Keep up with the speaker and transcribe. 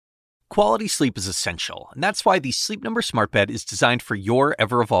Quality sleep is essential, and that's why the Sleep Number Smart Bed is designed for your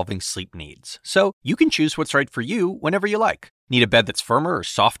ever-evolving sleep needs. So you can choose what's right for you whenever you like. Need a bed that's firmer or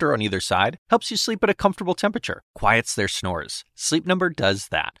softer on either side? Helps you sleep at a comfortable temperature. Quiets their snores. Sleep Number does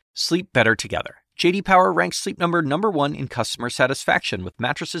that. Sleep better together. J.D. Power ranks Sleep Number #1 in customer satisfaction with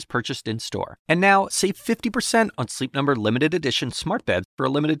mattresses purchased in-store. And now, save 50% on Sleep Number limited edition smart beds for a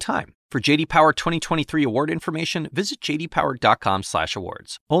limited time. For J.D. Power 2023 award information, visit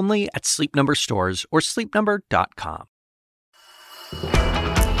jdpower.com/awards. Only at Sleep Number stores or sleepnumber.com.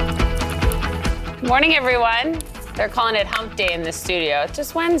 Good morning, everyone. They're calling it Hump Day in the studio. It's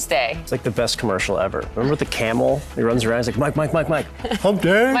just Wednesday. It's like the best commercial ever. Remember the camel? He runs around, he's like, Mike. Hump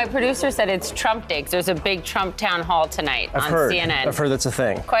Day? My producer said it's Trump Day because there's a big Trump town hall tonight on CNN. I've heard that's a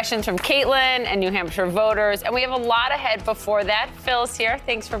thing. Questions from Caitlin and New Hampshire voters. And we have a lot ahead before that. Phil's here.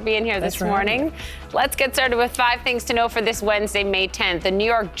 Thanks for being here this morning. Let's get started with 5 things to know for this Wednesday, May 10th. The New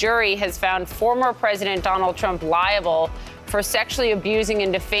York jury has found former President Donald Trump liable for sexually abusing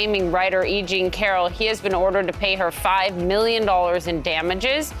and defaming writer E. Jean Carroll. He has been ordered to pay her $5 million in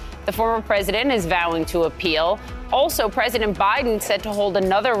damages. The former president is vowing to appeal. Also, President Biden set to hold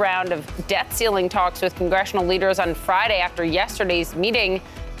another round of debt ceiling talks with congressional leaders on Friday after yesterday's meeting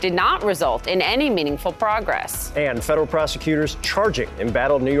did not result in any meaningful progress. And federal prosecutors charging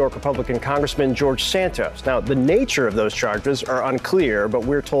embattled New York Republican Congressman George Santos. Now, the nature of those charges are unclear, but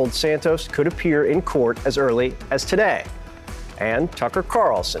we're told Santos could appear in court as early as today. And Tucker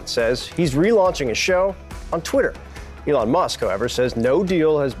Carlson says he's relaunching his show on Twitter. Elon Musk, however, says no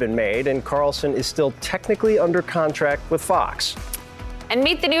deal has been made and Carlson is still technically under contract with Fox. And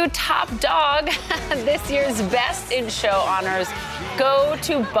meet the new top dog. This year's Best in Show honors go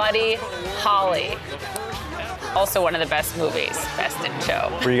to Buddy Holly. Also one of the best movies, Best in Show.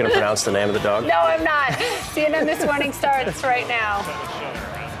 Were you going to pronounce the name of the dog? No, I'm not. CNN This Morning starts right now.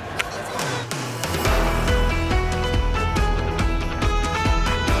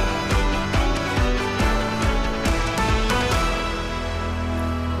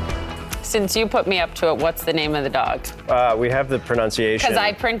 Since you put me up to it, what's the name of the dog? We have the pronunciation. Because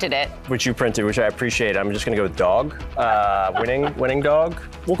I printed it. Which you printed, which I appreciate. I'm just going to go with dog. Winning dog.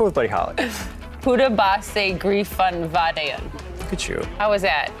 We'll go with Buddy Holly. Puda Base Grifun Vadayan. Look at you. How was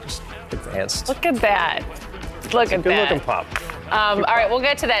that? Just advanced. Look at that. Look at that. Good looking pop. All right, we'll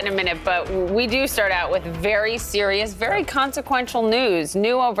get to that in a minute, but we do start out with very serious, very consequential news.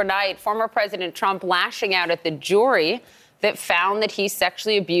 New overnight, former President Trump lashing out at the jury that found that he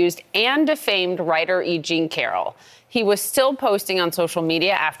sexually abused and defamed writer E. Jean Carroll. He was still posting on social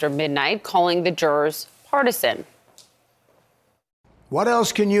media after midnight, calling the jurors partisan. What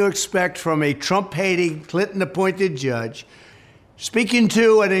else can you expect from a Trump-hating, Clinton-appointed judge speaking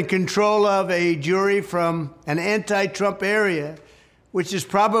to and in control of a jury from an anti-Trump area, which is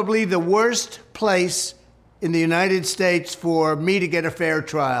probably the worst place in the United States for me to get a fair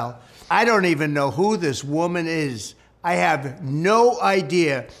trial? I don't even know who this woman is. I have no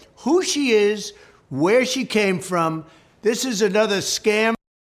idea who she is, where she came from. This is another scam.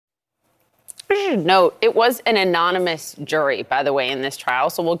 I should note, it was an anonymous jury, by the way, in this trial,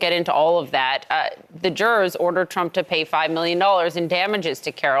 so we'll get into all of that. The jurors ordered Trump to pay $5 million in damages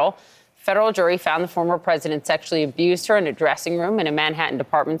to Carroll. Federal jury found the former president sexually abused her in a dressing room in a Manhattan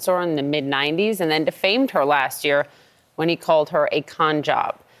department store in the mid-'90s and then defamed her last year when he called her a con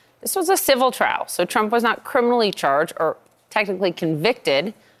job. This was a civil trial, so Trump was not criminally charged or technically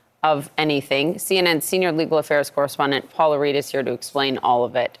convicted of anything. CNN senior legal affairs correspondent Paula Reed is here to explain all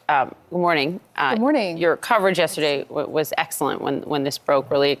of it. Good morning. Good morning. Your coverage yesterday was excellent when this broke,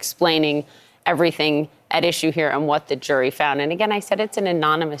 really explaining everything at issue here and what the jury found. And again, I said it's an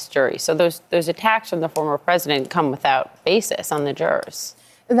anonymous jury, so those attacks from the former president come without basis on the jurors.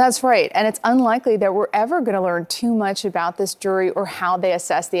 That's right. And it's unlikely that we're ever going to learn too much about this jury or how they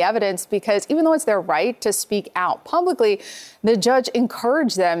assess the evidence, because even though it's their right to speak out publicly, the judge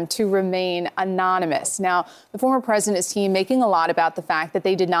encouraged them to remain anonymous. Now, the former president's team making a lot about the fact that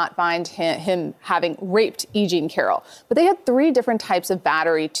they did not find him having raped E. Jean Carroll. But they had 3 different types of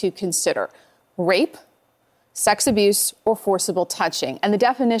battery to consider: rape, sex abuse, or forcible touching. And the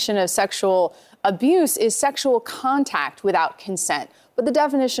definition of sexual abuse is sexual contact without consent. But the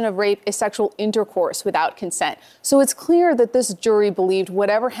definition of rape is sexual intercourse without consent. So it's clear that this jury believed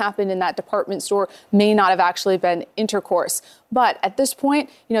whatever happened in that department store may not have actually been intercourse. But at this point,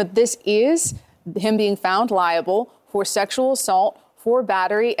 this is him being found liable for sexual assault, for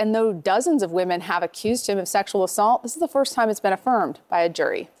battery. And though dozens of women have accused him of sexual assault, this is the first time it's been affirmed by a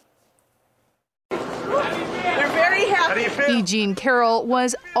jury. E. Jean Carroll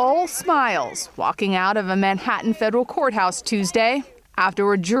was all smiles walking out of a Manhattan federal courthouse Tuesday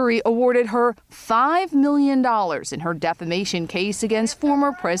after a jury awarded her $5 million in her defamation case against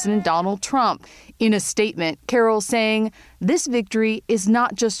former President Donald Trump. In a statement, Carroll's saying, "This victory is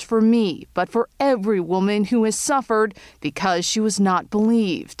not just for me, but for every woman who has suffered because she was not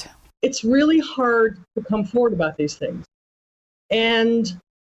believed." It's really hard to come forward about these things, and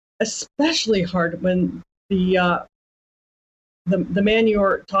especially hard when the man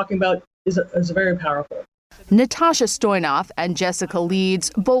you're talking about is very powerful. Natasha Stoynoff and Jessica Leeds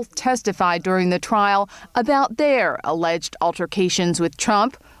both testified during the trial about their alleged altercations with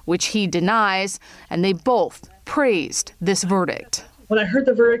Trump, which he denies, and they both praised this verdict. When I heard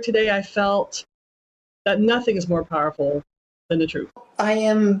the verdict today, I felt that nothing is more powerful than the truth. I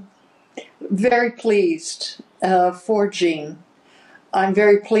am very pleased for Jean. I'm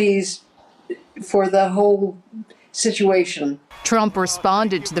very pleased for the whole situation. Trump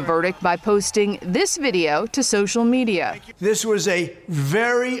responded to the verdict by posting this video to social media. This was a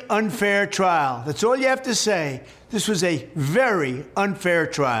very unfair trial. That's all you have to say. This was a very unfair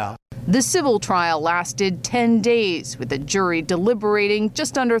trial. The civil trial lasted 10 days, with the jury deliberating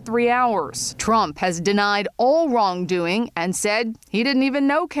just under 3 hours. Trump has denied all wrongdoing and said he didn't even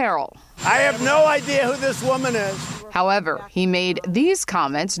know Carroll. I have no idea who this woman is. However, he made these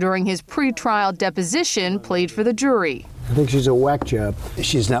comments during his pre-trial deposition played for the jury. I think she's a whack job.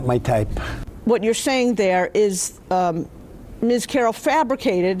 She's not my type. What you're saying there is Ms. Carroll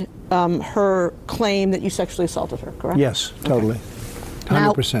fabricated her claim that you sexually assaulted her, correct? Yes, totally.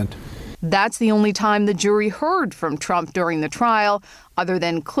 100%. That's the only time the jury heard from Trump during the trial, other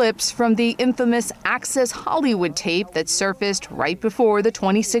than clips from the infamous Access Hollywood tape that surfaced right before the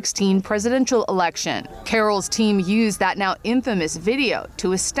 2016 presidential election. Carroll's team used that now infamous video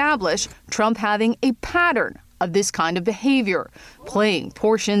to establish Trump having a pattern of this kind of behavior, playing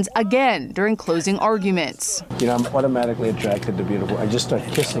portions again during closing arguments. You know, I'm automatically attracted to beautiful. I just start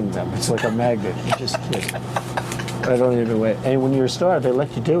kissing them. It's like a magnet. You just kiss. I don't even wait. And when you're a star, they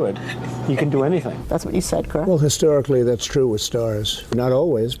let you do it. You can do anything. That's what you said, correct? Well, historically, that's true with stars. Not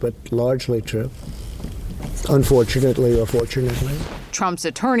always, but largely true. Unfortunately or fortunately. Trump's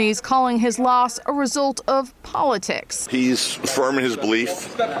attorneys calling his loss a result of politics. He's firm in his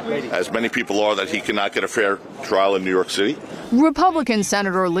belief, as many people are, that he cannot get a fair trial in New York City. Republican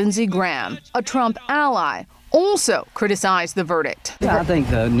Senator Lindsey Graham, a Trump ally, also criticized the verdict. I think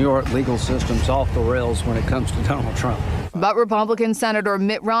the New York legal system's off the rails when it comes to Donald Trump. But Republican Senator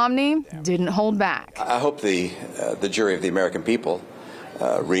Mitt Romney didn't hold back. I hope the jury of the American people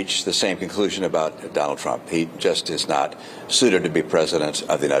reach the same conclusion about Donald Trump. He just is not suited to be president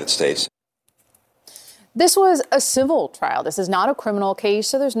of the United States. This was a civil trial. This is not a criminal case,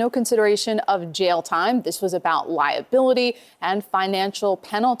 so there's no consideration of jail time. This was about liability and financial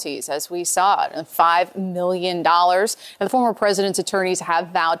penalties, as we saw, $5 million. And the former president's attorneys have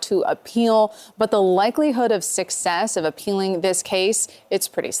vowed to appeal, but the likelihood of success of appealing this case, it's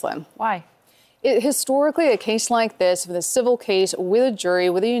pretty slim. Why? Historically, a case like this, with a civil case with a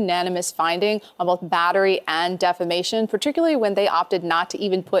jury, with a unanimous finding on both battery and defamation, particularly when they opted not to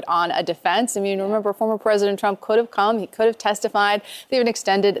even put on a defense. I mean, remember, former President Trump could have come. He could have testified. They even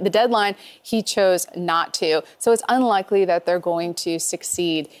extended the deadline. He chose not to. So it's unlikely that they're going to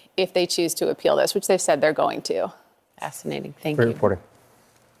succeed if they choose to appeal this, which they've said they're going to. Fascinating. Thank you. Great reporting.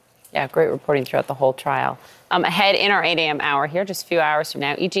 Yeah, great reporting throughout the whole trial. Ahead in our 8 a.m. hour here, just a few hours from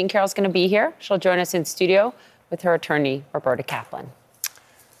now, Jean Carroll's going to be here. She'll join us in studio with her attorney, Roberta Kaplan.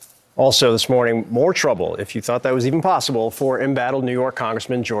 Also this morning, more trouble, if you thought that was even possible, for embattled New York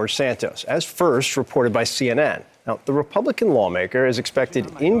Congressman George Santos, as first reported by CNN. Now, the Republican lawmaker is expected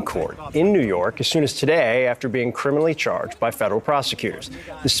in court in New York as soon as today after being criminally charged by federal prosecutors.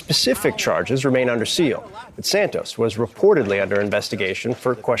 The specific charges remain under seal, but Santos was reportedly under investigation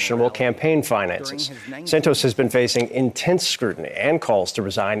for questionable campaign finances. Santos has been facing intense scrutiny and calls to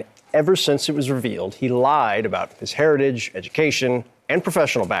resign ever since it was revealed he lied about his heritage, education, and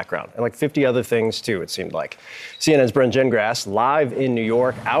professional background, and like 50 other things, too, it seemed like. CNN's Bren Gingras live in New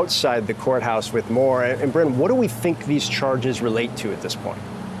York outside the courthouse with more. And Bren, what do we think these charges relate to at this point?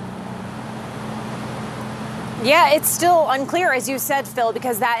 Yeah, it's still unclear, as you said, Phil,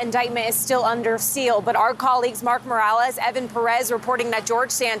 because that indictment is still under seal. But our colleagues, Mark Morales, Evan Perez, reporting that George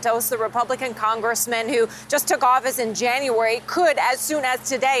Santos, the Republican congressman who just took office in January, could, as soon as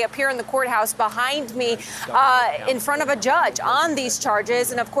today, appear in the courthouse behind me in front of a judge on these charges.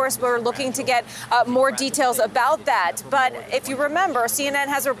 And, of course, we're looking to get more details about that. But if you remember, CNN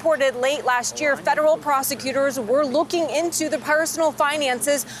has reported late last year, federal prosecutors were looking into the personal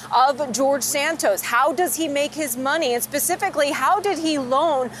finances of George Santos. How does he make make his money? And specifically, how did he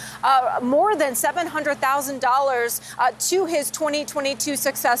loan more than $700,000 to his 2022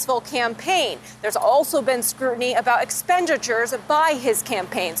 successful campaign? There's also been scrutiny about expenditures by his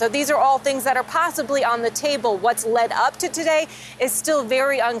campaign. So these are all things that are possibly on the table. What's led up to today is still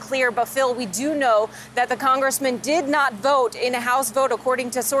very unclear. But Phil, we do know that the congressman did not vote in a House vote, according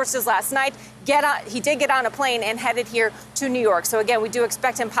to sources last night. He did get on a plane and headed here to New York. So again, we do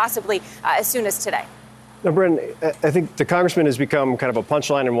expect him possibly as soon as today. Now, Bryn, I think the congressman has become kind of a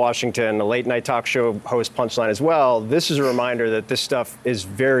punchline in Washington, a late night talk show host punchline as well. This is a reminder that this stuff is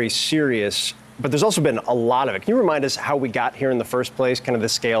very serious, but there's also been a lot of it. Can you remind us how we got here in the first place, kind of the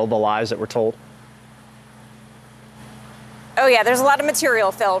scale of the lies that we're told? Oh, yeah, there's a lot of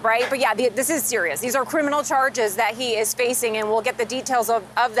material, Phil, right? But yeah, this is serious. These are criminal charges that he is facing, and we'll get the details of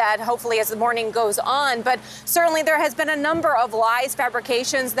that hopefully as the morning goes on. But certainly there has been a number of lies,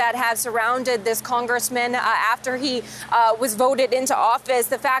 fabrications that have surrounded this congressman after he was voted into office.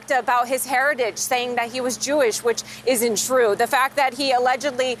 The fact about his heritage, saying that he was Jewish, which isn't true. The fact that he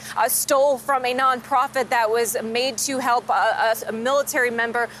allegedly stole from a nonprofit that was made to help a military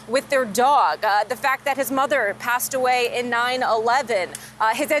member with their dog. The fact that his mother passed away in 9/11,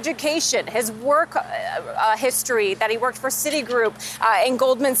 his education, his work history, that he worked for Citigroup and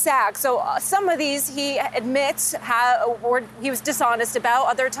Goldman Sachs. So some of these he admits he was dishonest about.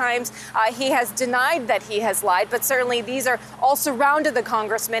 Other times he has denied that he has lied. But certainly these are all surrounded the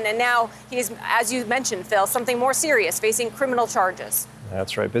congressman. And now he's, as you mentioned, Phil, something more serious, facing criminal charges.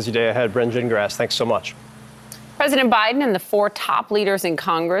 That's right. Busy day ahead. Bryn Gingras, thanks so much. President Biden and the 4 top leaders in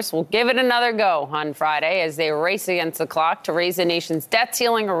Congress will give it another go on Friday as they race against the clock to raise the nation's debt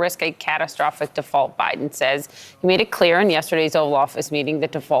ceiling or risk a catastrophic default. Biden says he made it clear in yesterday's Oval Office meeting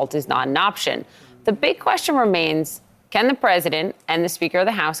that default is not an option. The big question remains, can the president and the Speaker of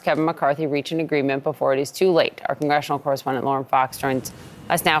the House, Kevin McCarthy, reach an agreement before it is too late? Our congressional correspondent Lauren Fox joins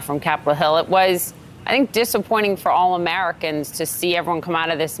us now from Capitol Hill. It was, I think, disappointing for all Americans to see everyone come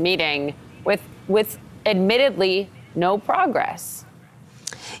out of this meeting with admittedly no progress.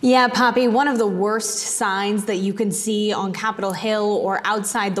 Yeah, Poppy, one of the worst signs that you can see on Capitol Hill or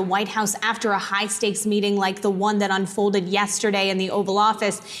outside the White House after a high-stakes meeting like the one that unfolded yesterday in the Oval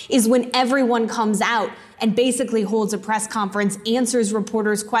Office is when everyone comes out and basically holds a press conference, answers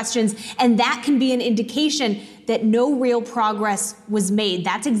reporters' questions, and that can be an indication that no real progress was made.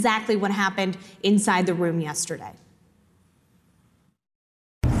 That's exactly what happened inside the room yesterday.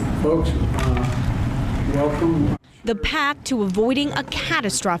 Folks, welcome. The path to avoiding a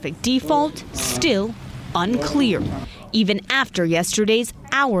catastrophic default still unclear, even after yesterday's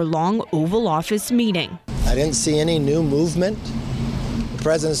hour-long Oval Office meeting. I didn't see any new movement. The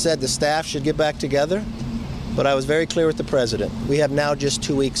president said the staff should get back together, but I was very clear with the president. We have now just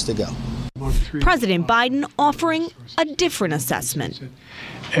 2 weeks to go. President Biden offering a different assessment.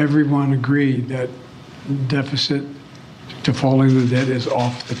 Everyone agreed that deficit defaulting the debt is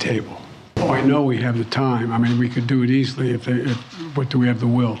off the table. Oh, I know we have the time. I mean, we could do it easily but do we have the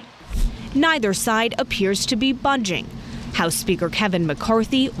will? Neither side appears to be budging. House Speaker Kevin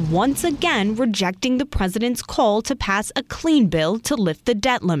McCarthy once again rejecting the president's call to pass a clean bill to lift the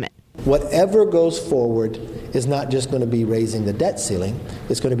debt limit. Whatever goes forward is not just going to be raising the debt ceiling.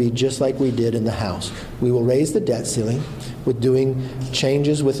 It's going to be just like we did in the House. We will raise the debt ceiling with doing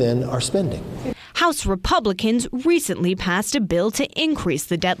changes within our spending. House Republicans recently passed a bill to increase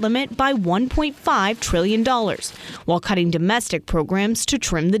the debt limit by $1.5 trillion, while cutting domestic programs to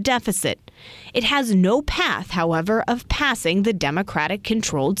trim the deficit. It has no path, however, of passing the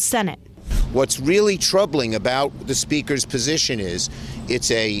Democratic-controlled Senate. What's really troubling about the Speaker's position is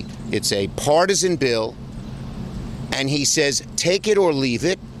it's a partisan bill, and he says take it or leave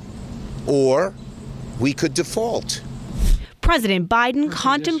it, or we could default. President Biden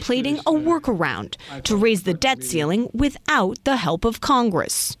contemplating a workaround to raise the debt ceiling without the help of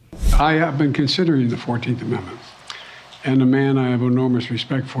Congress. I have been considering the 14th Amendment. And a man I have enormous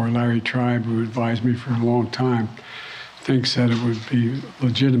respect for, Larry Tribe, who advised me for a long time, thinks that it would be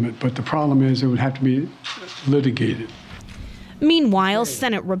legitimate. But the problem is it would have to be litigated. Meanwhile,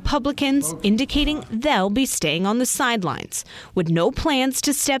 Senate Republicans indicating they'll be staying on the sidelines, with no plans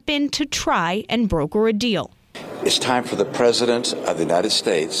to step in to try and broker a deal. It's time for the President of the United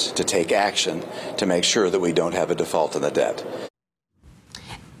States to take action to make sure that we don't have a default in the debt.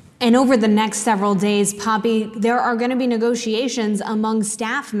 And over the next several days, Poppy, there are going to be negotiations among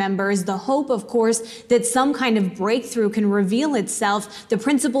staff members. The hope, of course, that some kind of breakthrough can reveal itself. The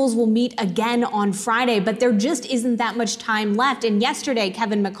principals will meet again on Friday, but there just isn't that much time left. And yesterday,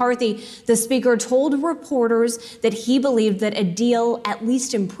 Kevin McCarthy, the speaker, told reporters that he believed that a deal, at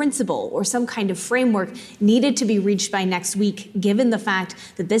least in principle, or some kind of framework, needed to be reached by next week, given the fact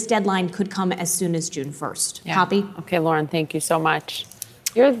that this deadline could come as soon as June 1st. Yeah. Poppy? Okay, Lauren, thank you so much.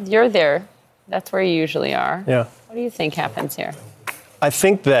 You're there. That's where you usually are. Yeah. What do you think happens here? I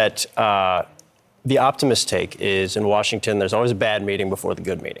think that the optimist take is in Washington, there's always a bad meeting before the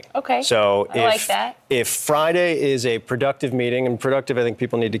good meeting. Okay. So I like that. If Friday is a productive meeting, and productive, I think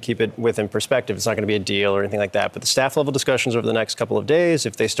people need to keep it within perspective. It's not going to be a deal or anything like that. But the staff level discussions over the next couple of days,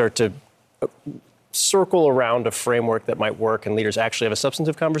 if they start to circle around a framework that might work and leaders actually have a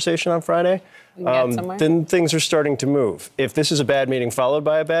substantive conversation on Friday, then things are starting to move. If this is a bad meeting followed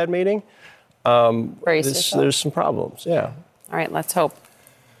by a bad meeting, there's some problems. Yeah. All right, let's hope.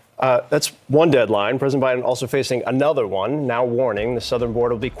 That's one deadline. President Biden also facing another one, now warning the southern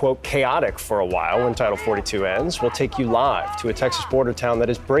border will be, quote, chaotic for a while when Title 42 ends. We'll take you live to a Texas border town that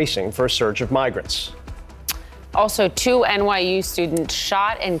is bracing for a surge of migrants. Also, 2 NYU students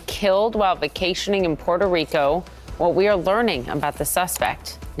shot and killed while vacationing in Puerto Rico. What we are learning about the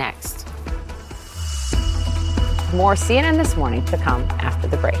suspect next. More CNN This Morning to come after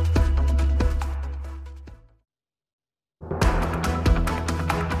the break.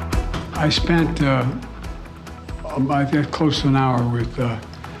 I spent close to an hour with the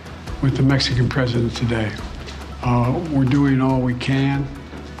Mexican president today. We're doing all we can.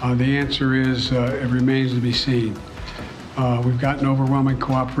 The answer is it remains to be seen. We've gotten overwhelming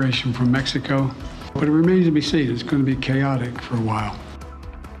cooperation from Mexico, but it remains to be seen. It's going to be chaotic for a while.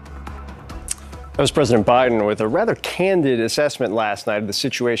 That was President Biden with a rather candid assessment last night of the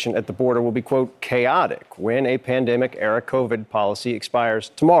situation at the border will be, quote, chaotic when a pandemic-era COVID policy expires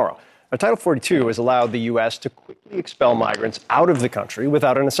tomorrow. Now, Title 42 has allowed the U.S. to quickly expel migrants out of the country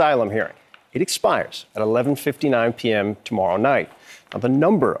without an asylum hearing. It expires at 11:59 p.m. tomorrow night. Now, the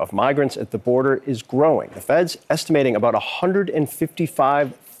number of migrants at the border is growing. The Fed's estimating about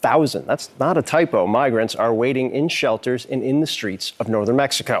 155,000. That's not a typo. Migrants are waiting in shelters and in the streets of northern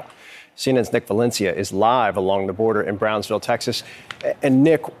Mexico. CNN's Nick Valencia is live along the border in Brownsville, Texas. And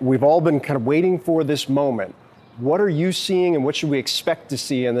Nick, we've all been kind of waiting for this moment. What are you seeing and what should we expect to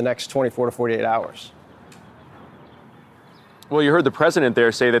see in the next 24 to 48 hours? Well, you heard the president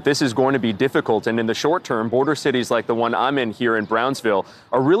there say that this is going to be difficult. And in the short term, border cities like the one I'm in here in Brownsville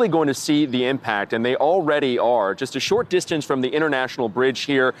are really going to see the impact. And they already are. Just a short distance from the international bridge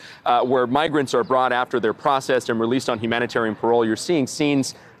here, where migrants are brought after they're processed and released on humanitarian parole, you're seeing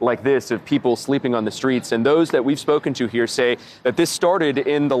scenes like this of people sleeping on the streets. And those that we've spoken to here say that this started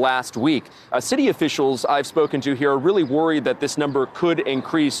in the last week. City officials I've spoken to here are really worried that this number could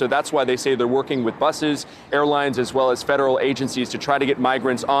increase. So that's why they say they're working with buses, airlines, as well as federal agencies to try to get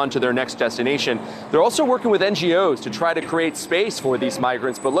migrants on to their next destination. They're also working with NGOs to try to create space for these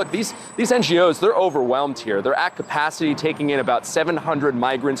migrants. But look, these NGOs, they're overwhelmed here. They're at capacity, taking in about 700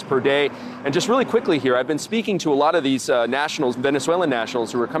 migrants per day. And just really quickly here, I've been speaking to a lot of these nationals, Venezuelan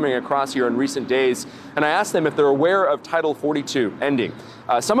nationals, who are coming across here in recent days, and I asked them if they're aware of Title 42 ending.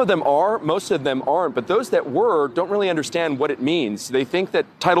 Some of them are, most of them aren't, but those that were don't really understand what it means. They think that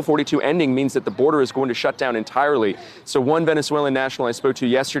Title 42 ending means that the border is going to shut down entirely. So one Venezuelan national I spoke to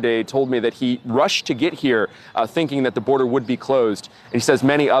yesterday told me that he rushed to get here thinking that the border would be closed, and he says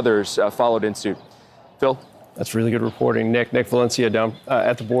many others followed in suit. Phil? That's really good reporting. Nick Valencia down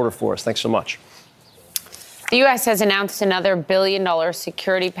at the border for us. Thanks so much. The U.S. has announced another $1 billion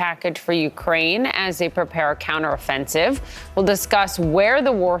security package for Ukraine as they prepare a counteroffensive. We'll discuss where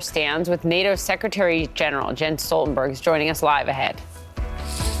the war stands with NATO Secretary General Jens Stoltenberg is joining us live ahead.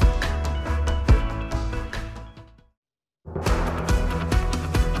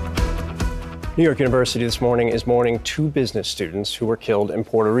 New York University this morning is mourning 2 business students who were killed in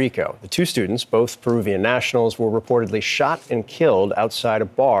Puerto Rico. The 2 students, both Peruvian nationals, were reportedly shot and killed outside a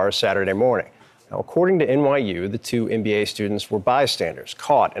bar Saturday morning. Now, according to NYU, the 2 MBA students were bystanders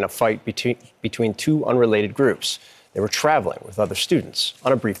caught in a fight between 2 unrelated groups. They were traveling with other students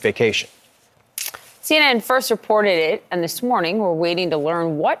on a brief vacation. CNN first reported it, and this morning we're waiting to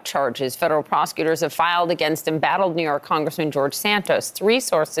learn what charges federal prosecutors have filed against embattled New York Congressman George Santos. 3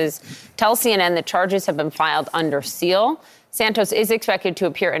 sources tell CNN that charges have been filed under seal. Santos is expected to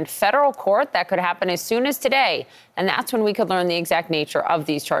appear in federal court. That could happen as soon as today, and that's when we could learn the exact nature of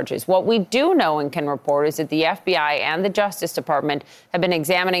these charges. What we do know and can report is that the FBI and the Justice Department have been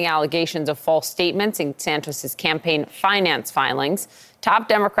examining allegations of false statements in Santos's campaign finance filings. Top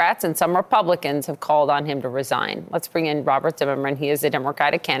Democrats and some Republicans have called on him to resign. Let's bring in Robert Zimmerman. He is a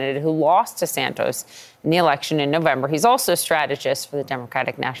Democratic candidate who lost to Santos in the election in November. He's also a strategist for the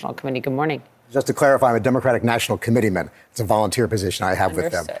Democratic National Committee. Good morning. Just to clarify, I'm a Democratic National Committeeman. It's a volunteer position I have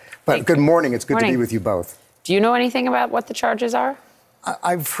with them. But good morning. It's good to be with you both. Do you know anything about what the charges are?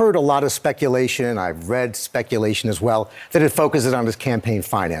 I've heard a lot of speculation. I've read speculation as well that it focuses on his campaign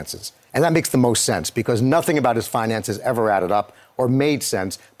finances. And that makes the most sense because nothing about his finances ever added up or made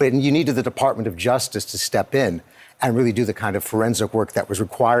sense. But you needed the Department of Justice to step in and really do the kind of forensic work that was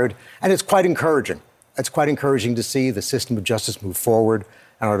required. And it's quite encouraging. It's quite encouraging to see the system of justice move forward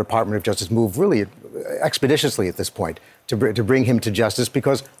and our Department of Justice move really expeditiously at this point to bring him to justice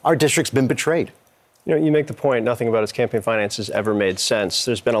because our district's been betrayed. You know, you make the point, nothing about his campaign finances ever made sense.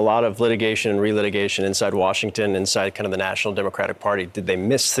 There's been a lot of litigation and relitigation inside Washington, inside kind of the National Democratic Party. Did they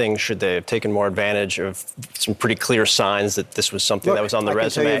miss things? Should they have taken more advantage of some pretty clear signs that this was something that was on the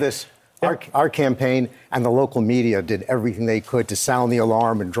resume? I can tell you this. Our campaign and the local media did everything they could to sound the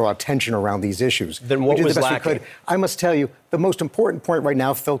alarm and draw attention around these issues. Then what was lacking? I must tell you, the most important point right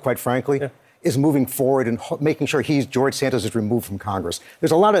now, Phil, quite frankly, is moving forward and making sure George Santos is removed from Congress.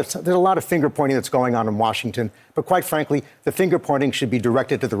 There's a lot of finger pointing that's going on in Washington, but quite frankly, the finger pointing should be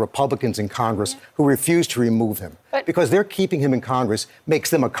directed to the Republicans in Congress who refuse to remove him. Because they're keeping him in Congress makes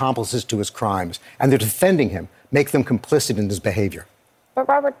them accomplices to his crimes, and they're defending him, make them complicit in his behavior. But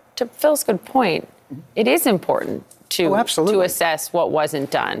Robert, to Phil's good point, it is important to assess what wasn't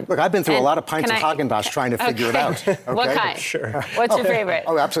done. Look, I've been through a lot of pints of Haagen-Dazs trying to figure it out. Okay? What kind? Sure. What's your favorite?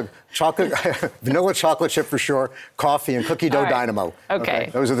 Oh, absolutely. Chocolate, vanilla chocolate chip for sure, coffee and cookie dough dynamo. Okay.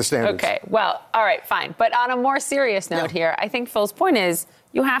 Those are the standards. Okay. Well, all right, fine. But on a more serious note here, I think Phil's point is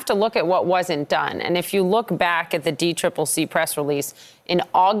you have to look at what wasn't done. And if you look back at the DCCC press release in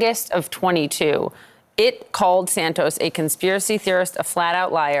August of 22, it called Santos a conspiracy theorist, a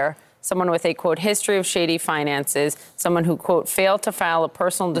flat-out liar, someone with a, quote, history of shady finances, someone who, quote, failed to file a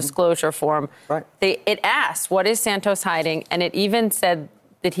personal disclosure form. Right. It asked, what is Santos hiding? And it even said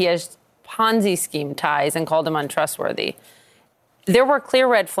that he has Ponzi scheme ties and called him untrustworthy. There were clear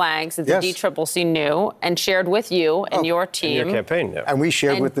red flags that the DCCC knew and shared with you and your team. And your campaign, And we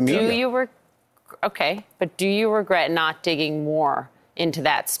shared with the media. But do you regret not digging more into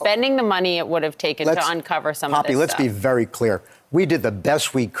that, spending the money it would have taken to uncover some of this stuff? Let's be very clear. We did the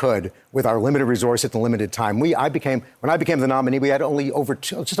best we could with our limited resources and limited time. When I became the nominee, we had only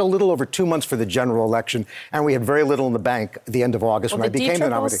just a little over 2 months for the general election, and we had very little in the bank at the end of August when I became the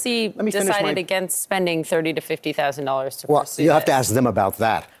nominee. The DCCC decided against spending $30,000 to $50,000 to pursue you have to ask them about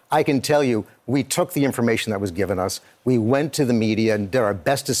that. I can tell you, we took the information that was given us. We went to the media and did our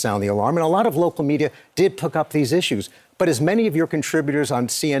best to sound the alarm, and a lot of local media did pick up these issues. But as many of your contributors on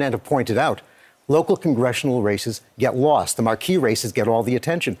CNN have pointed out, local congressional races get lost. The marquee races get all the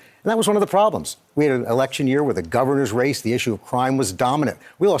attention. And that was one of the problems. We had an election year where the governor's race, the issue of crime was dominant.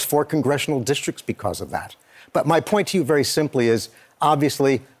 We lost 4 congressional districts because of that. But my point to you very simply is,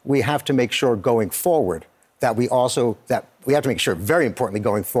 obviously, we have to make sure going forward that we have to make sure, very importantly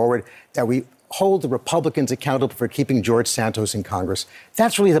going forward, that we hold the Republicans accountable for keeping George Santos in Congress.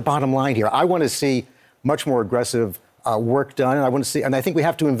 That's really the bottom line here. I want to see much more aggressive work done, and I think we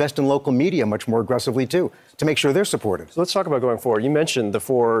have to invest in local media much more aggressively too to make sure they're supported. So let's talk about going forward. You mentioned the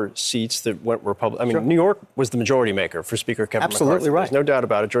 4 seats that went Republican. I mean, New York was the majority maker for Speaker Kevin McCarthy. Absolutely right. There's no doubt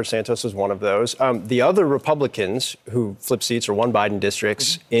about it. George Santos was one of those. The other Republicans who flipped seats or won Biden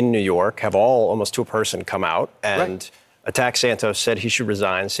districts in New York have all, almost to a person, come out and attacked Santos, said he should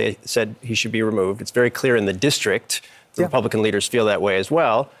resign, said he should be removed. It's very clear in the district. The Republican leaders feel that way as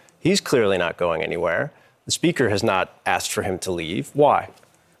well. He's clearly not going anywhere. The Speaker has not asked for him to leave. Why?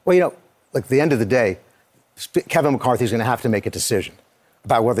 Well, look, at the end of the day, Kevin McCarthy is going to have to make a decision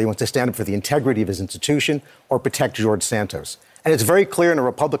about whether he wants to stand up for the integrity of his institution or protect George Santos. And it's very clear in a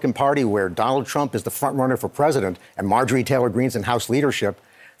Republican Party where Donald Trump is the front runner for president and Marjorie Taylor Greene's in House leadership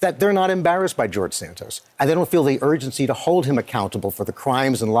that they're not embarrassed by George Santos. And they don't feel the urgency to hold him accountable for the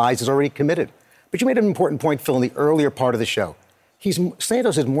crimes and lies he's already committed. But you made an important point, Phil, in the earlier part of the show.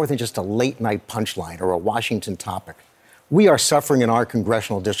 Santos is more than just a late-night punchline or a Washington topic. We are suffering in our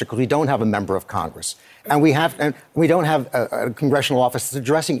congressional district because we don't have a member of Congress. And we don't have a congressional office that's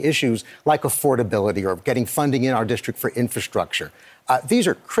addressing issues like affordability or getting funding in our district for infrastructure. These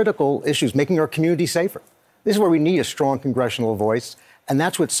are critical issues, making our community safer. This is where we need a strong congressional voice, and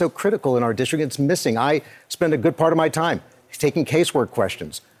that's what's so critical in our district. It's missing. I spend a good part of my time taking casework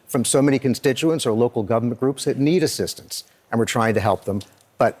questions from so many constituents or local government groups that need assistance, and we're trying to help them.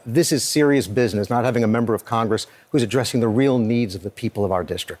 But this is serious business, not having a member of Congress who's addressing the real needs of the people of our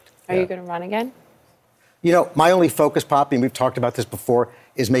district. Are you going to run again? You know, my only focus, Poppy, and we've talked about this before,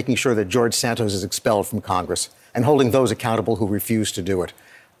 is making sure that George Santos is expelled from Congress and holding those accountable who refuse to do it.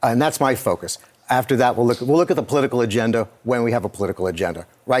 And that's my focus. After that, we'll look at the political agenda when we have a political agenda.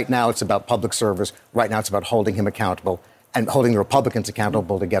 Right now, it's about public service. Right now, it's about holding him accountable and holding the Republicans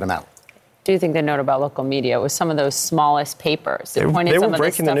accountable to get him out. Do you think the note about local media was some of those smallest papers? They were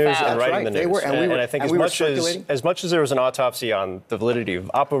breaking the news and writing the news. They were, and I think as much as there was an autopsy on the validity of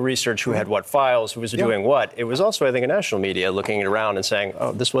Oppo research, who had what files, who was doing what, it was also, I think, a national media looking around and saying,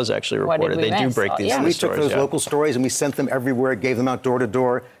 oh, this was actually reported. They do break these stories. We took those local stories and we sent them everywhere, gave them out door to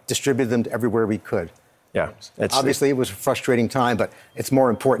door, distributed them to everywhere we could. Yeah. Obviously, it was a frustrating time, but it's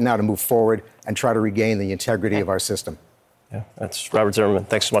more important now to move forward and try to regain the integrity of our system. Yeah, that's Robert Zimmerman.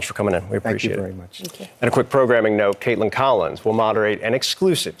 Thanks so much for coming in. We appreciate it. Thank you very much. Thank you. And a quick programming note, Caitlin Collins will moderate an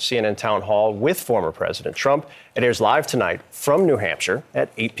exclusive CNN town hall with former President Trump. It airs live tonight from New Hampshire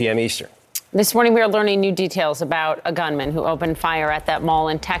at 8 p.m. Eastern. This morning, we are learning new details about a gunman who opened fire at that mall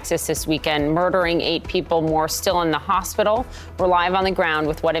in Texas this weekend, murdering 8 people, more still in the hospital. We're live on the ground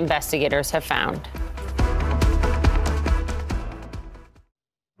with what investigators have found.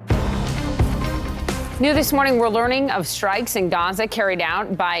 New this morning, we're learning of strikes in Gaza carried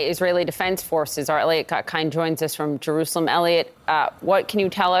out by Israeli Defense Forces. Our Elliot Gotkind joins us from Jerusalem. Elliot, what can you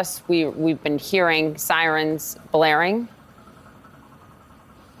tell us? We've been hearing sirens blaring.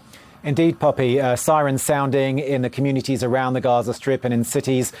 Indeed, Poppy, sirens sounding in the communities around the Gaza Strip and in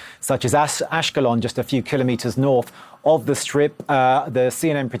cities such as Ashkelon, just a few kilometers north of the Strip. The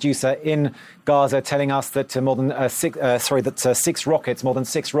CNN producer in Gaza telling us that more than six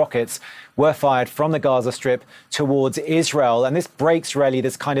rockets were fired from the Gaza Strip towards Israel. And this breaks really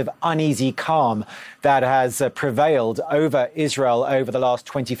this kind of uneasy calm that has prevailed over Israel over the last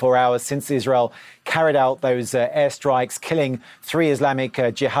 24 hours since Israel carried out those airstrikes, killing 3 Islamic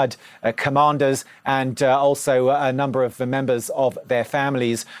Jihad commanders and also a number of the members of their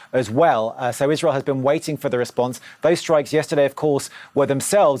families as well. So Israel has been waiting for the response. Those strikes yesterday, of course, were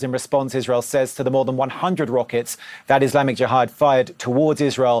themselves in response, Israel says, to the more than 100 rockets that Islamic Jihad fired towards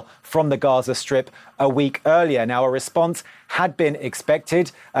Israel from the Gaza Strip a week earlier. Now, a response had been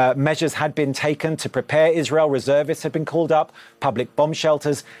expected. Measures had been taken to prepare Israel. Reservists had been called up. Public bomb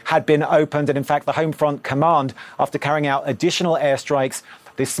shelters had been opened. And in fact, the Home Front Command, after carrying out additional airstrikes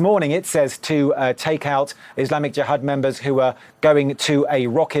this morning, it says to take out Islamic Jihad members who were going to a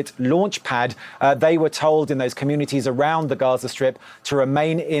rocket launch pad. They were told in those communities around the Gaza Strip to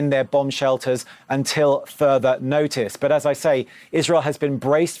remain in their bomb shelters until further notice. But as I say, Israel has been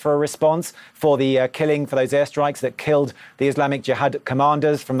braced for a response for the killing, for those airstrikes that killed the Islamic Jihad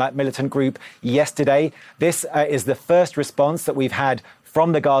commanders from that militant group yesterday. This is the first response that we've had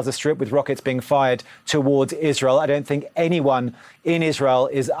from the Gaza Strip with rockets being fired towards Israel. I don't think anyone in Israel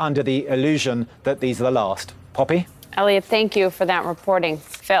is under the illusion that these are the last. Poppy? Elliot, thank you for that reporting.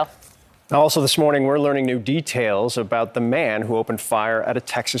 Phil? Also this morning, we're learning new details about the man who opened fire at a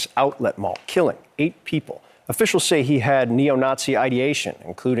Texas outlet mall, killing 8 people. Officials say he had neo-Nazi ideation,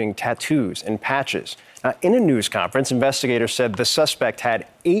 including tattoos and patches. In a news conference, investigators said the suspect had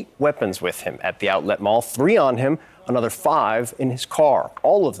 8 weapons with him at the outlet mall, 3 on him, another 5 in his car.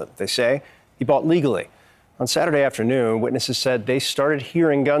 All of them, they say, he bought legally. On Saturday afternoon, witnesses said they started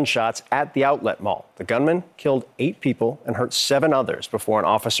hearing gunshots at the outlet mall. The gunman killed 8 people and hurt 7 others before an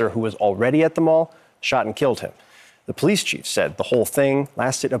officer who was already at the mall shot and killed him. The police chief said the whole thing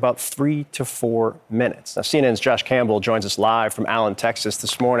lasted about 3 to 4 minutes. Now, CNN's Josh Campbell joins us live from Allen, Texas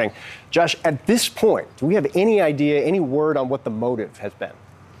this morning. Josh, at this point, do we have any idea, any word on what the motive has been?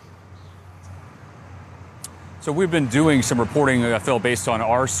 So we've been doing some reporting, Phil, based on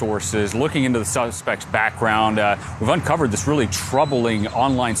our sources, looking into the suspect's background. We've uncovered this really troubling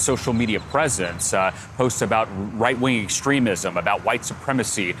online social media presence, posts about right-wing extremism, about white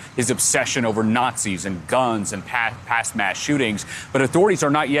supremacy, his obsession over Nazis and guns and past mass shootings. But authorities are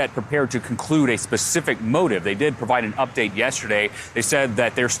not yet prepared to conclude a specific motive. They did provide an update yesterday. They said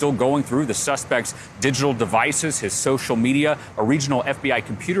that they're still going through the suspect's digital devices, his social media. A regional FBI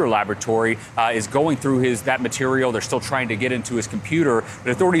computer laboratory is going through that material. They're still trying to get into his computer.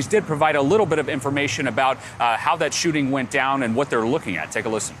 But authorities did provide a little bit of information about how that shooting went down and what they're looking at. Take a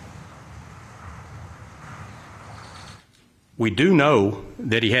listen. We do know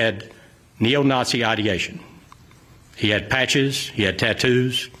that he had neo-Nazi ideation. He had patches, he had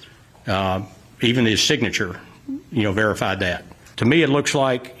tattoos, even his signature, verified that. To me, it looks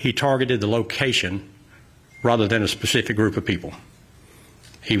like he targeted the location rather than a specific group of people.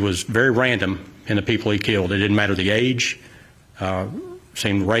 He was very random in the people he killed. It didn't matter the age,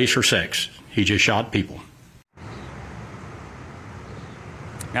 same race or sex. He just shot people.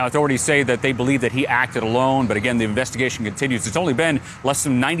 Now, authorities say that they believe that he acted alone, but again, the investigation continues. It's only been less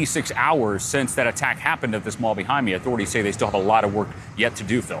than 96 hours since that attack happened at this mall behind me. Authorities say they still have a lot of work yet to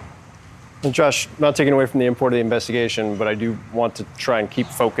do, Phil. And Josh, not taking away from the import of the investigation, but I do want to try and keep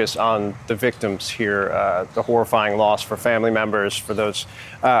focus on the victims here, the horrifying loss for family members, for those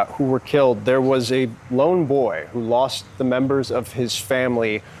who were killed. There was a lone boy who lost the members of his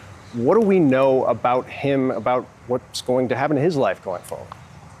family. What do we know about him, about what's going to happen in his life going forward?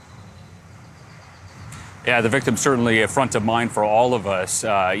 Yeah, the victim's certainly a front of mind for all of us,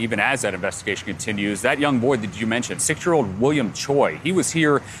 even as that investigation continues. That young boy that you mentioned, 6-year-old William Choi, he was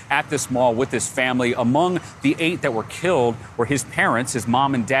here at this mall with his family. Among the 8 that were killed were his parents, his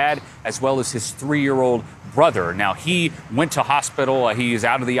mom and dad, as well as his 3-year-old brother. Now, he went to hospital. He is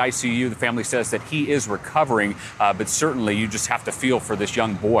out of the ICU. The family says that he is recovering, but certainly you just have to feel for this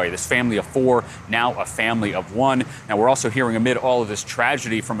young boy, this family of 4, now a family of 1. Now, we're also hearing amid all of this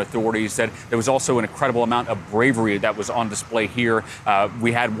tragedy from authorities that there was also an incredible amount of bravery that was on display here.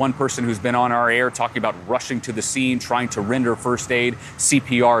 We had one person who's been on our air talking about rushing to the scene, trying to render first aid,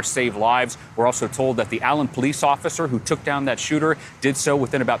 CPR, save lives. We're also told that the Allen police officer who took down that shooter did so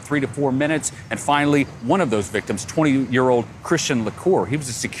within about 3 to 4 minutes. And finally, one of those victims, 20-year-old Christian LaCour, he was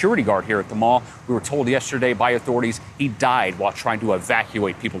a security guard here at the mall. We were told yesterday by authorities he died while trying to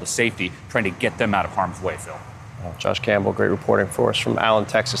evacuate people to safety, trying to get them out of harm's way, Phil. Josh Campbell, great reporting for us from Allen,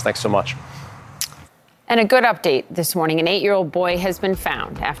 Texas. Thanks so much. And a good update this morning. An 8-year-old boy has been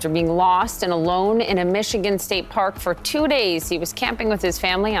found after being lost and alone in a Michigan state park for 2 days. He was camping with his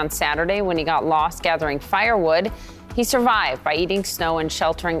family on Saturday when he got lost gathering firewood. He survived by eating snow and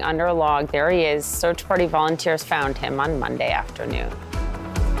sheltering under a log. There he is. Search party volunteers found him on Monday afternoon.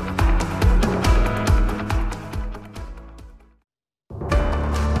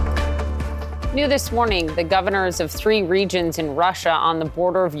 New this morning, the governors of 3 regions in Russia on the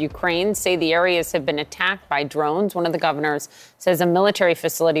border of Ukraine say the areas have been attacked by drones. One of the governors says a military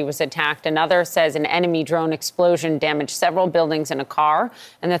facility was attacked. Another says an enemy drone explosion damaged several buildings and a car.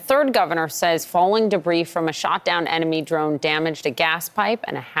 And the third governor says falling debris from a shot-down enemy drone damaged a gas pipe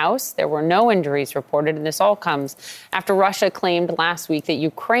and a house. There were no injuries reported, and this all comes after Russia claimed last week that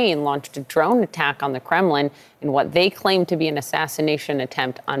Ukraine launched a drone attack on the Kremlin in what they claim to be an assassination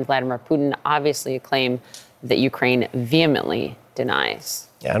attempt on Vladimir Putin, obviously a claim that Ukraine vehemently denies.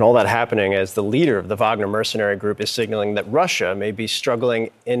 Yeah, and all that happening as the leader of the Wagner mercenary group is signaling that Russia may be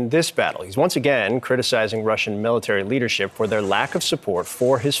struggling in this battle. He's once again criticizing Russian military leadership for their lack of support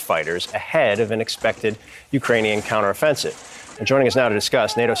for his fighters ahead of an expected Ukrainian counteroffensive. And joining us now to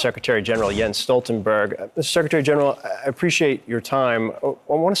discuss, NATO Secretary General Jens Stoltenberg. Mr. Secretary General, I appreciate your time. I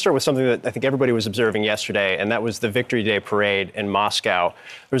want to start with something that I think everybody was observing yesterday, and that was the Victory Day parade in Moscow.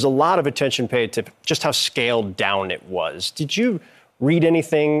 There was a lot of attention paid to just how scaled down it was. Did you read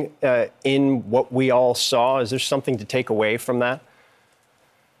anything in what we all saw? Is there something to take away from that?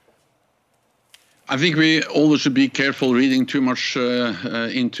 I think we always should be careful reading too much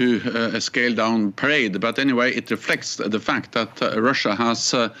into a scaled-down parade. But anyway, it reflects the fact that Russia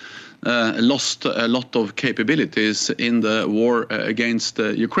has lost a lot of capabilities in the war against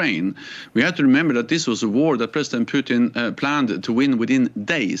Ukraine. We have to remember that this was a war that President Putin planned to win within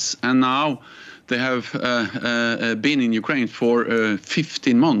days. And now they have been in Ukraine for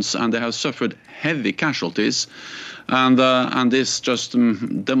 15 months, and they have suffered heavy casualties. And this just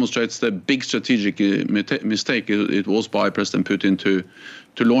demonstrates the big strategic mistake it was by President Putin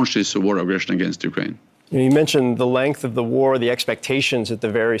to launch this war aggression against Ukraine. You mentioned the length of the war, the expectations at the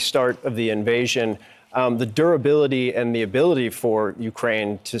very start of the invasion, the durability and the ability for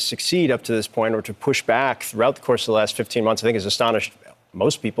Ukraine to succeed up to this point or to push back throughout the course of the last 15 months, I think has astonished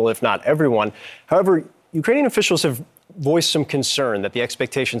most people, if not everyone. However, Ukrainian officials have voiced some concern that the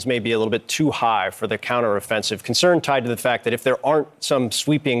expectations may be a little bit too high for the counteroffensive, concern tied to the fact that if there aren't some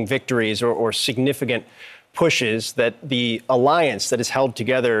sweeping victories or significant pushes, that the alliance that has held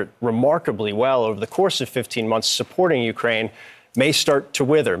together remarkably well over the course of 15 months supporting Ukraine may start to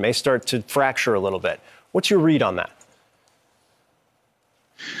wither, may start to fracture a little bit. What's your read on that?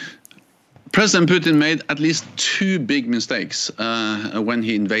 President Putin made at least 2 big mistakes when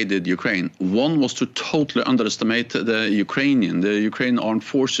he invaded Ukraine. One was to totally underestimate the Ukrainian armed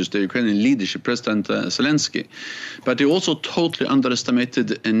forces, the Ukrainian leadership, President Zelensky. But he also totally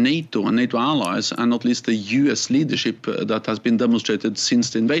underestimated NATO and NATO allies, and not least the US leadership that has been demonstrated since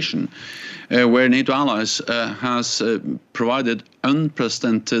the invasion, where NATO allies has provided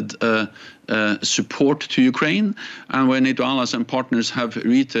unprecedented support to Ukraine, and where NATO allies and partners have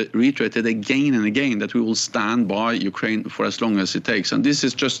reiterated again and again that we will stand by Ukraine for as long as it takes. And this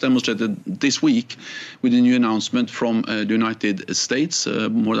is just demonstrated this week with a new announcement from the United States,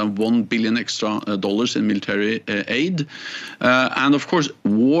 more than $1 billion extra dollars in military aid. And of course,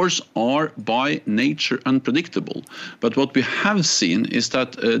 wars are by nature unpredictable. But what we have seen is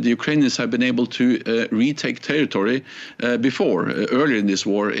that the Ukrainians have been able to retake territory before, earlier in this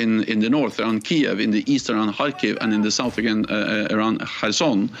war, in the north around Kiev, in the east around Kharkiv, and in the south again around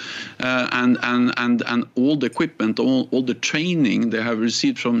Carlson. And all the equipment, all the training they have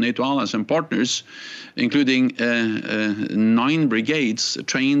received from NATO allies and partners, including 9 brigades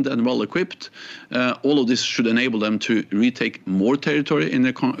trained and well equipped. All of this should enable them to retake more territory in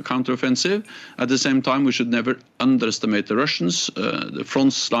the counteroffensive. At the same time, we should never underestimate the Russians. The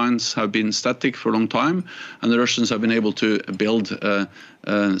front lines have been static for a long time, and the Russians have been able to build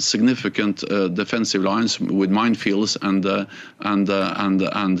significant defensive lines with minefields and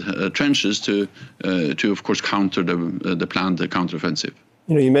trenches to of course counter the planned counteroffensive.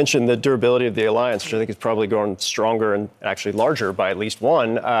 You know, you mentioned the durability of the alliance, which I think has probably grown stronger and actually larger by at least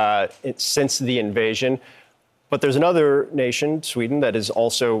one since the invasion. But there's another nation, Sweden, that is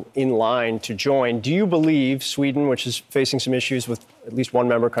also in line to join. Do you believe Sweden, which is facing some issues with at least one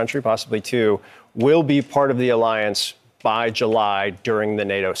member country, possibly two, will be part of the alliance by July during the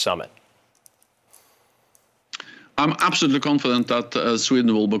NATO summit? I'm absolutely confident that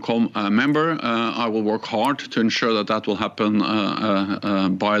Sweden will become a member. I will work hard to ensure that that will happen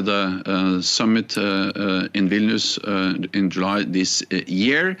by the summit in Vilnius in July this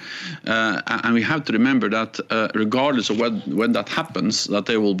year. And we have to remember that regardless of when that happens, that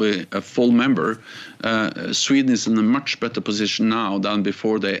they will be a full member. Sweden is in a much better position now than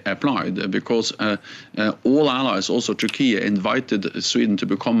before they applied, because all allies, also Turkey, invited Sweden to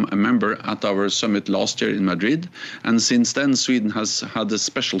become a member at our summit last year in Madrid. And since then, Sweden has had a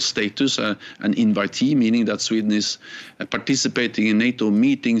special status, an invitee, meaning that Sweden is participating in NATO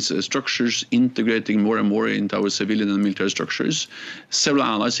meetings, structures, integrating more and more into our civilian and military structures. Several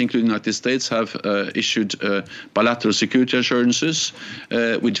allies, including the United States, have issued bilateral security assurances.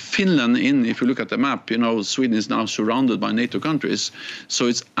 With Finland in, if you look at the map, you know, Sweden is now surrounded by NATO countries. So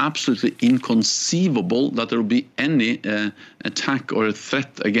it's absolutely inconceivable that there will be any attack or a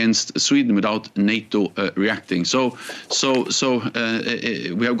threat against Sweden without NATO reacting. So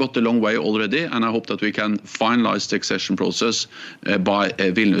we have got a long way already, and I hope that we can finalize the accession process by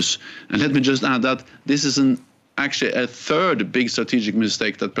Vilnius. And let me just add that this is actually a third big strategic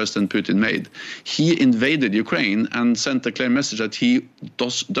mistake that President Putin made. He invaded Ukraine and sent a clear message that he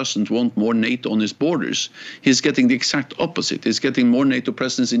doesn't want more NATO on his borders. He's getting the exact opposite. He's getting more NATO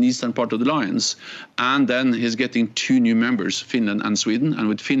presence in the eastern part of the alliance, and then he's getting 2 new members, Finland and Sweden. And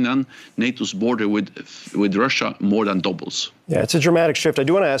with Finland, NATO's border with Russia more than doubles. Yeah, it's a dramatic shift. I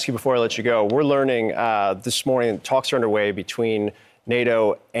do want to ask you before I let you go. We're learning this morning talks are underway between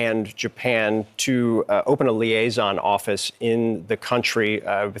NATO and Japan to open a liaison office in the country.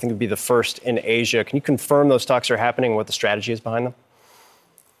 I think it would be the first in Asia. Can you confirm those talks are happening and what the strategy is behind them?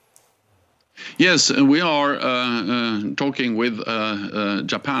 Yes, we are talking with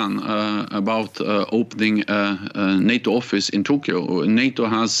Japan about opening a NATO office in Tokyo. NATO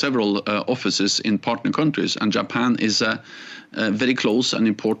has several offices in partner countries, and Japan is a very close and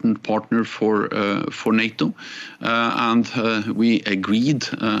important partner for NATO. And we agreed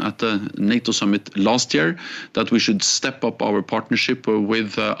at the NATO summit last year that we should step up our partnership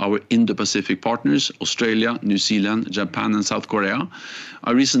with our Indo-Pacific partners, Australia, New Zealand, Japan, and South Korea.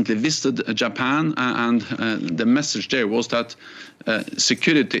 I recently visited Japan, and the message there was that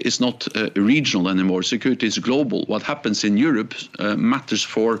security is not regional anymore. Security is global. What happens in Europe matters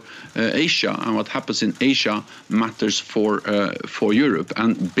for Asia, and what happens in Asia matters for Europe.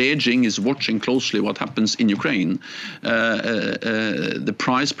 And Beijing is watching closely what happens in Ukraine. The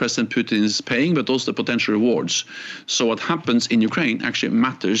price President Putin is paying, but also the potential rewards. So what happens in Ukraine actually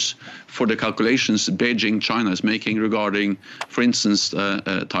matters for the calculations Beijing, China is making regarding, for instance,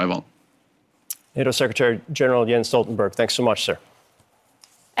 Taiwan. NATO Secretary General Jens Stoltenberg, thanks so much, sir.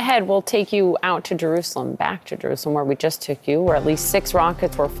 Ahead, we'll take you out to Jerusalem, back to Jerusalem, where we just took you, where at least 6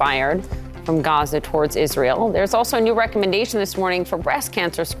 rockets were fired from Gaza towards Israel. There's also a new recommendation this morning for breast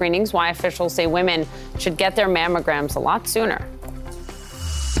cancer screenings, why officials say women should get their mammograms a lot sooner.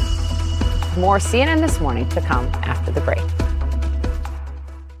 More CNN This Morning to come after the break.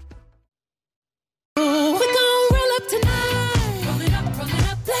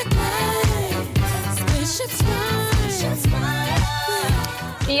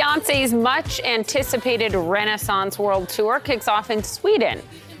 Beyond Beyonce's much-anticipated Renaissance World Tour kicks off in Sweden.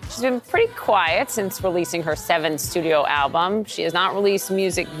 She's been pretty quiet since releasing her 7th studio album. She has not released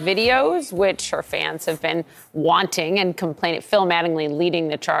music videos, which her fans have been wanting and complaining. Phil Mattingly leading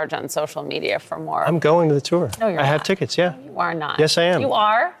the charge on social media for more. I'm going to the tour. No, you're I have not. tickets, yeah. You are not. Yes, I am. You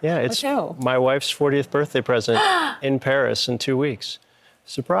are? Yeah, it's With who? my wife's 40th birthday present in Paris in 2 weeks.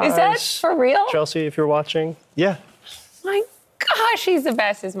 Surprise. Is that for real? Chelsea, if you're watching. Yeah. My gosh, she's the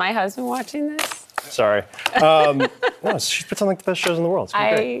best. Is my husband watching this? Sorry. No, she puts on like the best shows in the world. It's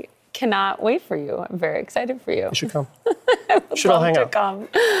been great. I cannot wait for you. I'm very excited for you. You should come. Should all hang out. Come.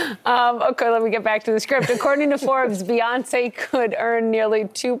 Okay, let me get back to the script. According to Forbes, Beyonce could earn nearly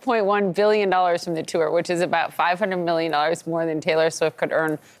 $2.1 billion from the tour, which is about $500 million more than Taylor Swift could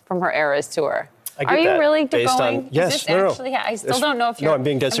earn from her Eras tour. Are you really based going? on, yes, is this actually, I still don't know if you're. No, I'm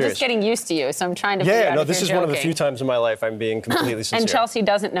being dead serious. I'm just getting used to you, so I'm trying to figure out if this is you're one of the joking. few times in my life I'm being completely sincere. And Chelsea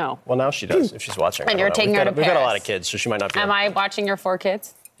doesn't know. Well, now she does, if she's watching. And you're taking her to Paris. We've got a lot of kids, so she might not be. Am I watching your 4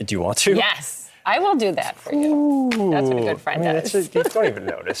 kids? Do you want to? Yes. I will do that for you. That's what a good friend does. You don't even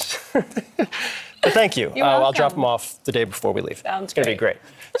notice. But thank you. I'll drop them off the day before we leave. Sounds It's going to be great.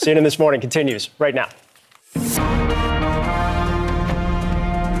 CNN This Morning continues right now.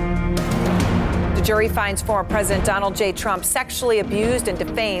 The jury finds former President Donald J. Trump sexually abused and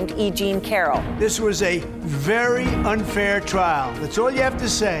defamed E. Jean Carroll. This was a very unfair trial. That's all you have to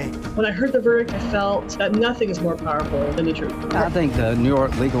say. When I heard the verdict, I felt that nothing is more powerful than the truth. I think the New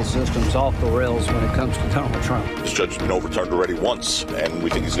York legal system's off the rails when it comes to Donald Trump. This judge has been overturned already once, and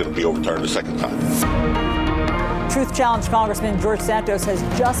we think he's going to be overturned a second time. Truth Challenge Congressman George Santos has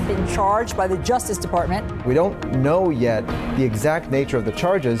just been charged by the Justice Department. We don't know yet the exact nature of the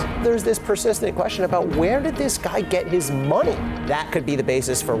charges. There's this persistent question about where did this guy get his money? That could be the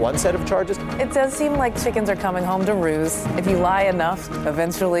basis for one set of charges. It does seem like chickens are coming home to roost. If you lie enough,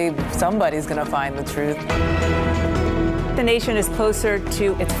 eventually somebody's going to find the truth. The nation is closer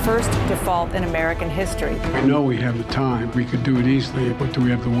to its first default in American history. I know we have the time. We could do it easily, but do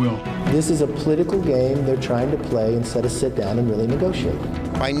we have the will? This is a political game they're trying to play instead of sit down and really negotiate.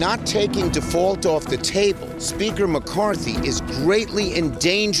 By not taking default off the table, Speaker McCarthy is greatly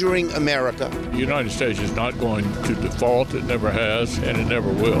endangering America. The United States is not going to default. It never has, and it never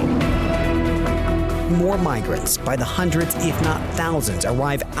will. More migrants, by the hundreds, if not thousands,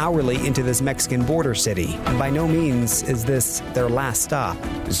 arrive hourly into this Mexican border city. And by no means is this their last stop.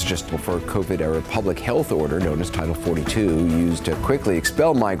 This is just before a COVID-era public health order known as Title 42, used to quickly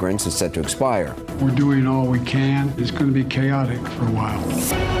expel migrants, is set to expire. We're doing all we can. It's going to be chaotic for a while.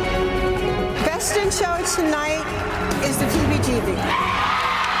 Best in show tonight is the PBGB.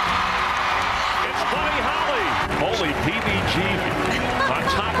 It's Buddy Holly. Holy PBGB. On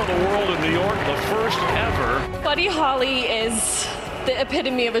top of the world in New York, the first ever. Buddy Holly is the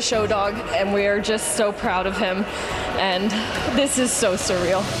epitome of a show dog, and we are just so proud of him. And this is so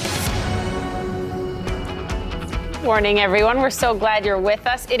surreal. Morning, everyone. We're so glad you're with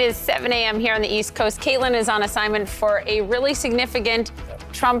us. It is 7 a.m. here on the East Coast. Caitlin is on assignment for a really significant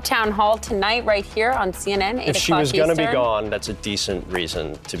Trump town hall tonight right here on CNN, 8 If she was going to be gone, that's a decent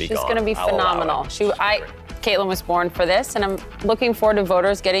reason to be gone. She's going to be phenomenal. Caitlin was born for this, and I'm looking forward to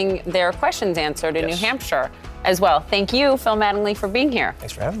voters getting their questions answered in New Hampshire as well. Thank you, Phil Mattingly, for being here.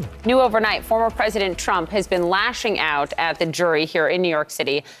 Thanks for having me. New overnight, former President Trump has been lashing out at the jury here in New York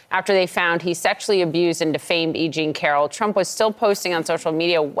City after they found he sexually abused and defamed E. Jean Carroll. Trump was still posting on social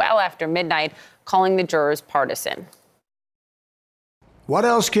media well after midnight, calling the jurors partisan. What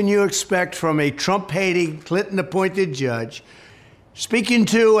else can you expect from a Trump-hating, Clinton-appointed judge speaking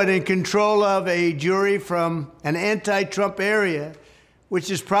to and in control of a jury from an anti-Trump area,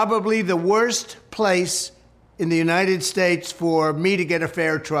 which is probably the worst place in the United States for me to get a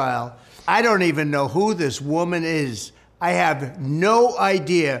fair trial? I don't even know who this woman is. I have no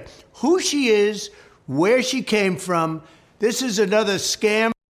idea who she is, where she came from. This is another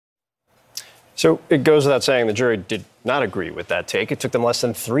scam. So it goes without saying the jury did not agree with that take. It took them less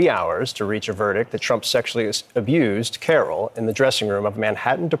than 3 hours to reach a verdict that Trump sexually abused Carroll in the dressing room of a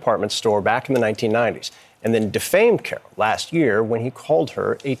Manhattan department store back in the 1990s, and then defamed Carroll last year when he called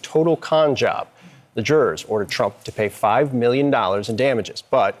her a total con job. The jurors ordered Trump to pay $5 million in damages,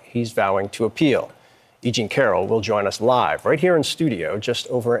 but he's vowing to appeal. E. Jean Carroll will join us live right here in studio just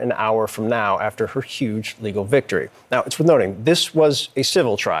over an hour from now after her huge legal victory. Now, it's worth noting, this was a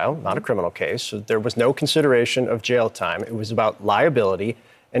civil trial, not a criminal case, so there was no consideration of jail time. It was about liability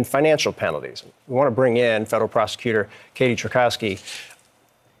and financial penalties. We want to bring in federal prosecutor Katie Trzaskowski.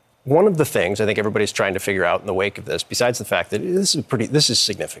 One of the things I think everybody's trying to figure out in the wake of this, besides the fact that this is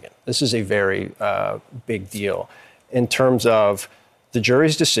significant, this is a very big deal in terms of the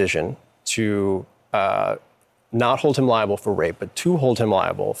jury's decision to not hold him liable for rape, but to hold him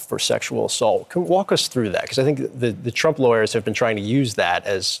liable for sexual assault. Can you walk us through that? Because I think the Trump lawyers have been trying to use that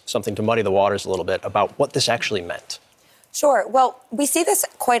as something to muddy the waters a little bit about what this actually meant. Sure. Well, we see this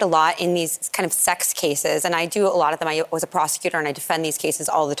quite a lot in these kind of sex cases, and I do a lot of them. I was a prosecutor, and I defend these cases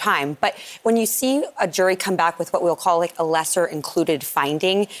all the time. But when you see a jury come back with what we'll call like a lesser included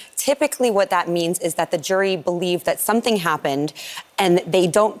finding, typically what that means is that the jury believed that something happened, and they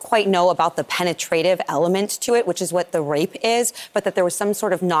don't quite know about the penetrative element to it, which is what the rape is, but that there was some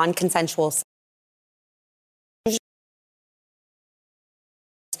sort of non-consensual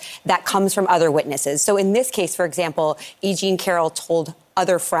that comes from other witnesses. So in this case, for example, E. Jean Carroll told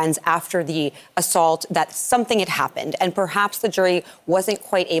other friends after the assault that something had happened. And perhaps the jury wasn't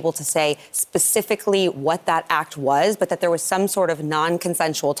quite able to say specifically what that act was, but that there was some sort of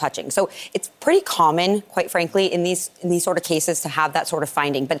non-consensual touching. So it's pretty common, quite frankly, in these sort of cases to have that sort of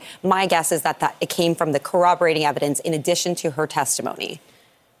finding. But my guess is that it came from the corroborating evidence in addition to her testimony.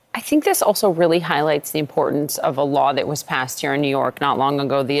 I think this also really highlights the importance of a law that was passed here in New York not long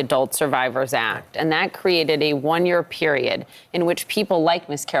ago, the Adult Survivors Act. And that created a one-year period in which people like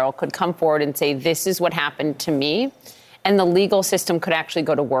Ms. Carroll could come forward and say, this is what happened to me. And the legal system could actually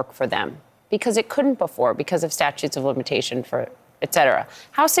go to work for them because it couldn't before because of statutes of limitation, for et cetera.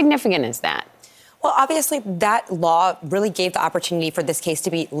 How significant is that? Well, obviously, that law really gave the opportunity for this case to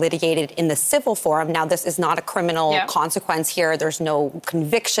be litigated in the civil forum. Now, this is not a criminal consequence here. There's no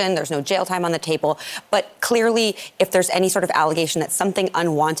conviction. There's no jail time on the table. But clearly, if there's any sort of allegation that something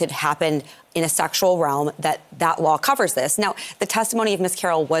unwanted happened in a sexual realm, that law covers this. Now, the testimony of Ms.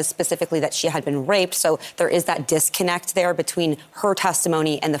 Carroll was specifically that she had been raped. So there is that disconnect there between her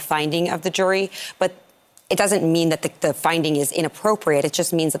testimony and the finding of the jury. But it doesn't mean that the finding is inappropriate. It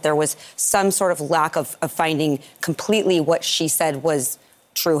just means that there was some sort of lack of finding completely what she said was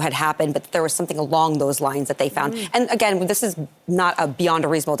true had happened, but there was something along those lines that they found. And again, this is not a beyond a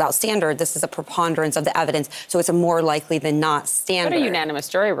reasonable doubt standard. This is a preponderance of the evidence. So it's a more likely than not standard. But a unanimous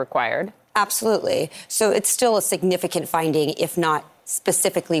jury required. Absolutely. So it's still a significant finding, if not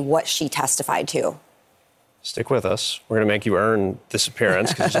specifically what she testified to. Stick with us. We're going to make you earn this appearance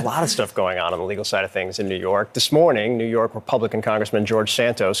because there's a lot of stuff going on the legal side of things in New York. This morning, New York Republican Congressman George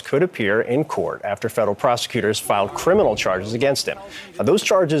Santos could appear in court after federal prosecutors filed criminal charges against him. Now, those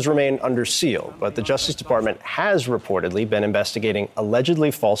charges remain under seal, but the Justice Department has reportedly been investigating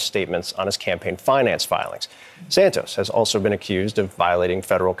allegedly false statements on his campaign finance filings. Santos has also been accused of violating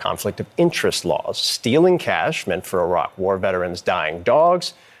federal conflict of interest laws, stealing cash meant for Iraq War veterans' dying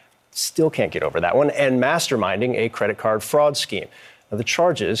dogs, still can't get over that one, and masterminding a credit card fraud scheme. Now, the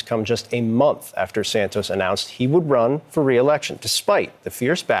charges come just a month after Santos announced he would run for re-election, despite the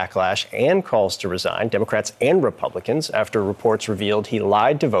fierce backlash and calls to resign, Democrats and Republicans, after reports revealed he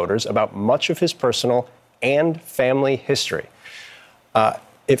lied to voters about much of his personal and family history.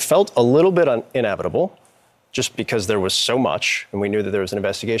 It felt a little bit inevitable, just because there was so much, and we knew that there was an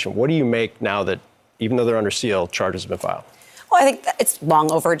investigation. What do you make now that, even though they're under seal, charges have been filed? Well, I think it's long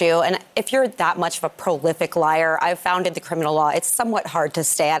overdue. And if you're that much of a prolific liar, I've found in the criminal law, it's somewhat hard to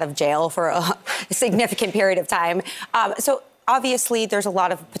stay out of jail for a significant period of time. So obviously, there's a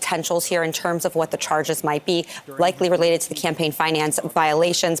lot of potentials here in terms of what the charges might be, likely related to the campaign finance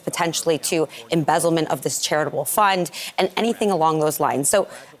violations, potentially to embezzlement of this charitable fund, and anything along those lines. So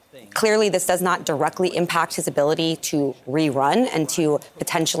clearly, this does not directly impact his ability to rerun and to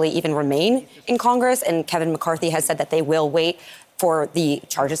potentially even remain in Congress. And Kevin McCarthy has said that they will wait for the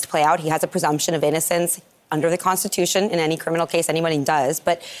charges to play out. He has a presumption of innocence under the Constitution in any criminal case. Anybody does.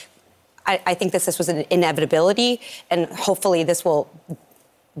 But I think this was an inevitability. And hopefully this will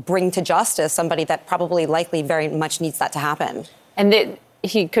bring to justice somebody that probably likely very much needs that to happen. And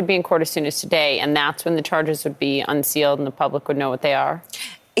he could be in court as soon as today. And that's when the charges would be unsealed and the public would know what they are.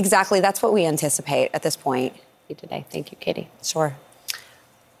 Exactly. That's what we anticipate at this point. Today. Thank you, Katie. Sure.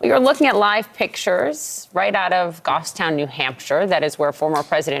 We are looking at live pictures right out of Goffstown, New Hampshire. That is where former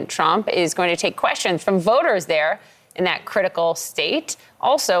President Trump is going to take questions from voters there in that critical state.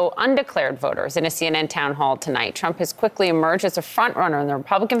 Also, undeclared voters in a CNN town hall tonight. Trump has quickly emerged as a frontrunner in the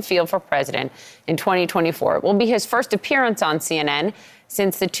Republican field for president in 2024. It will be his first appearance on CNN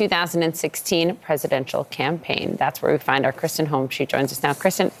since the 2016 presidential campaign. That's where we find our Kristen Holmes. She joins us now.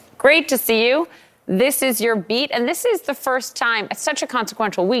 Kristen, great to see you. This is your beat, and this is the first time, it's such a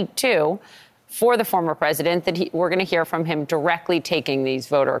consequential week, too, for the former president, that we're going to hear from him directly taking these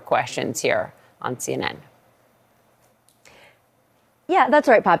voter questions here on CNN. Yeah, that's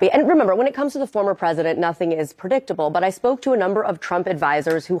right, Poppy. And remember, when it comes to the former president, nothing is predictable. But I spoke to a number of Trump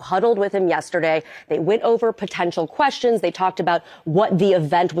advisors who huddled with him yesterday. They went over potential questions. They talked about what the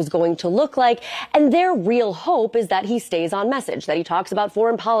event was going to look like. And their real hope is that he stays on message, that he talks about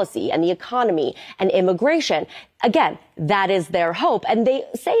foreign policy and the economy and immigration. Again, that is their hope. And they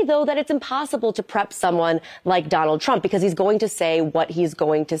say, though, that it's impossible to prep someone like Donald Trump because he's going to say what he's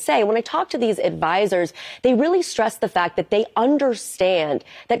going to say. When I talk to these advisors, they really stress the fact that they understand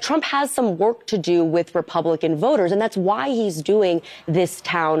that Trump has some work to do with Republican voters. And that's why he's doing this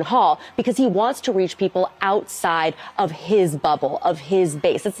town hall, because he wants to reach people outside of his bubble, of his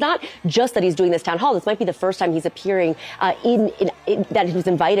base. It's not just that he's doing this town hall. This might be the first time he's appearing that he was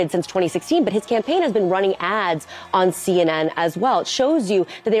invited since 2016. But his campaign has been running ads on CNN as well. It shows you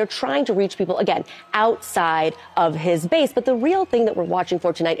that they are trying to reach people, again, outside of his base. But the real thing that we're watching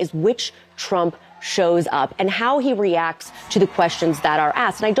for tonight is which Trump shows up and how he reacts to the questions that are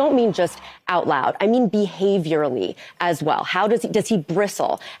asked. And I don't mean just out loud. I mean behaviorally as well. How does he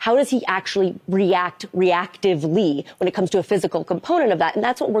bristle? How does he actually react reactively when it comes to a physical component of that? And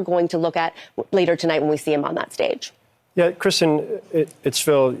that's what we're going to look at later tonight when we see him on that stage. Yeah, Kristen, it's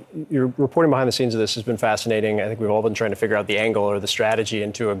Phil. Your reporting behind the scenes of this has been fascinating. I think we've all been trying to figure out the angle or the strategy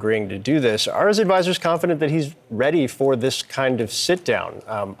into agreeing to do this. Are his advisors confident that he's ready for this kind of sit down?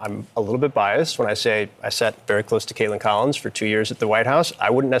 I'm a little bit biased when I say I sat very close to Caitlin Collins for 2 years at the White House.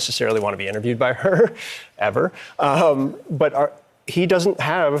 I wouldn't necessarily want to be interviewed by her ever. He doesn't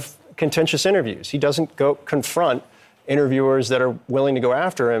have contentious interviews. He doesn't go confront interviewers that are willing to go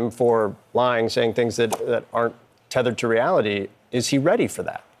after him for lying, saying things that aren't tethered to reality. Is he ready for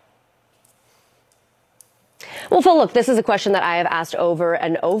that? Well, Phil, look, this is a question that I have asked over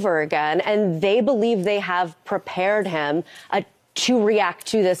and over again, and they believe they have prepared him to react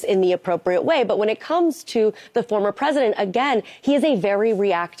to this in the appropriate way. But when it comes to the former president, again, he is a very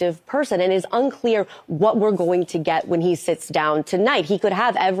reactive person, and it is unclear what we're going to get when he sits down tonight. He could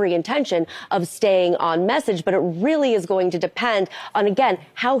have every intention of staying on message, but it really is going to depend on, again,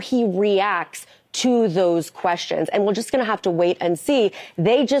 how he reacts to those questions. And we're just going to have to wait and see.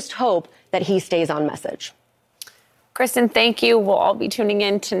 They just hope that he stays on message. Kristen, thank you. We'll all be tuning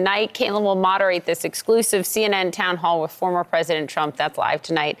in tonight. Caitlin will moderate this exclusive CNN town hall with former President Trump. That's live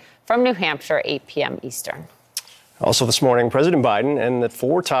tonight from New Hampshire, 8 p.m. Eastern. Also this morning, President Biden and the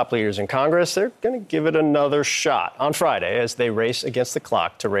 4 top leaders in Congress, they're going to give it another shot on Friday as they race against the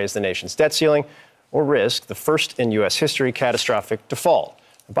clock to raise the nation's debt ceiling or risk the first in U.S. history catastrophic default.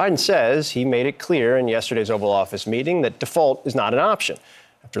 Biden says he made it clear in yesterday's Oval Office meeting that default is not an option.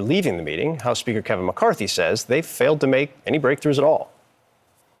 After leaving the meeting, House Speaker Kevin McCarthy says they failed to make any breakthroughs at all.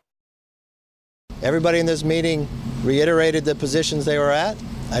 Everybody in this meeting reiterated the positions they were at.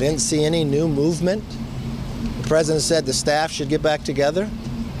 I didn't see any new movement. The president said the staff should get back together,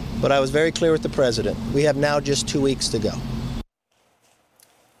 but I was very clear with the president. We have now just 2 weeks to go.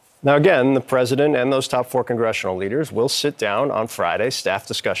 Now, again, the president and those top 4 congressional leaders will sit down on Friday, staff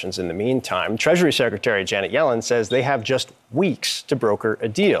discussions in the meantime. Treasury Secretary Janet Yellen says they have just weeks to broker a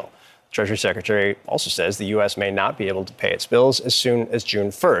deal. Treasury Secretary also says the U.S. may not be able to pay its bills as soon as June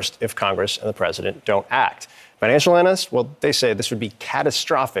 1st if Congress and the president don't act. Financial analysts, well, they say this would be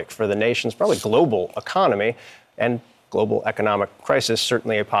catastrophic for the nation's probably global economy, and global economic crisis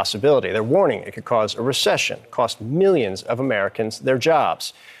certainly a possibility. They're warning it could cause a recession, cost millions of Americans their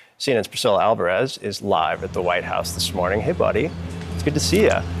jobs. CNN's Priscilla Alvarez is live at the White House this morning. Hey, buddy. It's good to see you.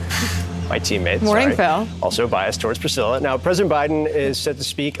 My teammate. Morning, Phil. Also biased towards Priscilla. Now, President Biden is set to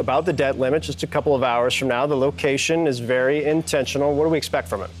speak about the debt limit just a couple of hours from now. The location is very intentional. What do we expect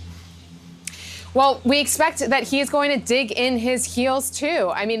from him? Well, we expect that he is going to dig in his heels,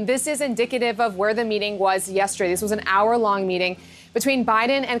 too. I mean, this is indicative of where the meeting was yesterday. This was an hour-long meeting between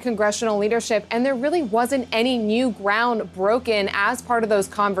Biden and congressional leadership, and there really wasn't any new ground broken as part of those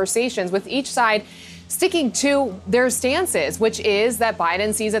conversations, with each side sticking to their stances, which is that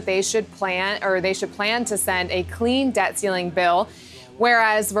Biden sees that they should plan to send a clean debt ceiling bill,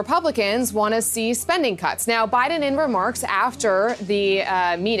 whereas Republicans want to see spending cuts. Now, Biden, in remarks after the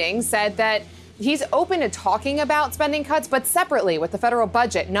meeting, said that he's open to talking about spending cuts, but separately with the federal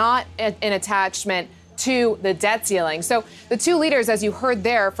budget, not an attachment to the debt ceiling. So the 2 leaders, as you heard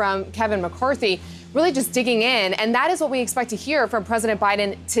there from Kevin McCarthy, really just digging in. And that is what we expect to hear from President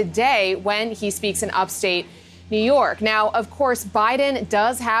Biden today when he speaks in upstate New York. Now, of course, Biden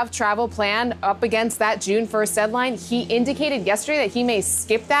does have travel planned up against that June 1st deadline. He indicated yesterday that he may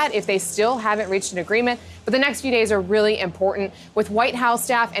skip that if they still haven't reached an agreement. But the next few days are really important, with White House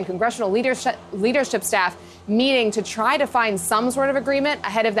staff and congressional leadership staff meeting to try to find some sort of agreement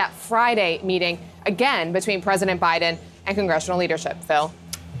ahead of that Friday meeting, again, between President Biden and congressional leadership. Phil.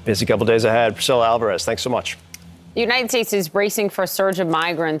 Busy couple days ahead. Priscilla Alvarez, thanks so much. The United States is bracing for a surge of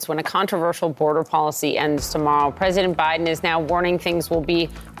migrants when a controversial border policy ends tomorrow. President Biden is now warning things will be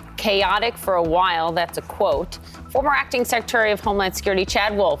chaotic for a while. That's a quote. Former Acting Secretary of Homeland Security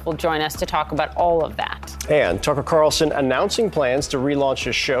Chad Wolf will join us to talk about all of that. And Tucker Carlson announcing plans to relaunch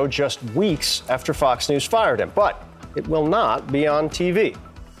his show just weeks after Fox News fired him. But it will not be on TV.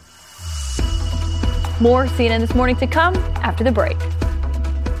 More CNN This Morning to come after the break.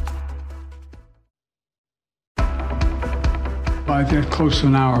 I did close to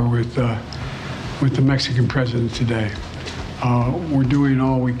an hour with the Mexican president today. We're doing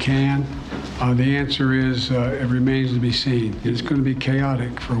all we can. The answer is it remains to be seen. It's going to be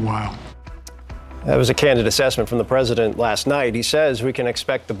chaotic for a while. That was a candid assessment from the president last night. He says we can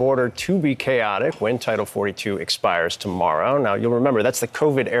expect the border to be chaotic when Title 42 expires tomorrow. Now, you'll remember that's the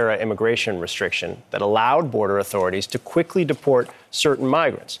COVID-era immigration restriction that allowed border authorities to quickly deport certain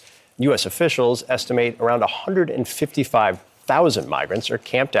migrants. U.S. officials estimate around 155,000 migrants are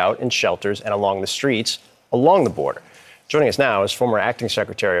camped out in shelters and along the streets along the border. Joining us now is former Acting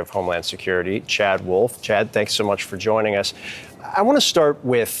Secretary of Homeland Security, Chad Wolf. Chad, thanks so much for joining us. I want to start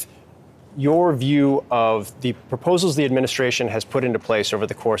with your view of the proposals the administration has put into place over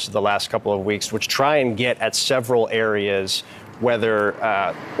the course of the last couple of weeks, which try and get at several areas, whether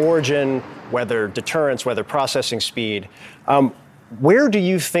origin, whether deterrence, whether processing speed. Where do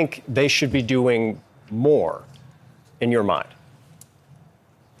you think they should be doing more, in your mind?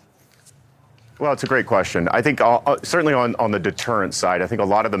 Well, it's a great question. I think certainly on the deterrence side, I think a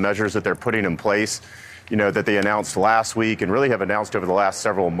lot of the measures that they're putting in place, that they announced last week and really have announced over the last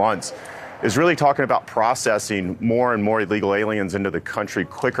several months, is really talking about processing more and more illegal aliens into the country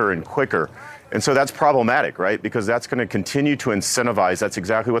quicker and quicker. And so that's problematic, right? Because that's going to continue to incentivize. That's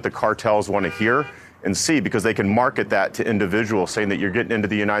exactly what the cartels want to hear and see, because they can market that to individuals, saying that you're getting into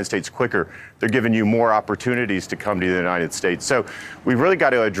the United States quicker. They're giving you more opportunities to come to the United States. So we've really got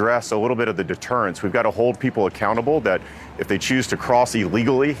to address a little bit of the deterrence. We've got to hold people accountable that if they choose to cross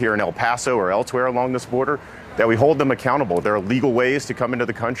illegally here in El Paso or elsewhere along this border, that we hold them accountable. There are legal ways to come into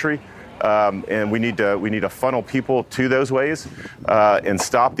the country. And we need to funnel people to those ways and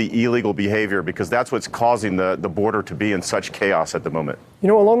stop the illegal behavior, because that's what's causing the border to be in such chaos at the moment.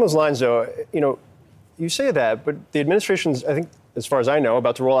 Along those lines, though, you say that, but the administration's, I think, as far as I know,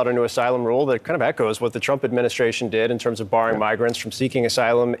 about to roll out a new asylum rule that kind of echoes what the Trump administration did in terms of barring migrants from seeking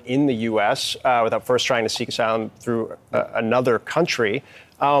asylum in the U.S. Without first trying to seek asylum through another country.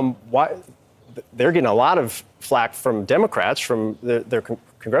 Why? They're getting a lot of flack from Democrats, from their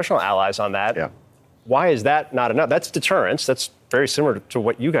congressional allies on that. Yeah. Why is that not enough? That's deterrence. That's very similar to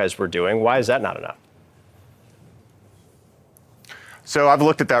what you guys were doing. Why is that not enough? So I've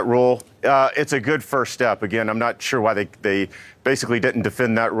looked at that rule. It's a good first step. Again, I'm not sure why they basically didn't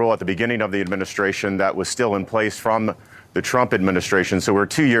defend that rule at the beginning of the administration that was still in place from the Trump administration. So we're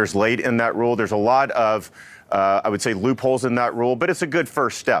 2 years late in that rule. There's a lot of, I would say, loopholes in that rule, but it's a good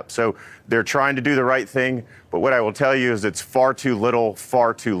first step. So they're trying to do the right thing. But what I will tell you is it's far too little,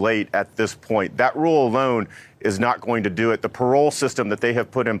 far too late at this point. That rule alone is not going to do it. The parole system that they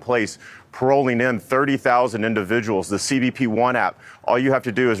have put in place, paroling in 30,000 individuals, the CBP One app, all you have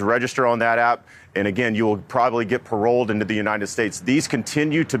to do is register on that app. And again, you will probably get paroled into the United States. These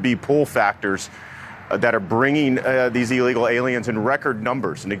continue to be pull factors that are bringing these illegal aliens in record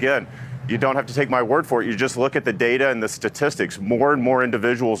numbers. And again, you don't have to take my word for it. You just look at the data and the statistics. More and more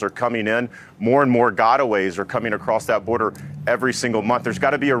individuals are coming in. More and more gotaways are coming across that border every single month. There's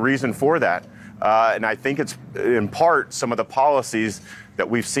got to be a reason for that. And I think it's in part some of the policies that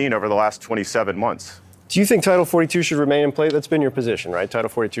we've seen over the last 27 months. Do you think Title 42 should remain in place? That's been your position, right? Title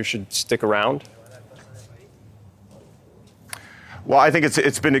 42 should stick around? Well, I think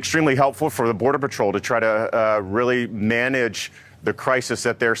it's been extremely helpful for the Border Patrol to try to really manage the crisis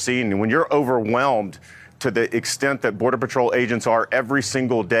that they're seeing. And when you're overwhelmed to the extent that Border Patrol agents are every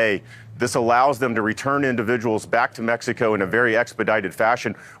single day, this allows them to return individuals back to Mexico in a very expedited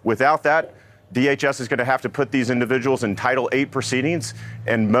fashion. Without that, DHS is going to have to put these individuals in Title 8 proceedings,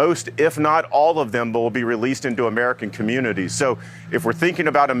 and most, if not all of them, will be released into American communities. So if we're thinking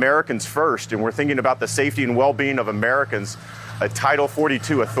about Americans first, and we're thinking about the safety and well-being of Americans, a Title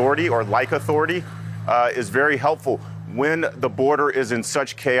 42 authority or like authority is very helpful when the border is in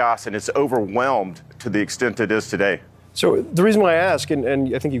such chaos and it's overwhelmed to the extent it is today. So the reason why I ask,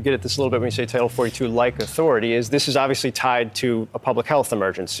 and I think you get at this a little bit when you say Title 42 like authority, is this is obviously tied to a public health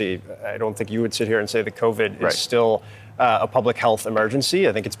emergency. I don't think you would sit here and say that COVID is still a public health emergency.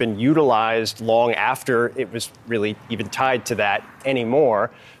 I think it's been utilized long after it was really even tied to that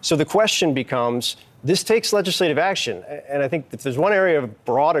anymore. So the question becomes, this takes legislative action. And I think if there's one area of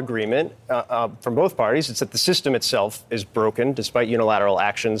broad agreement from both parties, it's that the system itself is broken despite unilateral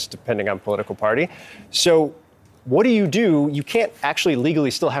actions depending on political party. So what do? You can't actually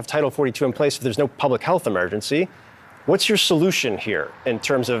legally still have Title 42 in place if there's no public health emergency. What's your solution here in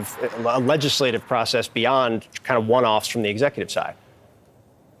terms of a legislative process beyond kind of one-offs from the executive side?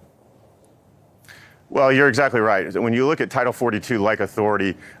 Well, you're exactly right. When you look at Title 42-like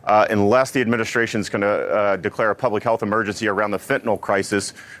authority, unless the administration is going to declare a public health emergency around the fentanyl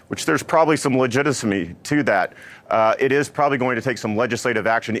crisis, which there's probably some legitimacy to that, it is probably going to take some legislative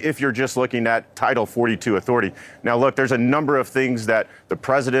action if you're just looking at Title 42 authority. Now, look, there's a number of things that the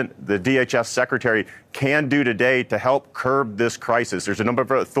president, the DHS secretary can do today to help curb this crisis. There's a number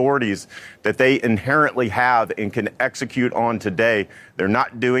of authorities that they inherently have and can execute on today. They're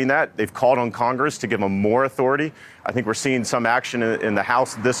not doing that. They've called on Congress to give them more authority. I think we're seeing some action in the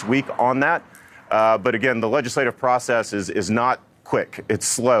House this week on that. But again, the legislative process is not quick. It's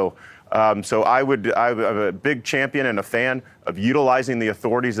slow. So I'm a big champion and a fan of utilizing the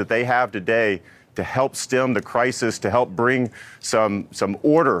authorities that they have today to help stem the crisis, to help bring some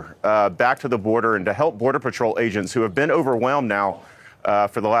order back to the border, and to help Border Patrol agents who have been overwhelmed now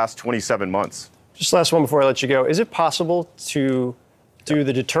for the last 27 months. Just last one before I let you go. Is it possible to do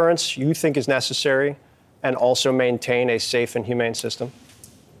the deterrence you think is necessary and also maintain a safe and humane system?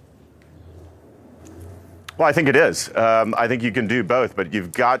 Well, I think it is. I think you can do both, but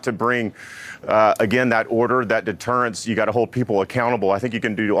you've got to bring, again, that order, that deterrence. You got to hold people accountable. I think you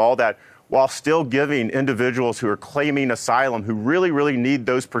can do all that while still giving individuals who are claiming asylum, who really, really need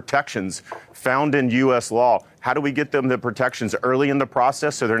those protections found in U.S. law. How do we get them the protections early in the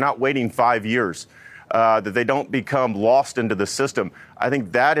process so they're not waiting 5 years, that they don't become lost into the system? I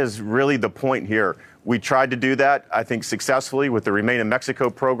think that is really the point here. We tried to do that, I think, successfully with the Remain in Mexico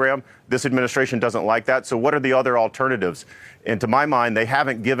program. This administration doesn't like that. So what are the other alternatives? And to my mind, they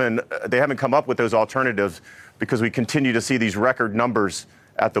haven't come up with those alternatives because we continue to see these record numbers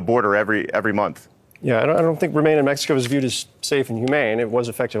at the border every month. Yeah, I don't think Remain in Mexico is viewed as safe and humane. It was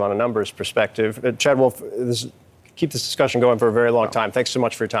effective on a numbers perspective. Chad Wolf, keep this discussion going for a very long time. Thanks so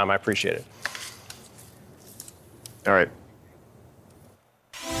much for your time. I appreciate it. All right.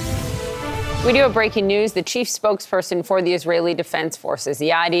 We do have breaking news. The chief spokesperson for the Israeli Defense Forces, the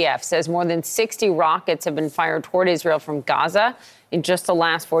IDF, says more than 60 rockets have been fired toward Israel from Gaza in just the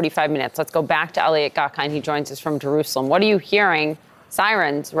last 45 minutes. Let's go back to Elliot Gakhain. He joins us from Jerusalem. What are you hearing?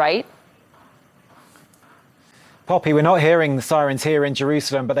 Sirens, right? Poppy, we're not hearing the sirens here in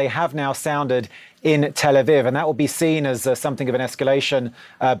Jerusalem, but they have now sounded in Tel Aviv, and that will be seen as something of an escalation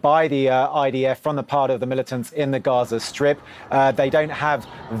by the IDF from the part of the militants in the Gaza Strip. They don't have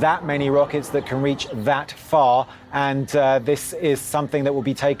that many rockets that can reach that far, and this is something that will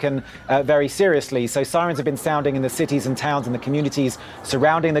be taken very seriously. So sirens have been sounding in the cities and towns and the communities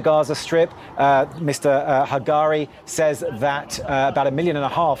surrounding the Gaza Strip. Mr. Hagari says that about 1.5 million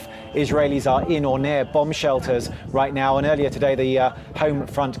Israelis are in or near bomb shelters right now, and earlier today the Home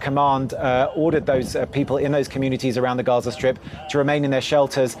Front Command ordered those people in those communities around the Gaza Strip to remain in their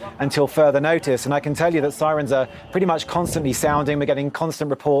shelters until further notice. And I can tell you that sirens are pretty much constantly sounding. We're getting constant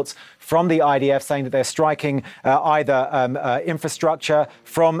reports from the IDF saying that they're striking either infrastructure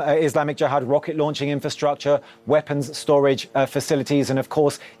from Islamic Jihad, rocket launching infrastructure, weapons storage facilities. And of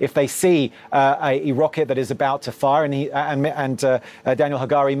course, if they see a rocket that is about to fire, and Daniel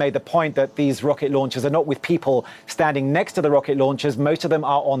Hagari made the point that these rocket launchers are not with people standing next to the rocket launchers. Most of them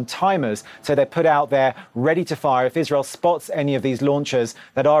are on timers. So they're put out there ready to fire. If Israel spots any of these launchers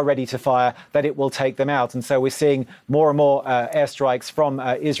that are ready to fire, that it will take them out. And so we're seeing more and more airstrikes from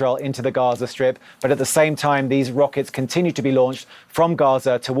Israel into the Gaza Strip. But at the same time, these rockets continue to be launched from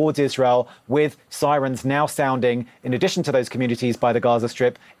Gaza towards Israel, with sirens now sounding, in addition to those communities by the Gaza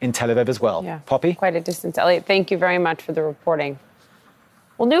Strip, in Tel Aviv as well. Yeah. Poppy? Quite a distance. Elliot, thank you very much for the reporting.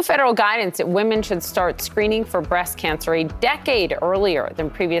 Well, new federal guidance that women should start screening for breast cancer a decade earlier than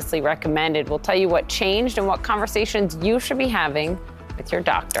previously recommended. We'll tell you what changed and what conversations you should be having with your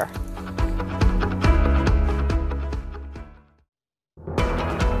doctor.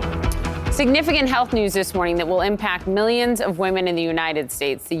 Significant health news this morning that will impact millions of women in the United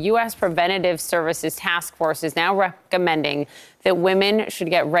States. The U.S. Preventative Services Task Force is now recommending that women should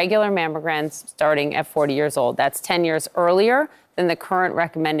get regular mammograms starting at 40 years old. That's 10 years earlier than the current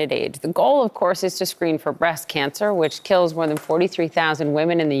recommended age. The goal, of course, is to screen for breast cancer, which kills more than 43,000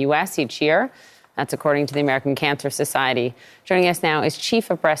 women in the U.S. each year. That's according to the American Cancer Society. Joining us now is Chief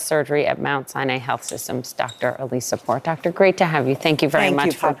of Breast Surgery at Mount Sinai Health Systems, Dr. Elisa Port. Doctor, great to have you. Thank you very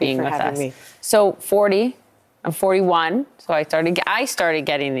much for being with us. Me. So 40, I'm 41, so I started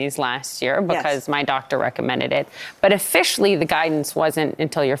getting these last year because my doctor recommended it. But officially, the guidance wasn't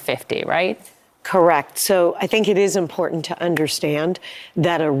until you're 50, right? Correct. So I think it is important to understand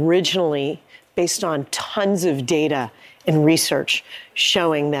that originally, based on tons of data and research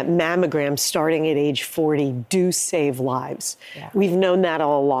showing that mammograms starting at age 40 do save lives. Yeah. We've known that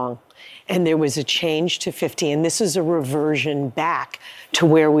all along. And there was a change to 50, and this is a reversion back to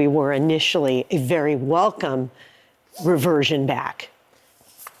where we were initially, a very welcome reversion back.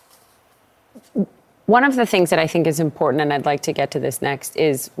 One of the things that I think is important, and I'd like to get to this next,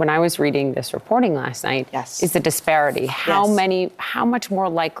 is when I was reading this reporting last night, is the disparity. How much more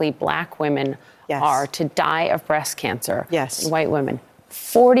likely Black women are to die of breast cancer than white women?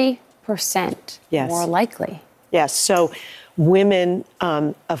 40% more likely. Yes. So women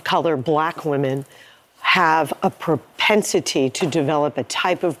of color, Black women, have a propensity to develop a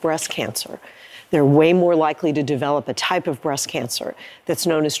type of breast cancer. They're way more likely to develop a type of breast cancer that's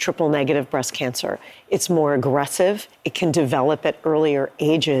known as triple-negative breast cancer. It's more aggressive. It can develop at earlier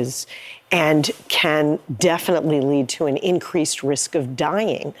ages and can definitely lead to an increased risk of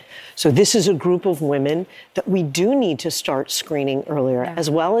dying. So this is a group of women that we do need to start screening earlier, as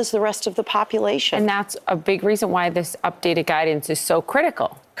well as the rest of the population. And that's a big reason why this updated guidance is so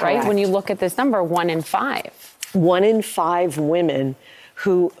critical, right? When you look at this number, 1 in 5. 1 in 5 women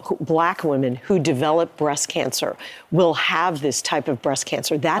Black women who develop breast cancer will have this type of breast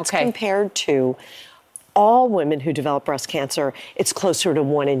cancer. That's compared to all women who develop breast cancer, it's closer to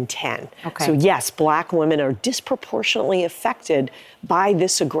 1 in 10. So yes, Black women are disproportionately affected by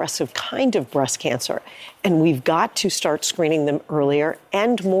this aggressive kind of breast cancer. And we've got to start screening them earlier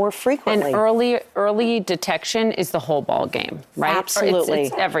and more frequently. And early detection is the whole ball game, right? Absolutely.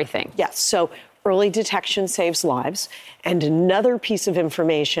 It's everything. Yes. So early detection saves lives. And another piece of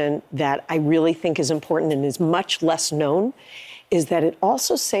information that I really think is important and is much less known is that it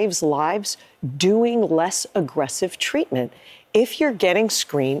also saves lives doing less aggressive treatment. If you're getting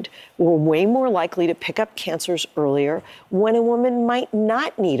screened, we're way more likely to pick up cancers earlier when a woman might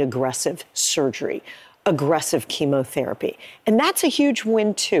not need aggressive surgery, aggressive chemotherapy. And that's a huge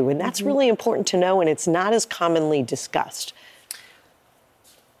win, too. And that's really important to know, and it's not as commonly discussed.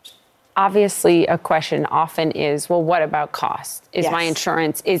 Obviously, a question often is, well, what about cost? Is my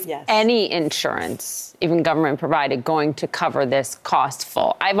insurance, any insurance, even government provided, going to cover this cost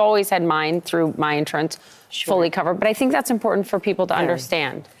full? I've always had mine through my insurance fully covered, but I think that's important for people to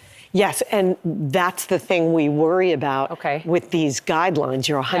understand. Yes, and that's the thing we worry about with these guidelines.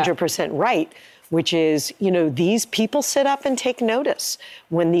 You're 100% right, which is, these people sit up and take notice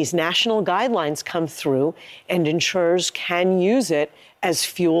when these national guidelines come through, and insurers can use it as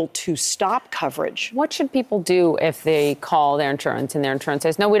fuel to stop coverage. What should people do if they call their insurance and their insurance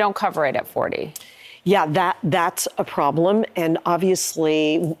says, no, we don't cover it at 40? Yeah, that's a problem. And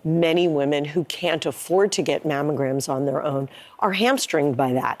obviously, many women who can't afford to get mammograms on their own are hamstringed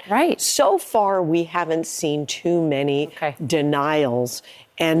by that. Right. So far, we haven't seen too many denials.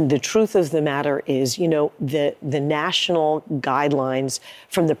 And the truth of the matter is, the national guidelines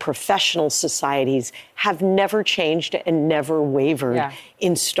from the professional societies have never changed and never wavered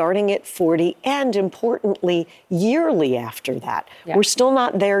in starting at 40 and, importantly, yearly after that. We're still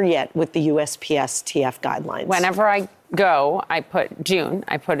not there yet with the USPS TF guidelines. Whenever I go, I put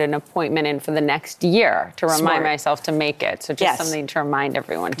an appointment in for the next year to remind myself to make it. So just something to remind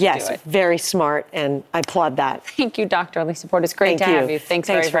everyone to do it. Yes, very smart, and I applaud that. Thank you, Dr. Elisa Port. It's great to have you. Thanks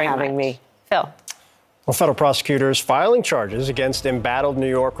very for having me. Phil. Well, federal prosecutors filing charges against embattled New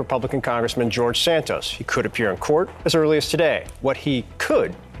York Republican Congressman George Santos. He could appear in court as early as today. What he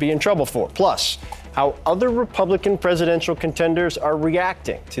could be in trouble for. Plus, how other Republican presidential contenders are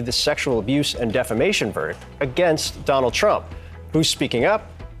reacting to the sexual abuse and defamation verdict against Donald Trump. Who's speaking up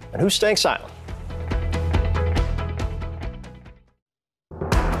and who's staying silent?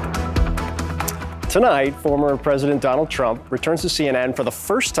 Tonight, former President Donald Trump returns to CNN for the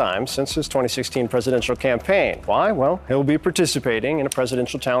first time since his 2016 presidential campaign. Why? Well, he'll be participating in a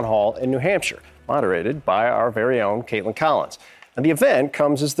presidential town hall in New Hampshire, moderated by our very own Caitlin Collins. And the event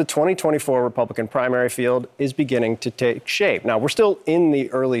comes as the 2024 Republican primary field is beginning to take shape. Now, we're still in the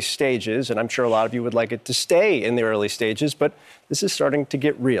early stages, and I'm sure a lot of you would like it to stay in the early stages, but this is starting to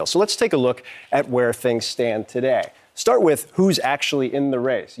get real. So let's take a look at where things stand today. Start with who's actually in the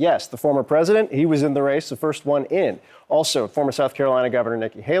race. Yes, the former president, he was in the race, the first one in. Also, former South Carolina Governor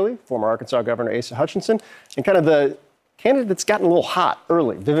Nikki Haley, former Arkansas Governor Asa Hutchinson, and kind of the candidate that's gotten a little hot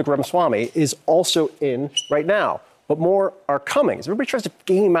early, Vivek Ramaswamy, is also in right now. But more are coming. As everybody tries to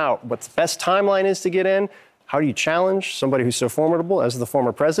game out what the best timeline is to get in, how do you challenge somebody who's so formidable as the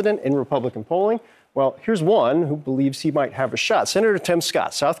former president in Republican polling? Well, here's one who believes he might have a shot. Senator Tim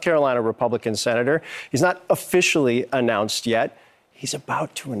Scott, South Carolina Republican senator. He's not officially announced yet. He's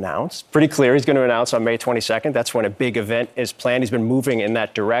about to announce. Pretty clear he's going to announce on May 22nd. That's when a big event is planned. He's been moving in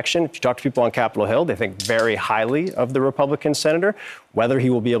that direction. If you talk to people on Capitol Hill, they think very highly of the Republican senator. Whether he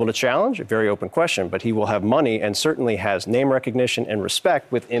will be able to challenge, a very open question, but he will have money and certainly has name recognition and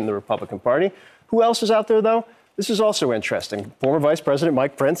respect within the Republican Party. Who else is out there, though? This is also interesting. Former Vice President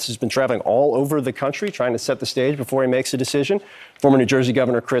Mike Pence has been traveling all over the country trying to set the stage before he makes a decision. Former New Jersey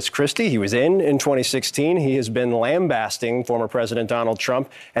Governor Chris Christie, he was in 2016. He has been lambasting former President Donald Trump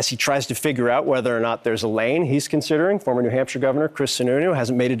as he tries to figure out whether or not there's a lane he's considering. Former New Hampshire Governor Chris Sununu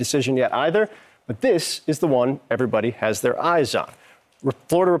hasn't made a decision yet either. But this is the one everybody has their eyes on.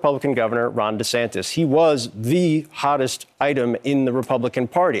 Florida Republican Governor Ron DeSantis. He was the hottest item in the Republican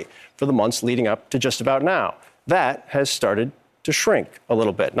Party for the months leading up to just about now. That has started to shrink a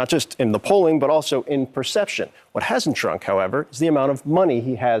little bit, not just in the polling, but also in perception. What hasn't shrunk, however, is the amount of money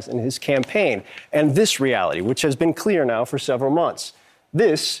he has in his campaign and this reality, which has been clear now for several months.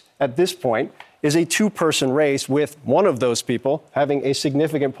 This, at this point, is a two-person race with one of those people having a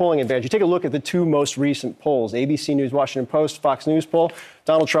significant polling advantage. You take a look at the two most recent polls, ABC News, Washington Post, Fox News poll.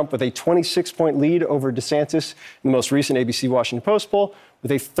 Donald Trump with a 26-point lead over DeSantis in the most recent ABC Washington Post poll,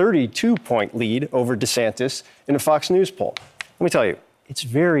 with a 32-point lead over DeSantis in a Fox News poll. Let me tell you, it's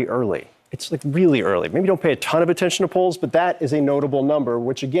very early. It's like really early. Maybe don't pay a ton of attention to polls, but that is a notable number,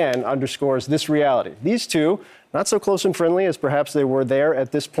 which again underscores this reality. These two, not so close and friendly as perhaps they were there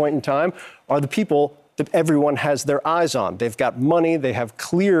at this point in time, are the people that everyone has their eyes on. They've got money, they have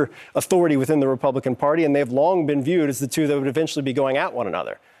clear authority within the Republican Party, and they've long been viewed as the two that would eventually be going at one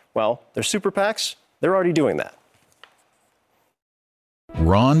another. Well, they're super PACs, they're already doing that.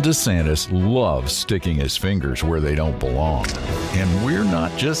 Ron DeSantis loves sticking his fingers where they don't belong. And we're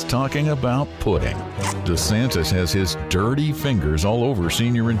not just talking about pudding. DeSantis has his dirty fingers all over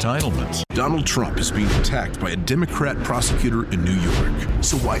senior entitlements. Donald Trump is being attacked by a Democrat prosecutor in New York.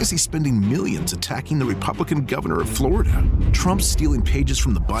 So why is he spending millions attacking the Republican governor of Florida? Trump's stealing pages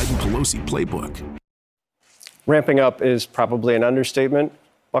from the Biden-Pelosi playbook. Ramping up is probably an understatement.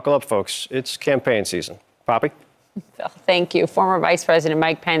 Buckle up, folks. It's campaign season. Poppy? Thank you. Former Vice President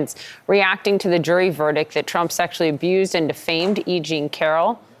Mike Pence reacting to the jury verdict that Trump sexually abused and defamed E. Jean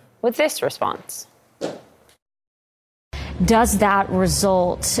Carroll with this response. Does that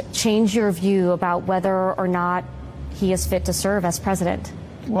result change your view about whether or not he is fit to serve as president?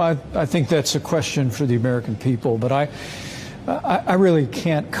 Well, I think that's a question for the American people, but I really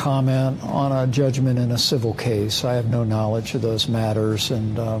can't comment on a judgment in a civil case. I have no knowledge of those matters,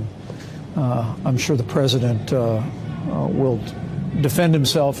 and I'm sure the president will defend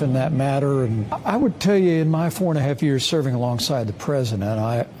himself in that matter. And I would tell you, in my 4.5 years serving alongside the president,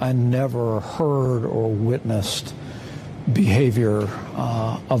 I never heard or witnessed behavior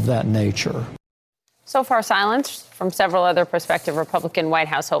of that nature. So far, silence from several other prospective Republican White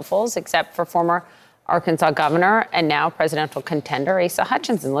House hopefuls, except for former Arkansas governor and now presidential contender Asa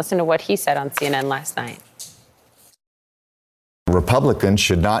Hutchinson. Listen to what he said on CNN last night. Republicans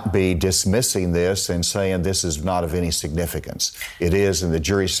should not be dismissing this and saying this is not of any significance. It is, and the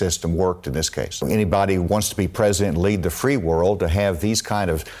jury system worked in this case. Anybody who wants to be president and lead the free world, to have these kind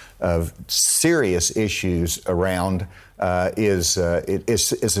of serious issues around is a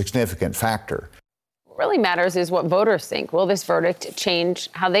significant factor. What really matters is what voters think. Will this verdict change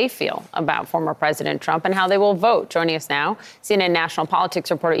how they feel about former President Trump and how they will vote? Joining us now, CNN national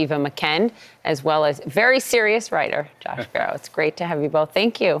politics reporter Eva McKen, as well as very serious writer Josh Barrow. It's great to have you both.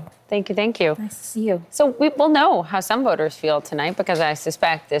 Thank you. Thank you. Thank you. Nice to see you. So we will know how some voters feel tonight, because I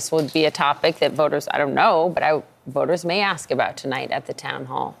suspect this would be a topic that voters, I don't know, but voters may ask about tonight at the town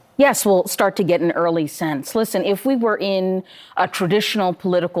hall. Yes, we'll start to get an early sense. Listen, if we were in a traditional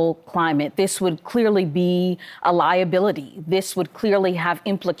political climate, this would clearly be a liability. This would clearly have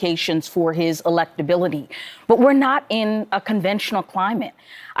implications for his electability. But we're not in a conventional climate.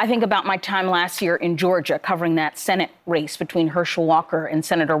 I think about my time last year in Georgia covering that Senate race between Herschel Walker and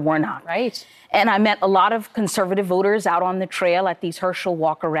Senator Warnock. Right. And I met a lot of conservative voters out on the trail at these Herschel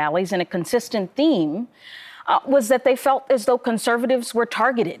Walker rallies, and a consistent theme was that they felt as though conservatives were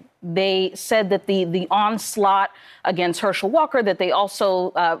targeted. They said that the onslaught against Herschel Walker, that they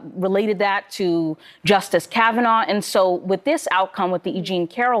also related that to Justice Kavanaugh. And so with this outcome, with the E. Jean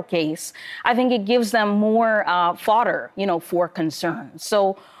Carroll case, I think it gives them more fodder, for concern.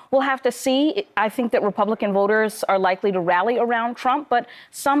 So we'll have to see. I think that Republican voters are likely to rally around Trump, but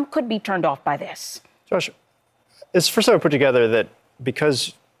some could be turned off by this. Josh, it's the first time I put together that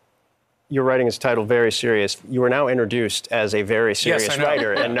because your writing is titled Very Serious, you are now introduced as a very serious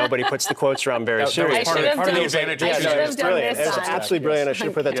writer, and nobody puts the quotes around very serious. Part of the advantage. It's brilliant. It's absolutely brilliant. I should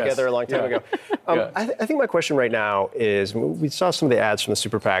have put that together a long time ago. I think my question right now is, we saw some of the ads from the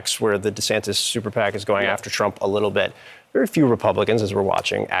super PACs where the DeSantis super PAC is going after Trump a little bit. Very few Republicans, as we're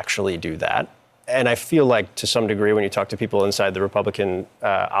watching, actually do that. And I feel like, to some degree, when you talk to people inside the Republican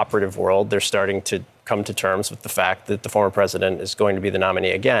operative world, they're starting to come to terms with the fact that the former president is going to be the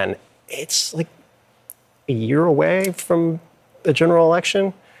nominee again. It's like a year away from the general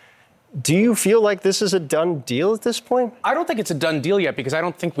election. Do you feel like this is a done deal at this point? I don't think it's a done deal yet, because I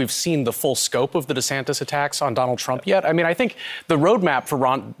don't think we've seen the full scope of the DeSantis attacks on Donald Trump yet. I mean, I think the roadmap for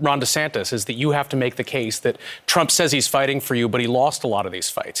Ron DeSantis is that you have to make the case that Trump says he's fighting for you, but he lost a lot of these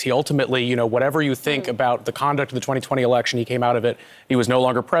fights. He ultimately, whatever you think about the conduct of the 2020 election, he came out of it. He was no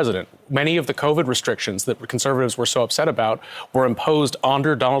longer president. Many of the COVID restrictions that conservatives were so upset about were imposed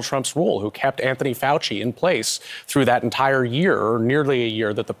under Donald Trump's rule, who kept Anthony Fauci in place through that entire year, or nearly a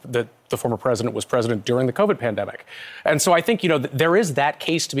year, that the former president was president during the COVID pandemic. And so I think, there is that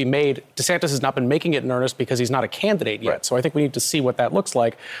case to be made. DeSantis has not been making it in earnest because he's not a candidate yet. Right. So I think we need to see what that looks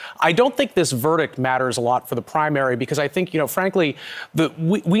like. I don't think this verdict matters a lot for the primary, because I think, frankly,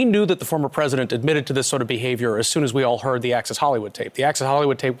 we knew that the former president admitted to this sort of behavior as soon as we all heard the Access Hollywood tape. The Access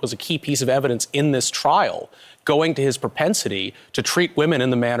Hollywood tape was a key piece of evidence in this trial, going to his propensity to treat women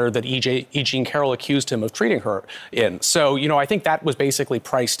in the manner that E. Jean Carroll accused him of treating her in. So, I think that was basically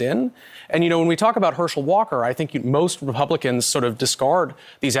priced in. And, when we talk about Herschel Walker, I think most Republicans sort of discard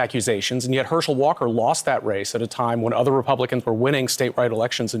these accusations, and yet Herschel Walker lost that race at a time when other Republicans were winning statewide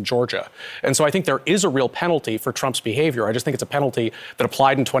elections in Georgia. And so I think there is a real penalty for Trump's behavior. I just think it's a penalty that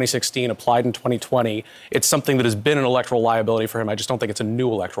applied in 2016, applied in 2020. It's something that has been an electoral liability for him. I just don't think it's a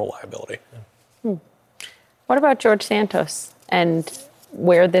new electoral liability. What about George Santos and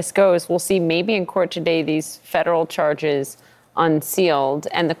where this goes? We'll see maybe in court today these federal charges unsealed.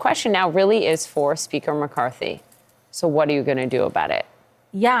 And the question now really is for Speaker McCarthy. So what are you going to do about it?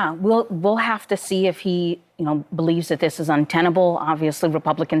 Yeah, we'll have to see if he, believes that this is untenable. Obviously,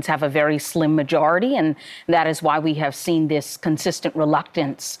 Republicans have a very slim majority, and that is why we have seen this consistent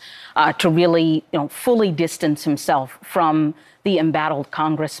reluctance to really, fully distance himself from the embattled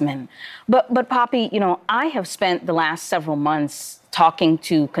congressman. But Poppy, I have spent the last several months talking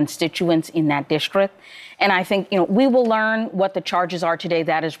to constituents in that district, and I think, we will learn what the charges are today.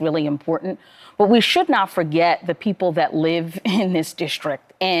 That is really important. But we should not forget the people that live in this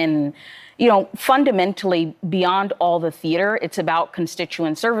district. And, fundamentally, beyond all the theater, it's about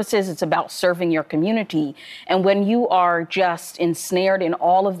constituent services. It's about serving your community. And when you are just ensnared in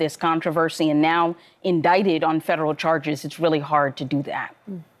all of this controversy and now indicted on federal charges, it's really hard to do that.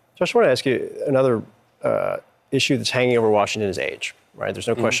 Josh, I want to ask you another issue that's hanging over Washington is age. Right? There's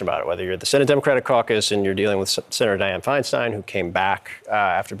no question about it. Whether you're the Senate Democratic Caucus and you're dealing with Senator Dianne Feinstein, who came back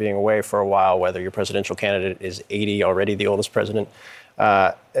after being away for a while, whether your presidential candidate is 80, already the oldest president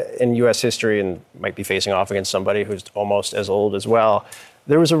in U.S. history, and might be facing off against somebody who's almost as old as well.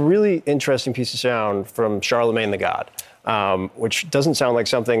 There was a really interesting piece of sound from Charlemagne the God, which doesn't sound like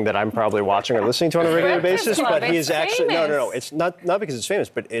something that I'm probably watching or listening to on a regular basis, but he is actually, no, it's not because it's famous,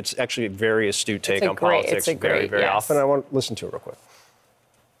 but it's actually a very astute take on politics very often. I want to listen to it real quick.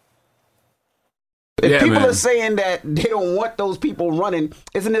 If people are saying that they don't want those people running,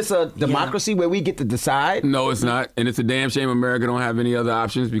 isn't this a democracy where we get to decide? No, it's not. And it's a damn shame America don't have any other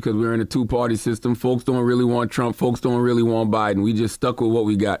options, because we're in a two-party system. Folks don't really want Trump. Folks don't really want Biden. We just stuck with what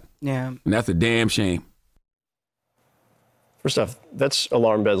we got. Yeah. And that's a damn shame. First off, that's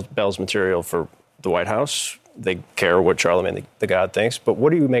alarm bells material for the White House. They care what Charlemagne the God thinks. But what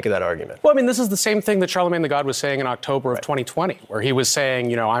do you make of that argument? Well, I mean, this is the same thing that Charlemagne the God was saying in October of 2020, where he was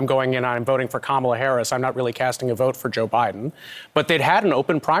saying, I'm going in, I'm voting for Kamala Harris. I'm not really casting a vote for Joe Biden. But they'd had an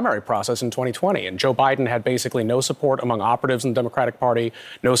open primary process in 2020, and Joe Biden had basically no support among operatives in the Democratic Party,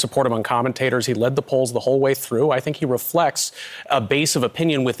 no support among commentators. He led the polls the whole way through. I think he reflects a base of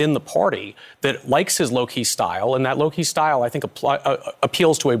opinion within the party that likes his low-key style, and that low-key style, I think,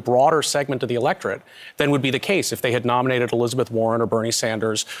 appeals to a broader segment of the electorate than would be the case if they had nominated Elizabeth Warren or Bernie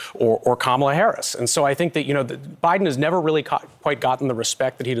Sanders or Kamala Harris. And so I think that, Biden has never really quite gotten the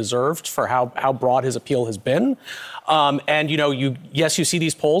respect that he deserved for how broad his appeal has been. And, you see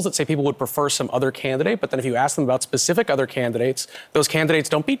these polls that say people would prefer some other candidate, but then if you ask them about specific other candidates, those candidates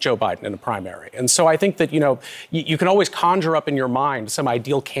don't beat Joe Biden in a primary. And so I think that, you can always conjure up in your mind some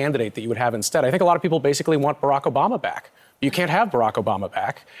ideal candidate that you would have instead. I think a lot of people basically want Barack Obama back. You can't have Barack Obama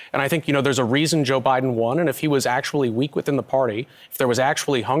back. And I think, there's a reason Joe Biden won. And if he was actually weak within the party, if there was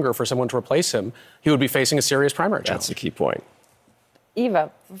actually hunger for someone to replace him, he would be facing a serious primary challenge. That's the key point.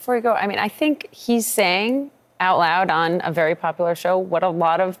 Eva, before you go, I think he's saying out loud on a very popular show what a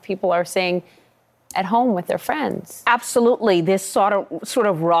lot of people are saying at home with their friends. Absolutely. This sort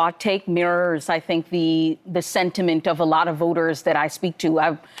of raw take mirrors, I think, the sentiment of a lot of voters that I speak to.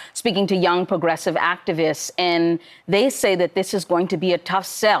 I'm speaking to young progressive activists, and they say that this is going to be a tough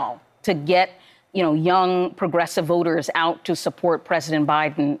sell to get, young progressive voters out to support President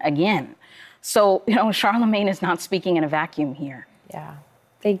Biden again. So, Charlemagne is not speaking in a vacuum here. Yeah.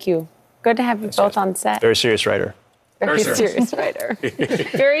 Thank you. Good to have you both on set. Very serious writer. Very serious writer.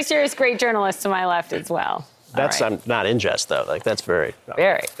 Very serious, great journalist to my left as well. That's not in jest, though. That's very.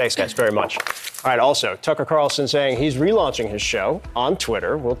 Very. Thanks, guys, very much. All right, also, Tucker Carlson saying he's relaunching his show on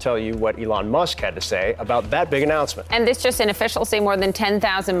Twitter. We'll tell you what Elon Musk had to say about that big announcement. And this just in, officials say more than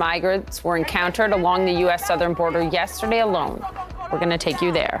 10,000 migrants were encountered along the U.S. southern border yesterday alone. We're going to take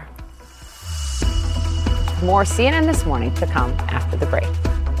you there. More CNN This Morning to come after the break.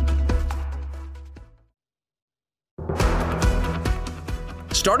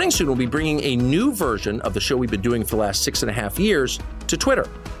 Starting soon, we'll be bringing a new version of the show we've been doing for the last 6.5 years to Twitter.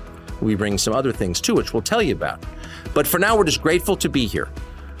 We'll be bringing some other things too, which we'll tell you about. But for now, we're just grateful to be here.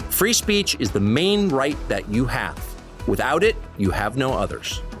 Free speech is the main right that you have. Without it, you have no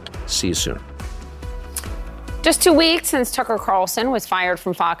others. See you soon. Just 2 weeks since Tucker Carlson was fired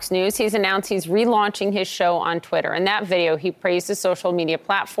from Fox News, he's announced he's relaunching his show on Twitter. In that video, he praised the social media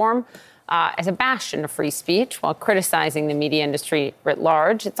platform as a bastion of free speech while criticizing the media industry writ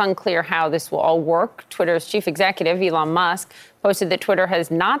large. It's unclear how this will all work. Twitter's chief executive, Elon Musk, posted that Twitter has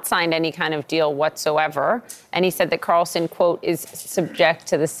not signed any kind of deal whatsoever. And he said that Carlson, quote, is subject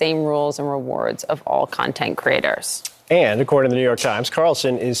to the same rules and rewards of all content creators. And according to the New York Times,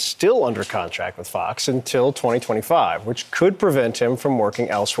 Carlson is still under contract with Fox until 2025, which could prevent him from working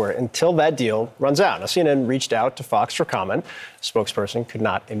elsewhere until that deal runs out. Now, CNN reached out to Fox for comment. The spokesperson could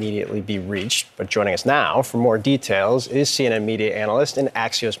not immediately be reached. But joining us now for more details is CNN media analyst and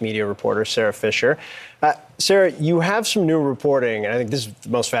Axios media reporter Sarah Fisher. Sarah, you have some new reporting, and I think this is the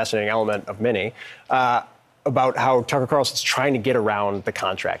most fascinating element of many, about how Tucker Carlson's trying to get around the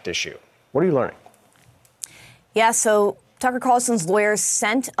contract issue. What are you learning? Yeah, so Tucker Carlson's lawyers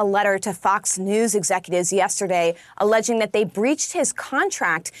sent a letter to Fox News executives yesterday alleging that they breached his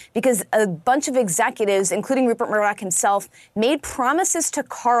contract because a bunch of executives, including Rupert Murdoch himself, made promises to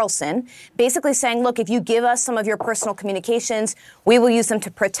Carlson, basically saying, look, if you give us some of your personal communications, we will use them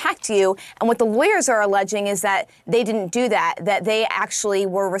to protect you. And what the lawyers are alleging is that they didn't do that they actually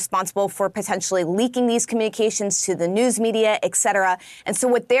were responsible for potentially leaking these communications to the news media, et cetera. And so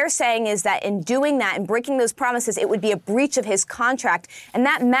what they're saying is that in doing that and breaking those promises, it would be a breach of his contract. And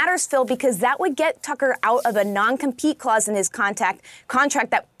that matters, Phil, because that would get Tucker out of a non-compete clause in his contract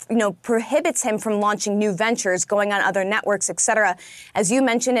that, prohibits him from launching new ventures, going on other networks, et cetera. As you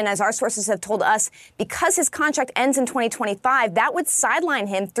mentioned, and as our sources have told us, because his contract ends in 2025, that would sideline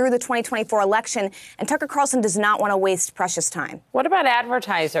him through the 2024 election. And Tucker Carlson does not want to waste precious time. What about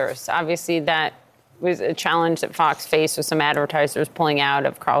advertisers? Obviously, that was a challenge that Fox faced with some advertisers pulling out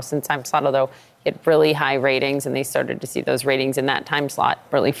of Carlson's time slot, although he had really high ratings, and they started to see those ratings in that time slot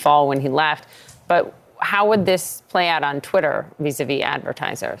really fall when he left. But how would this play out on Twitter vis-a-vis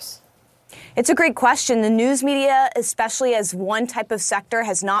advertisers? It's a great question. The news media, especially as one type of sector,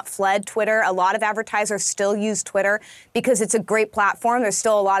 has not fled Twitter. A lot of advertisers still use Twitter because it's a great platform. There's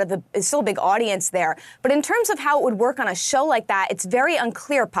still a big audience there. But in terms of how it would work on a show like that, it's very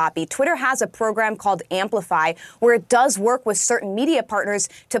unclear, Poppy. Twitter has a program called Amplify where it does work with certain media partners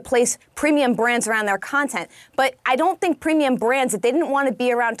to place premium brands around their content. But I don't think premium brands, if they didn't want to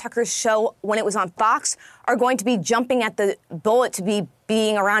be around Tucker's show when it was on Fox, are going to be jumping at the bullet to be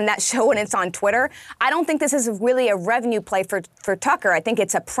being around that show when it's on Twitter. I don't think this is really a revenue play for Tucker. I think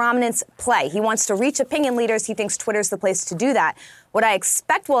it's a prominence play. He wants to reach opinion leaders. He thinks Twitter's the place to do that. What I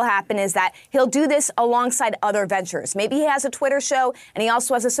expect will happen is that he'll do this alongside other ventures. Maybe he has a Twitter show and he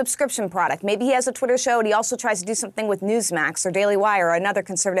also has a subscription product. Maybe he has a Twitter show and he also tries to do something with Newsmax or Daily Wire or another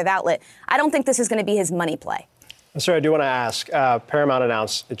conservative outlet. I don't think this is going to be his money play. Sir, I do want to ask, Paramount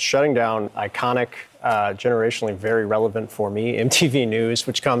announced it's shutting down iconic, generationally very relevant for me, MTV News,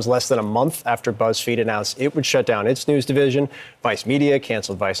 which comes less than a month after BuzzFeed announced it would shut down its news division. Vice Media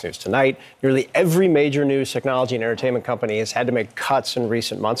canceled Vice News Tonight. Nearly every major news, technology, and entertainment company has had to make cuts in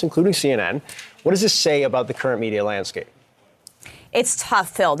recent months, including CNN. What does this say about the current media landscape? It's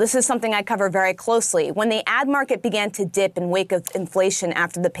tough, Phil. This is something I cover very closely. When the ad market began to dip in wake of inflation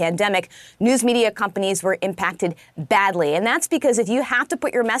after the pandemic, news media companies were impacted badly. And that's because if you have to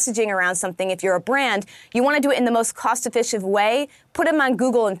put your messaging around something, if you're a brand, you want to do it in the most cost-efficient way, put them on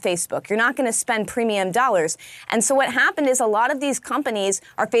Google and Facebook. You're not going to spend premium dollars. And so what happened is a lot of these companies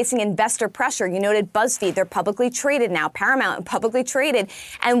are facing investor pressure. You noted BuzzFeed, they're publicly traded now, Paramount, publicly traded.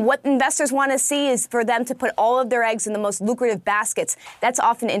 And what investors want to see is for them to put all of their eggs in the most lucrative baskets. That's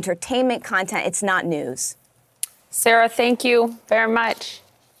often entertainment content. It's not news. Sarah, thank you very much.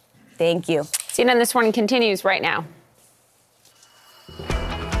 Thank you. CNN This Morning continues right now.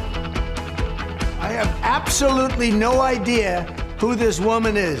 I have absolutely no idea who this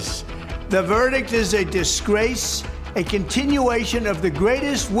woman is. The verdict is a disgrace, a continuation of the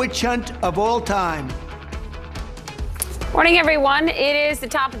greatest witch hunt of all time. Morning, everyone. It is the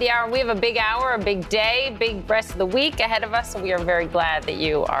top of the hour. We have a big hour, a big day, big rest of the week ahead of us, so we are very glad that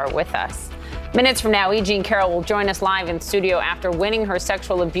you are with us. Minutes from now, E. Jean Carroll will join us live in studio after winning her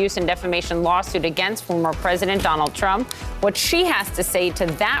sexual abuse and defamation lawsuit against former President Donald Trump. What she has to say to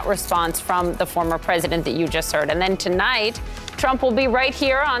that response from the former president that you just heard. And then tonight, Trump will be right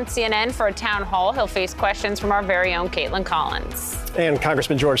here on CNN for a town hall. He'll face questions from our very own Caitlin Collins. And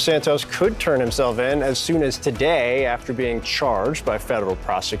Congressman George Santos could turn himself in as soon as today after being charged by federal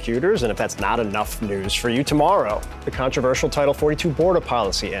prosecutors. And if that's not enough news for you, tomorrow, the controversial Title 42 border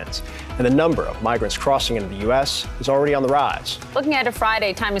policy ends. And the number of migrants crossing into the U.S. is already on the rise. Looking ahead to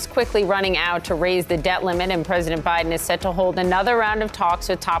Friday, time is quickly running out to raise the debt limit, and President Biden is set to hold another round of talks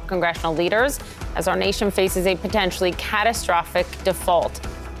with top congressional leaders as our nation faces a potentially catastrophic default.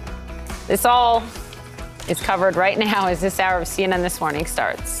 This all is covered right now as this hour of CNN This Morning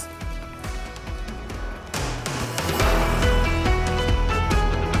starts.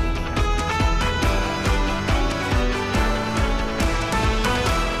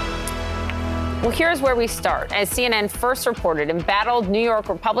 Well, here's where we start. As CNN first reported, embattled New York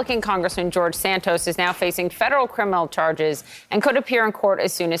Republican Congressman George Santos is now facing federal criminal charges and could appear in court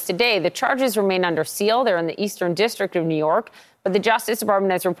as soon as today. The charges remain under seal. They're in the Eastern District of New York. But the Justice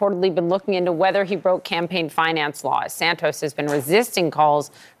Department has reportedly been looking into whether he broke campaign finance laws. Santos has been resisting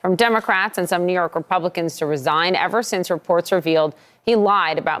calls from Democrats and some New York Republicans to resign ever since reports revealed he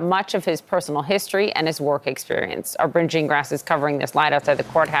lied about much of his personal history and his work experience. Our Bryn Gingras is covering this light outside the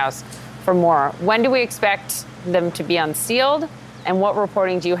courthouse for more. When do we expect them to be unsealed? And what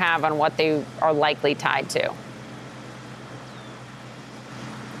reporting do you have on what they are likely tied to?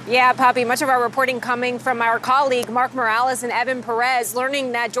 Yeah, Poppy, much of our reporting coming from our colleague Mark Morales and Evan Perez,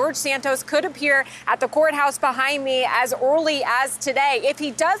 learning that George Santos could appear at the courthouse behind me as early as today. If he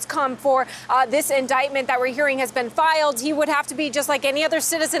does come for this indictment that we're hearing has been filed, he would have to be just like any other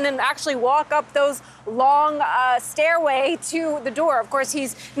citizen and actually walk up those long stairway to the door. Of course,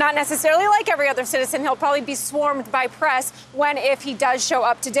 he's not necessarily like every other citizen. He'll probably be swarmed by press if he does show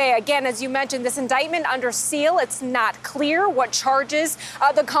up today. Again, as you mentioned, this indictment under seal, it's not clear what charges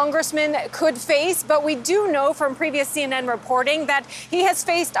the congressman could face, but we do know from previous CNN reporting that he has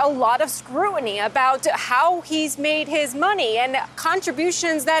faced a lot of scrutiny about how he's made his money and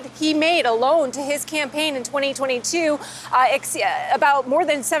contributions that he made alone to his campaign in 2022, about more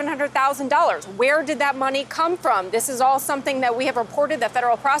than $700,000. Where did that money come from? This is all something that we have reported that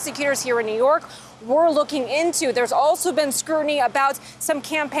federal prosecutors here in New York were looking into. There's also been scrutiny about some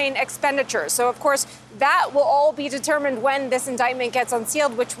campaign expenditures. So, of course, that will all be determined when this indictment gets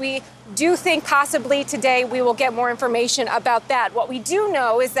unsealed, which we do think possibly today we will get more information about that. What we do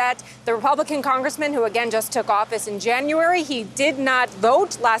know is that the Republican congressman, who again just took office in January, he did not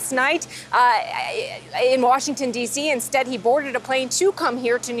vote last night in Washington, D.C. Instead, he boarded a plane to come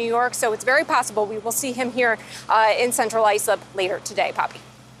here to New York. So it's very possible we will see him here in Central Islip later today, Poppy.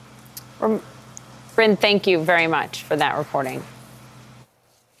 Bryn, thank you very much for that reporting.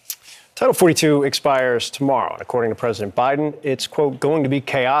 Title 42 expires tomorrow. And according to President Biden, it's, quote, going to be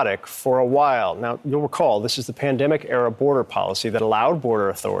chaotic for a while. Now, you'll recall this is the pandemic-era border policy that allowed border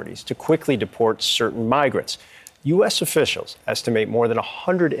authorities to quickly deport certain migrants. U.S. officials estimate more than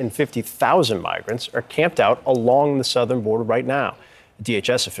 150,000 migrants are camped out along the southern border right now. A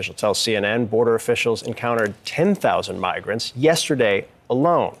DHS official tells CNN border officials encountered 10,000 migrants yesterday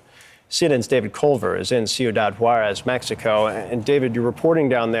alone. CNN's David Culver is in Ciudad Juarez, Mexico. And David, your reporting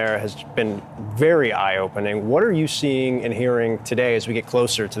down there has been very eye-opening. What are you seeing and hearing today as we get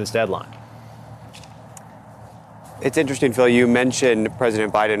closer to this deadline? It's interesting, Phil. You mentioned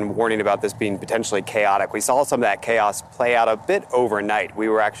President Biden warning about this being potentially chaotic. We saw some of that chaos play out a bit overnight. We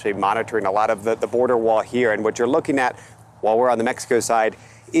were actually monitoring a lot of the border wall here. And what you're looking at while we're on the Mexico side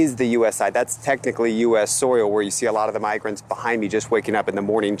is the U.S. side. That's technically U.S. soil, where you see a lot of the migrants behind me just waking up in the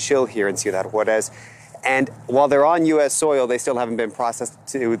morning chill here in Ciudad Juarez. And while they're on U.S. soil, they still haven't been processed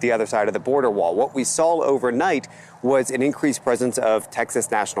to the other side of the border wall. What we saw overnight was an increased presence of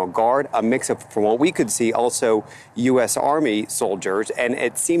Texas National Guard, a mix of, from what we could see, also U.S. Army soldiers. And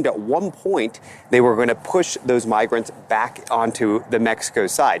it seemed at one point they were going to push those migrants back onto the Mexico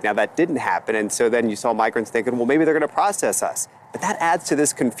side. Now, that didn't happen. And so then you saw migrants thinking, well, maybe they're going to process us. But that adds to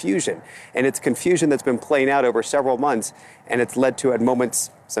this confusion. And it's confusion that's been playing out over several months. And it's led to, at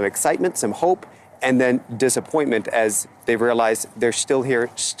moments, some excitement, some hope, and then disappointment as they realize they're still here,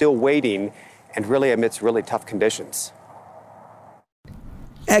 still waiting, and really amidst really tough conditions.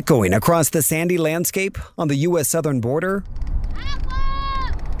 Echoing across the sandy landscape on the U.S. southern border,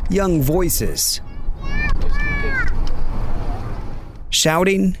 young voices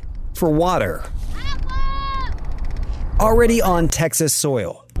shouting for water. Already on Texas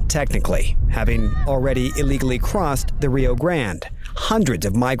soil, technically, having already illegally crossed the Rio Grande. Hundreds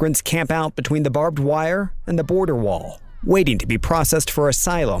of migrants camp out between the barbed wire and the border wall, waiting to be processed for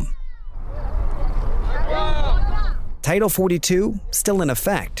asylum. Title 42 still in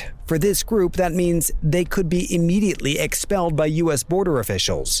effect. For this group, that means they could be immediately expelled by U.S. border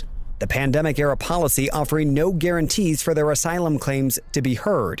officials. The pandemic-era policy offering no guarantees for their asylum claims to be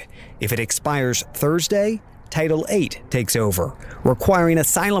heard. If it expires Thursday, Title 8 takes over, requiring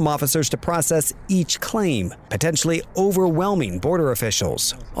asylum officers to process each claim, potentially overwhelming border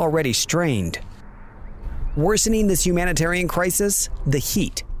officials, already strained. Worsening this humanitarian crisis, the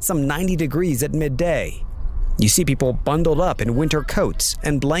heat, some 90 degrees at midday. You see people bundled up in winter coats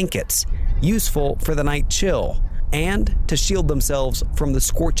and blankets, useful for the night chill, and to shield themselves from the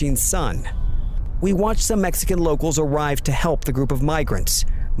scorching sun. We watched some Mexican locals arrive to help the group of migrants,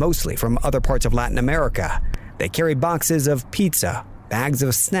 mostly from other parts of Latin America. They carry boxes of pizza, bags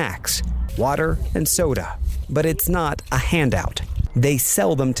of snacks, water, and soda. But it's not a handout. They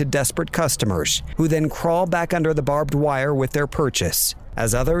sell them to desperate customers, who then crawl back under the barbed wire with their purchase,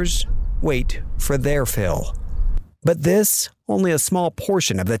 as others wait for their fill. But this, only a small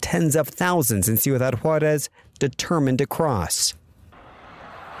portion of the tens of thousands in Ciudad Juarez determined to cross.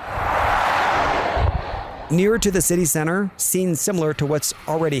 Nearer to the city center, scenes similar to what's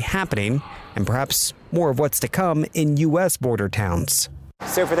already happening, and perhaps more of what's to come in U.S. border towns.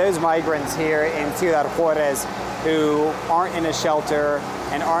 So for those migrants here in Ciudad Juarez who aren't in a shelter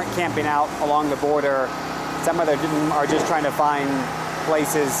and aren't camping out along the border, some of them are just trying to find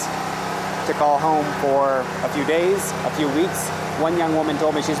places to call home for a few days, a few weeks. One young woman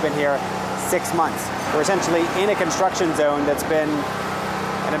told me she's been here 6 months. We're essentially in a construction zone that's been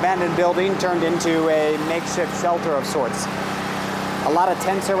an abandoned building turned into a makeshift shelter of sorts. A lot of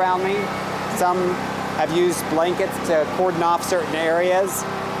tents around me. Some have used blankets to cordon off certain areas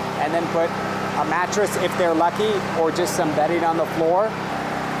and then put a mattress, if they're lucky, or just some bedding on the floor.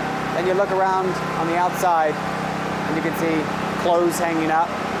 Then you look around on the outside and you can see clothes hanging up.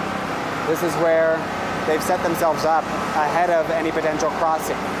 This is where they've set themselves up ahead of any potential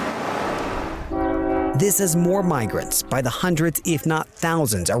crossing. This as more migrants, by the hundreds if not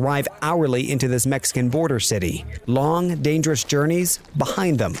thousands, arrive hourly into this Mexican border city. Long, dangerous journeys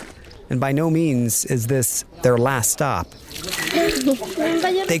behind them. And by no means is this their last stop.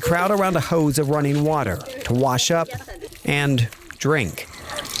 They crowd around a hose of running water to wash up and drink.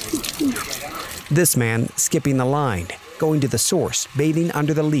 This man skipping the line, going to the source, bathing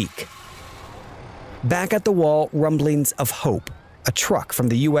under the leak. Back at the wall, rumblings of hope. A truck from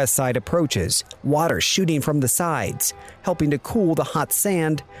the U.S. side approaches, water shooting from the sides, helping to cool the hot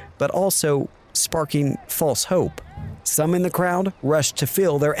sand, but also sparking false hope. Some in the crowd rush to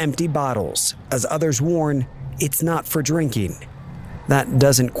fill their empty bottles, as others warn it's not for drinking. That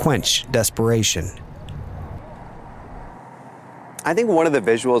doesn't quench desperation. I think one of the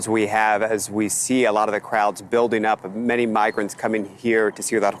visuals we have as we see a lot of the crowds building up, many migrants coming here to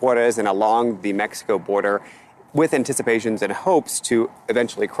Ciudad Juarez and along the Mexico border with anticipations and hopes to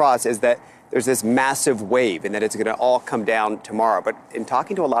eventually cross, is that there's this massive wave and that it's going to all come down tomorrow. But in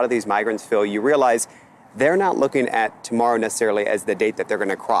talking to a lot of these migrants, Phil, you realize they're not looking at tomorrow necessarily as the date that they're going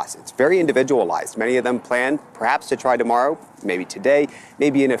to cross. It's very individualized. Many of them plan perhaps to try tomorrow, maybe today,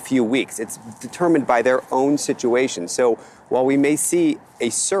 maybe in a few weeks. It's determined by their own situation. So while we may see a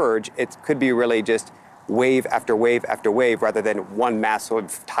surge, it could be really just wave after wave after wave rather than one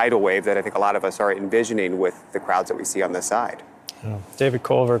massive tidal wave that I think a lot of us are envisioning with the crowds that we see on the side. David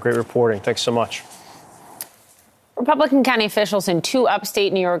Culver, great reporting. Thanks so much. Republican county officials in 2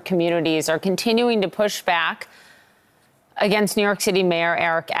 upstate New York communities are continuing to push back against New York City Mayor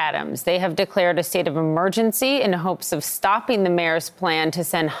Eric Adams. They have declared a state of emergency in hopes of stopping the mayor's plan to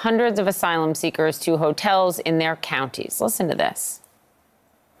send hundreds of asylum seekers to hotels in their counties. Listen to this.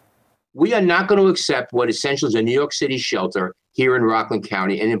 We are not going to accept what essentially is a New York City shelter here in Rockland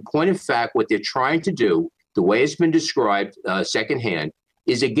County. And in point of fact, what they're trying to do, the way it's been described secondhand,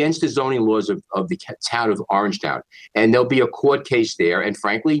 is against the zoning laws of the town of Orangetown. And there'll be a court case there. And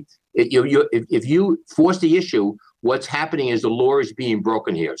frankly, if you force the issue, what's happening is the law is being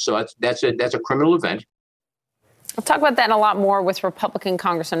broken here. So that's a criminal event. We'll talk about that and a lot more with Republican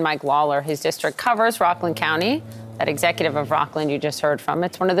Congressman Mike Lawler. His district covers Rockland County. That executive of Rockland you just heard from,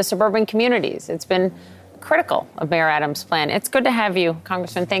 it's one of the suburban communities. It's been critical of Mayor Adams' plan. It's good to have you,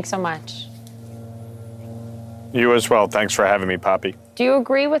 Congressman. Thanks so much. You as well. Thanks for having me, Poppy. Do you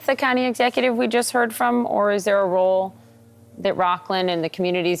agree with the county executive we just heard from, or is there a role that Rockland and the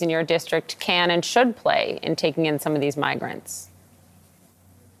communities in your district can and should play in taking in some of these migrants?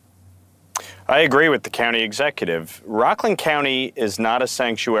 I agree with the county executive. Rockland County is not a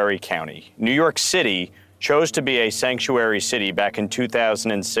sanctuary county. New York City chose to be a sanctuary city back in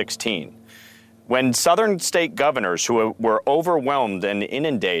 2016. When southern state governors who were overwhelmed and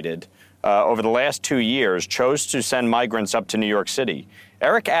inundated over the last 2 years chose to send migrants up to New York City,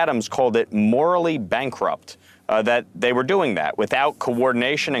 Eric Adams called it morally bankrupt that they were doing that without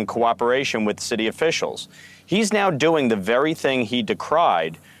coordination and cooperation with city officials. He's now doing the very thing he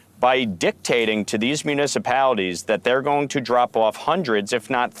decried by dictating to these municipalities that they're going to drop off hundreds, if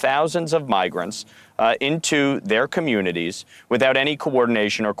not thousands, of migrants into their communities without any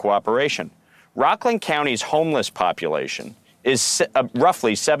coordination or cooperation. Rockland County's homeless population is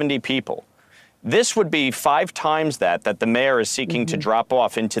roughly 70 people. This would be 5 times that the mayor is seeking to drop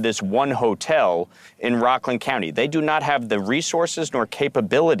off into this one hotel in Rockland County. They do not have the resources nor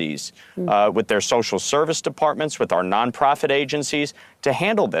capabilities with their social service departments, with our nonprofit agencies to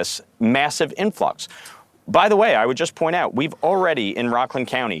handle this massive influx. By the way, I would just point out, we've already in Rockland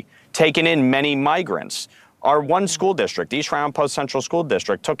County taken in many migrants. Our one school district, East Round Post Central School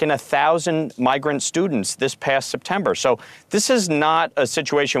District, took in 1,000 migrant students this past September. So this is not a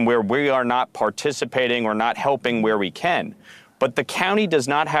situation where we are not participating or not helping where we can. But the county does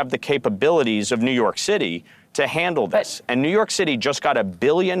not have the capabilities of New York City to handle this. And New York City just got $1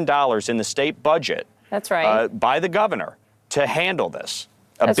 billion in the state budget. That's right. By the governor to handle this.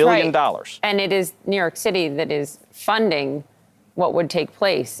 $1 billion. And it is New York City that is funding what would take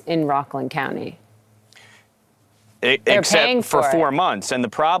place in Rockland County. Except for 4 months. And the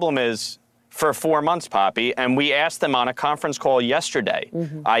problem is for 4 months, Poppy, and we asked them on a conference call yesterday.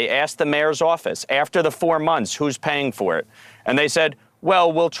 I asked the mayor's office, after the 4 months, who's paying for it? And they said,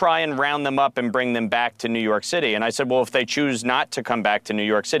 well, we'll try and round them up and bring them back to New York City. And I said, well, if they choose not to come back to New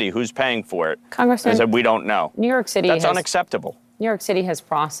York City, who's paying for it? Congressman, they said, we don't know. New York City That's unacceptable. New York City has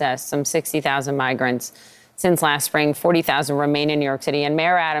processed some 60,000 migrants since last spring. 40,000 remain in New York City. And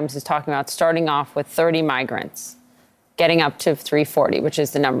Mayor Adams is talking about starting off with 30 migrants, getting up to 340, which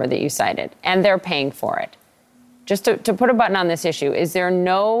is the number that you cited. And they're paying for it. Just to put a button on this issue, is there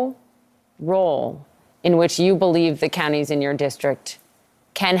no role in which you believe the counties in your district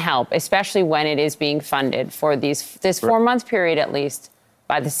can help, especially when it is being funded for this 4-month period, at least,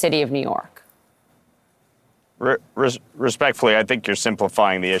 by the city of New York? Respectfully, I think you're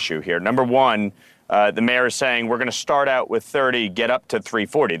simplifying the issue here. Number one, the mayor is saying we're going to start out with 30, get up to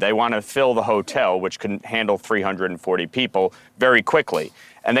 340. They want to fill the hotel, which can handle 340 people, very quickly.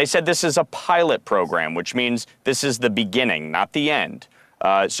 And they said this is a pilot program, which means this is the beginning, not the end.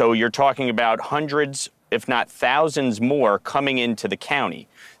 So you're talking about hundreds, if not thousands more coming into the county.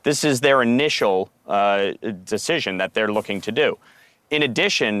 This is their initial decision that they're looking to do. In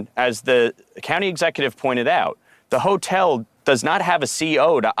addition, as the county executive pointed out, the hotel does not have a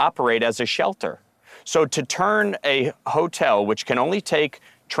CO to operate as a shelter. So to turn a hotel, which can only take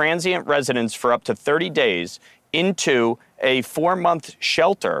transient residents for up to 30 days, into a 4-month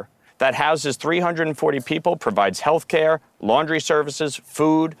shelter that houses 340 people, provides health care, laundry services,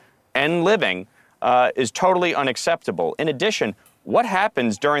 food, and living, is totally unacceptable. In addition, what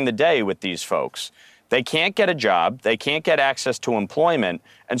happens during the day with these folks? They can't get a job, they can't get access to employment,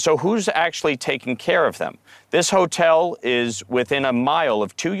 and so who's actually taking care of them? This hotel is within a mile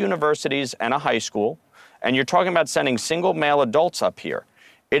of 2 universities and a high school, and you're talking about sending single male adults up here.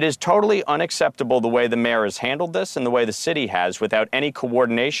 It is totally unacceptable the way the mayor has handled this and the way the city has without any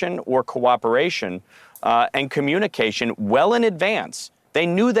coordination or cooperation and communication well in advance. They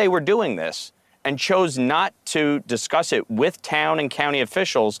knew they were doing this and chose not to discuss it with town and county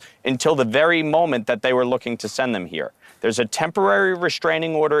officials until the very moment that they were looking to send them here. There's a temporary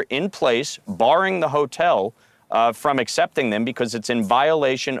restraining order in place barring the hotel from accepting them because it's in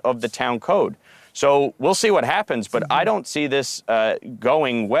violation of the town code. So we'll see what happens, but I don't see this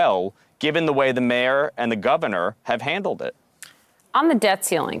going well, given the way the mayor and the governor have handled it. On the debt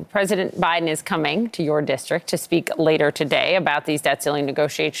ceiling, President Biden is coming to your district to speak later today about these debt ceiling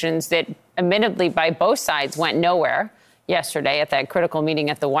negotiations that, admittedly, by both sides went nowhere yesterday at that critical meeting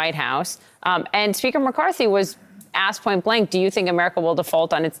at the White House. And Speaker McCarthy was asked point blank, do you think America will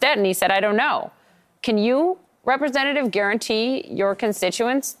default on its debt? And he said, I don't know. Can you, Representative, guarantee your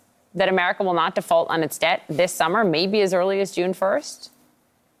constituents that America will not default on its debt this summer, maybe as early as June 1st?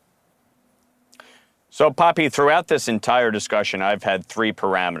 So, Poppy, throughout this entire discussion, I've had three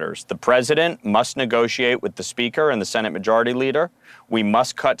parameters. The president must negotiate with the speaker and the Senate Majority Leader. We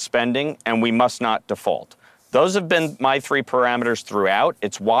must cut spending, and we must not default. Those have been my three parameters throughout.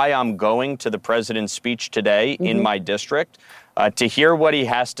 It's why I'm going to the president's speech today in my district to hear what he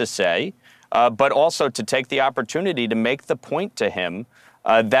has to say, but also to take the opportunity to make the point to him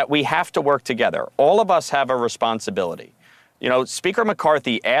that we have to work together. All of us have a responsibility. You know, Speaker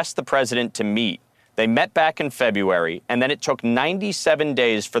McCarthy asked the president to meet. They met back in February, and then it took 97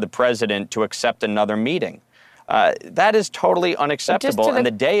 days for the president to accept another meeting. That is totally unacceptable. And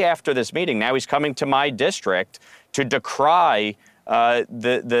the day after this meeting, now he's coming to my district to decry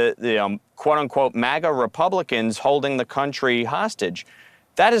the quote-unquote MAGA Republicans holding the country hostage.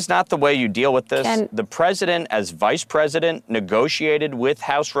 That is not the way you deal with this. The president, as vice president, negotiated with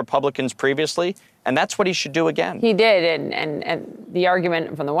House Republicans previously, and that's what he should do again. He did, and the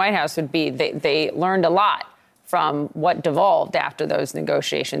argument from the White House would be they learned a lot from what devolved after those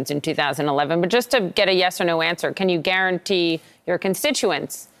negotiations in 2011. But just to get a yes or no answer, can you guarantee your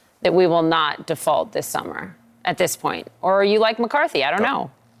constituents that we will not default this summer at this point? Or are you like McCarthy? I don't know.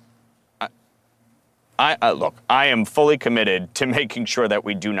 Look, I am fully committed to making sure that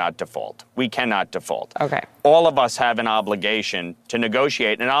we do not default. We cannot default. Okay. All of us have an obligation to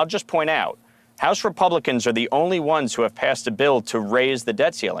negotiate. And I'll just point out, House Republicans are the only ones who have passed a bill to raise the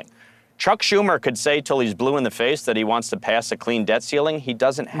debt ceiling. Chuck Schumer could say till he's blue in the face that he wants to pass a clean debt ceiling. He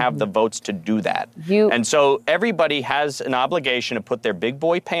doesn't have the votes to do that. And so everybody has an obligation to put their big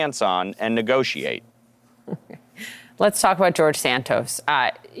boy pants on and negotiate. Let's talk about George Santos.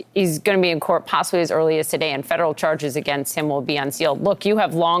 He's going to be in court possibly as early as today, and federal charges against him will be unsealed. Look, you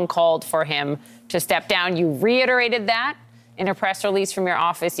have long called for him to step down. You reiterated that in a press release from your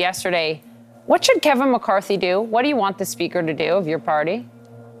office yesterday. What should Kevin McCarthy do? What do you want the speaker to do of your party?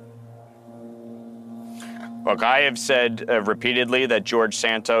 Look, I have said repeatedly that George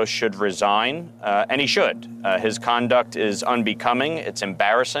Santos should resign, and he should. His conduct is unbecoming, it's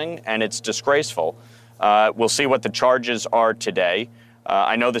embarrassing, and it's disgraceful. We'll see what the charges are today.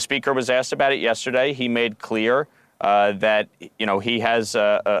 I know the speaker was asked about it yesterday. He made clear that, you know, he has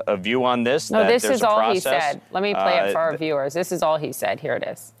a view on this. No, this is all process. He said. Let me play it for our viewers. This is all he said. Here it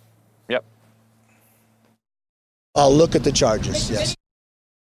is. Yep. I'll look at the charges, yes.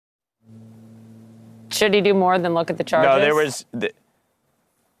 Should he do more than look at the charges? No, there was...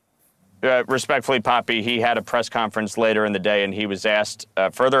 respectfully, Poppy, he had a press conference later in the day, and he was asked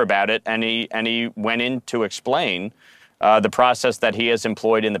further about it, and he went in to explain the process that he has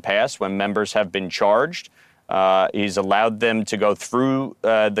employed in the past when members have been charged. He's allowed them to go through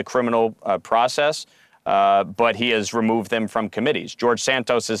the criminal process, but he has removed them from committees. George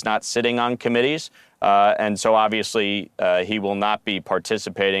Santos is not sitting on committees, and so obviously he will not be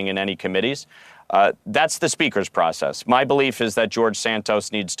participating in any committees. That's the speaker's process. My belief is that George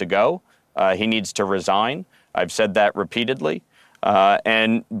Santos needs to go. He needs to resign. I've said that repeatedly,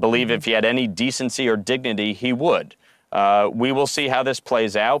 and believe if he had any decency or dignity, he would. We will see how this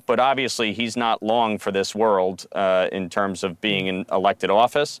plays out, but obviously he's not long for this world in terms of being in elected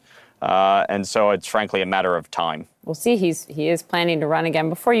office, and so it's frankly a matter of time. We'll see. He is planning to run again.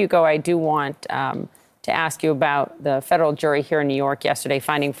 Before you go, I do want to ask you about the federal jury here in New York yesterday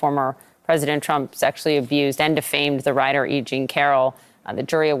finding former President Trump sexually abused and defamed the writer E. Jean Carroll. The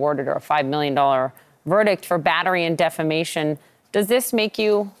jury awarded her a $5 million verdict for battery and defamation. Does this make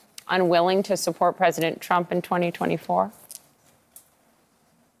you unwilling to support President Trump in 2024?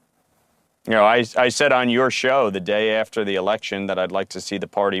 You know, I said on your show the day after the election that I'd like to see the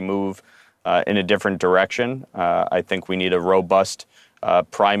party move in a different direction. I think we need a robust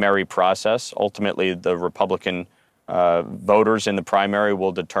primary process. Ultimately, the Republican voters in the primary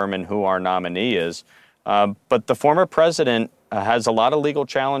will determine who our nominee is. But the former president has a lot of legal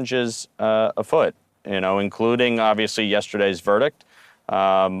challenges afoot, you know, including obviously yesterday's verdict,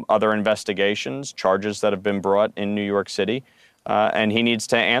 other investigations, charges that have been brought in New York City, and he needs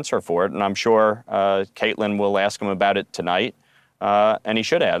to answer for it. And I'm sure Caitlin will ask him about it tonight. and he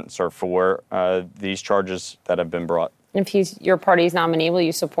should answer for these charges that have been brought. If he's your party's nominee, will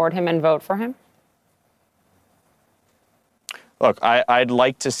you support him and vote for him? Look, I'd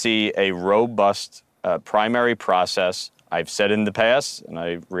like to see a robust primary process. I've said in the past, and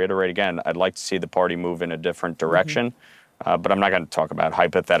I reiterate again, I'd like to see the party move in a different direction. But I'm not going to talk about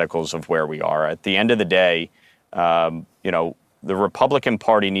hypotheticals of where we are. At the end of the day, the Republican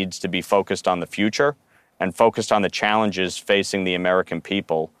Party needs to be focused on the future and focused on the challenges facing the American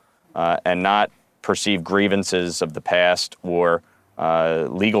people and not perceived grievances of the past or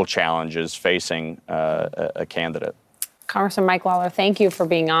legal challenges facing a candidate. Congressman Mike Lawler, thank you for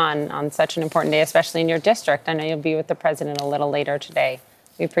being on such an important day, especially in your district. I know you'll be with the president a little later today.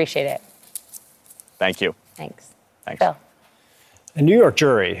 We appreciate it. Thank you. Thanks. Bill. A New York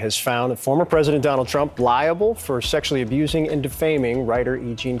jury has found former President Donald Trump liable for sexually abusing and defaming writer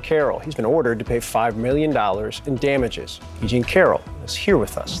E. Jean Carroll. He's been ordered to pay $5 million in damages. E. Jean Carroll is here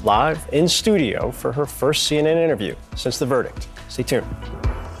with us live in studio for her first CNN interview since the verdict. Stay tuned.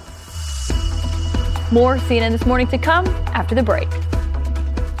 More CNN This Morning to come after the break.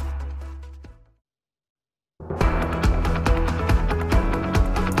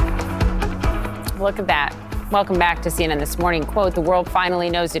 Look at that. Welcome back to CNN This Morning. Quote, the world finally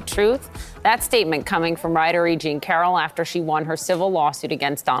knows the truth. That statement coming from writer E. Jean Carroll after she won her civil lawsuit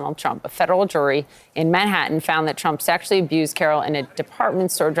against Donald Trump. A federal jury in Manhattan found that Trump sexually abused Carroll in a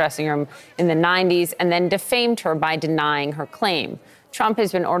department store dressing room in the 90s and then defamed her by denying her claim. Trump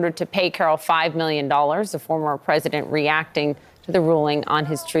has been ordered to pay Carroll $5 million, the former president reacting to the ruling on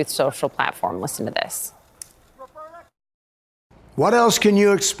his Truth Social platform. Listen to this. What else can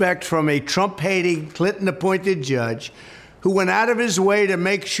you expect from a Trump-hating, Clinton-appointed judge who went out of his way to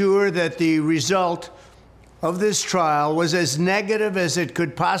make sure that the result of this trial was as negative as it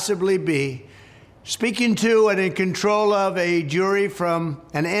could possibly be, speaking to and in control of a jury from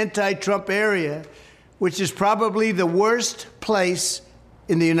an anti-Trump area, which is probably the worst place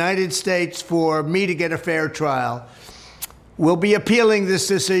in the United States for me to get a fair trial? We'll be appealing this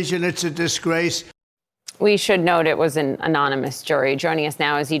decision. It's a disgrace. We should note it was an anonymous jury. Joining us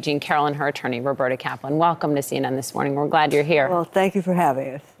now is E. Jean Carroll and her attorney, Roberta Kaplan. Welcome to CNN This Morning. We're glad you're here. Well, thank you for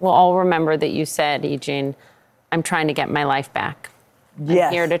having us. We'll all remember that you said, E. Jean, I'm trying to get my life back. Yes.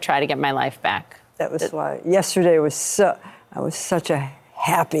 I'm here to try to get my life back. That was why yesterday I was such a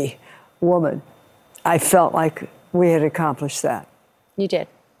happy woman. I felt like we had accomplished that. You did.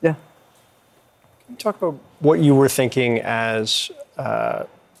 Yeah. Can you talk about what you were thinking as the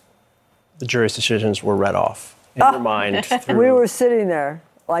jury's decisions were read off in your mind? We were sitting there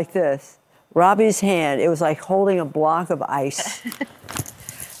like this. Robbie's hand, it was like holding a block of ice.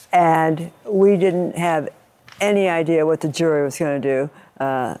 And we didn't have any idea what the jury was going to do.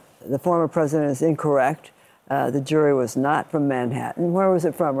 The former president is incorrect. The jury was not from Manhattan. Where was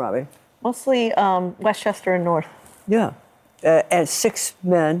it from, Robbie? Mostly Westchester and North. Yeah. And 6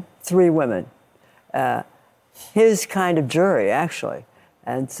 men, 3 women. His kind of jury, actually.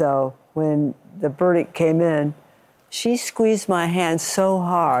 And so when the verdict came in, she squeezed my hand so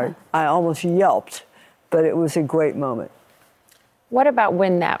hard, I almost yelped. But it was a great moment. What about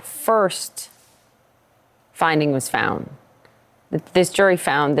when that first finding was found? This jury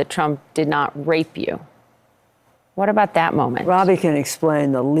found that Trump did not rape you. What about that moment? Robbie can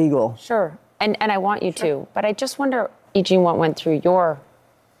explain the legal. Sure. And I want you to. But I just wonder, E. Jean, what went through your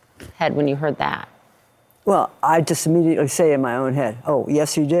head when you heard that? Well, I just immediately say in my own head, oh,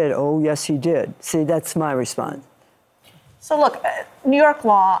 yes, he did. Oh, yes, he did. See, that's my response. So look, New York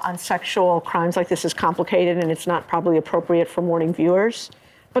law on sexual crimes like this is complicated, and it's not probably appropriate for morning viewers.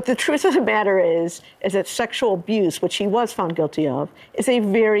 But the truth of the matter is that sexual abuse, which he was found guilty of, is a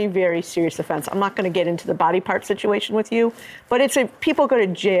very, very serious offense. I'm not going to get into the body part situation with you, but people go to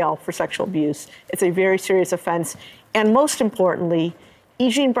jail for sexual abuse. It's a very serious offense. And most importantly, E.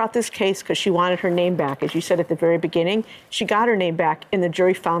 Jean brought this case because she wanted her name back. As you said at the very beginning, she got her name back, and the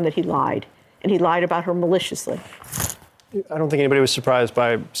jury found that he lied. And he lied about her maliciously. I don't think anybody was surprised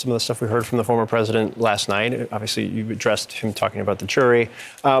by some of the stuff we heard from the former president last night. Obviously, you addressed him talking about the jury.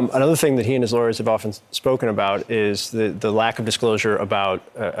 Another thing that he and his lawyers have often spoken about is the lack of disclosure about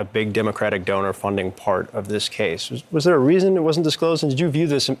a big Democratic donor funding part of this case. Was there a reason it wasn't disclosed, and did you view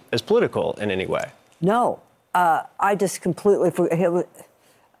this as political in any way? No. I just completely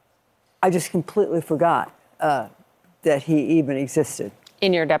forgot that he even existed.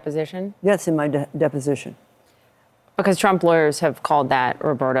 In your deposition? Yes, in my deposition. Because Trump lawyers have called that,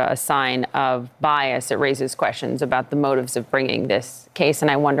 Roberta, a sign of bias. It raises questions about the motives of bringing this case,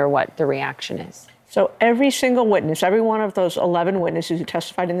 and I wonder what the reaction is. So every single witness, every one of those 11 witnesses who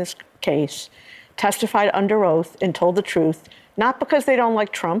testified in this case, testified under oath and told the truth not because they don't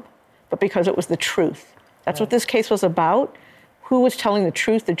like Trump, but because it was the truth. That's what this case was about. Who was telling the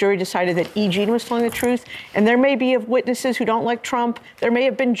truth? The jury decided that E. Jean was telling the truth. And there may be witnesses who don't like Trump. There may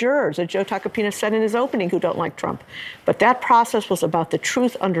have been jurors, as Joe Tacopina said in his opening, who don't like Trump. But that process was about the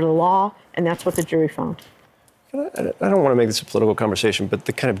truth under the law, and that's what the jury found. I don't want to make this a political conversation, but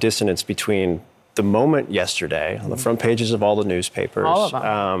the kind of dissonance between the moment yesterday on the front pages of all the newspapers, all of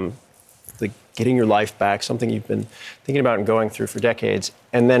them. the getting your life back, something you've been thinking about and going through for decades,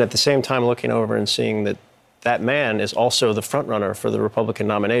 and then at the same time looking over and seeing that that man is also the front runner for the Republican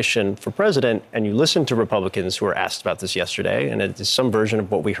nomination for president. And you listen to Republicans who were asked about this yesterday, and it is some version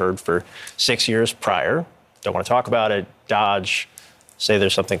of what we heard for 6 years prior. Don't want to talk about it, dodge, say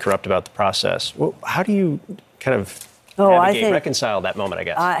there's something corrupt about the process. Well, how do you kind of reconcile that moment, I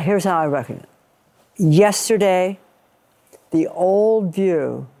guess? Here's how I reckon it. Yesterday, the old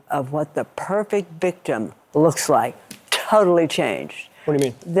view of what the perfect victim looks like totally changed. What do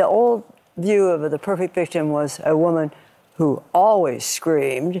you mean? The old view of the perfect victim was a woman who always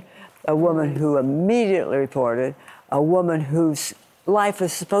screamed, a woman who immediately reported, a woman whose life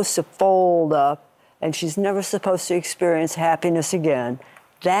is supposed to fold up and she's never supposed to experience happiness again.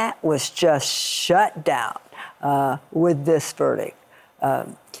 That was just shut down with this verdict.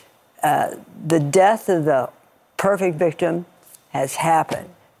 The death of the perfect victim has happened.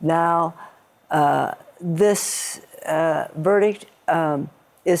 Now, this verdict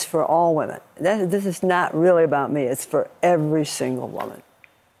is for all women. This is not really about me. It's for every single woman.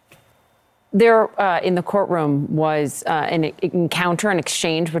 There, in the courtroom, was an encounter, an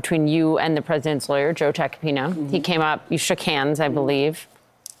exchange between you and the president's lawyer, Joe Tacopina. Mm-hmm. He came up, you shook hands, I believe.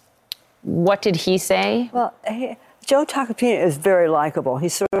 What did he say? Well, Joe Tacopina is very likable.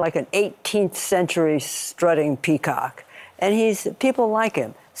 He's sort of like an 18th century strutting peacock. And people like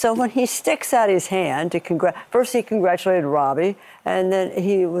him. So when he sticks out his hand to first he congratulated Robbie, and then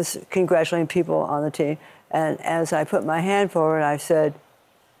he was congratulating people on the team. And as I put my hand forward, I said,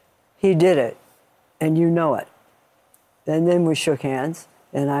 he did it, and you know it. And then we shook hands,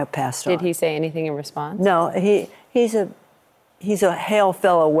 and I passed on. Did he say anything in response? No, he's a hail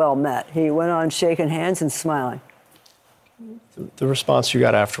fellow well met. He went on shaking hands and smiling. The response you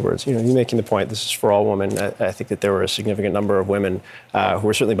got afterwards, you making the point, this is for all women. I think that there were a significant number of women who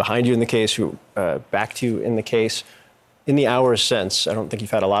were certainly behind you in the case, who backed you in the case. In the hours since, I don't think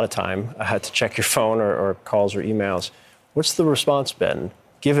you've had a lot of time to check your phone or calls or emails. What's the response been,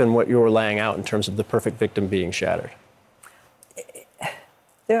 given what you're laying out in terms of the perfect victim being shattered?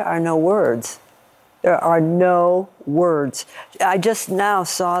 There are no words. There are no words. I just now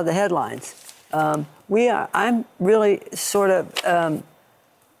saw the headlines. I'm really sort of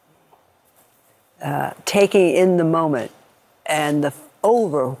taking in the moment and the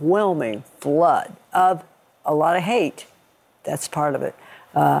overwhelming flood of a lot of hate. That's part of it.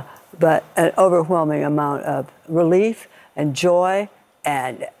 But an overwhelming amount of relief and joy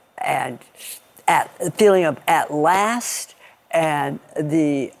and feeling of at last, and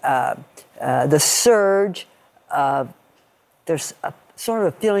the surge of there's a sort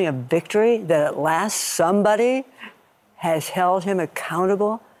of a feeling of victory that at last somebody has held him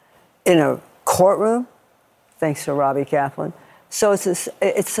accountable in a courtroom, thanks to Robbie Kaplan. So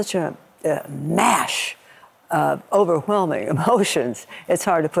it's such a mash of overwhelming emotions. It's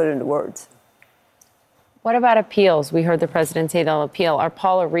hard to put into words. What about appeals? We heard the president say they'll appeal. Our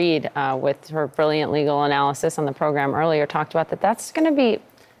Paula Reed, with her brilliant legal analysis on the program earlier, talked about this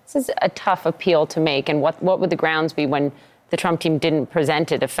is a tough appeal to make. And what would the grounds be when the Trump team didn't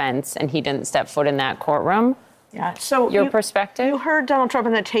present a defense and he didn't step foot in that courtroom? Yeah, so your perspective? You heard Donald Trump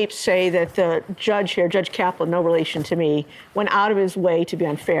in that tape say that the judge here, Judge Kaplan, no relation to me, went out of his way to be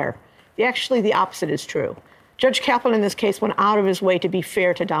unfair. Actually, the opposite is true. Judge Kaplan in this case went out of his way to be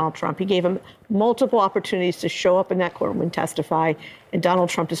fair to Donald Trump. He gave him multiple opportunities to show up in that courtroom and testify, and Donald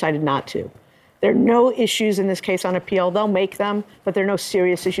Trump decided not to. There are no issues in this case on appeal. They'll make them, but there are no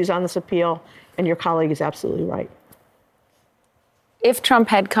serious issues on this appeal, and your colleague is absolutely right. If Trump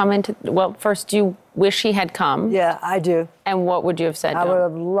had come first, do you wish he had come? Yeah, I do. And what would you have said to him? I would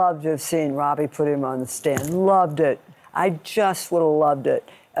have loved to have seen Robbie put him on the stand. Loved it. I just would have loved it.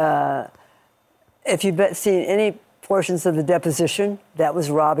 If you've seen any portions of the deposition, that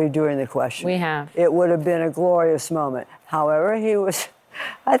was Robbie doing the question. We have. It would have been a glorious moment. However, I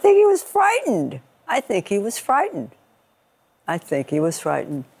think he was frightened. I think he was frightened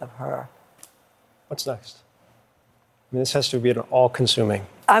of her. What's next? I mean, this has to be an all-consuming.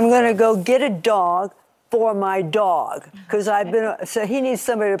 I'm going to go get a dog for my dog, because so he needs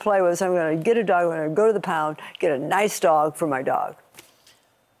somebody to play with, so I'm going to get a dog. I'm going to go to the pound, get a nice dog for my dog.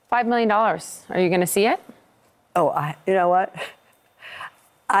 $5 million. Are you going to see it? Oh, you know what?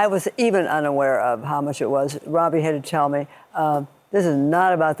 I was even unaware of how much it was. Robbie had to tell me, this is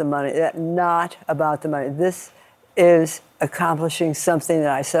not about the money. Not about the money. This is accomplishing something that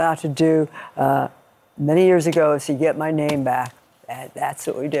I set out to do many years ago, is to get my name back. And that's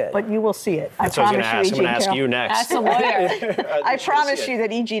what we did. But you will see it. That's what I was going to ask you next. That's a lawyer. I promise you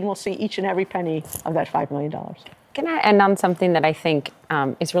that Eugene will see each and every penny of that $5 million. Can I end on something that I think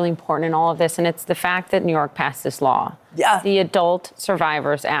is really important in all of this? And it's the fact that New York passed this law. Yeah. The Adult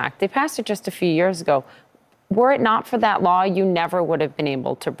Survivors Act. They passed it just a few years ago. Were it not for that law, you never would have been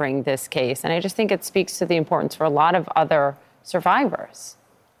able to bring this case. And I just think it speaks to the importance for a lot of other survivors.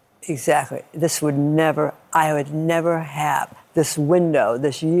 Exactly. I would never have this window,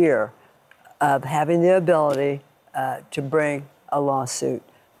 this year of having the ability to bring a lawsuit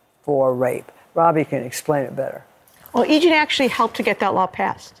for rape. Robbie can explain it better. Well, Eugene actually helped to get that law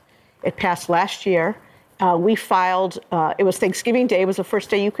passed. It passed last year. We filed, it was Thanksgiving Day, was the first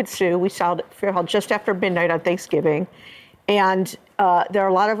day you could sue. We filed just after midnight on Thanksgiving. And there are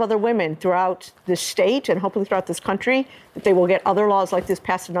a lot of other women throughout this state and hopefully throughout this country that they will get other laws like this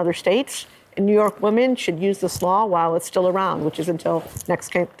passed in other states. And New York women should use this law while it's still around, which is until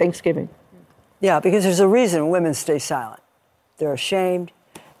next Thanksgiving. Yeah, because there's a reason women stay silent. They're ashamed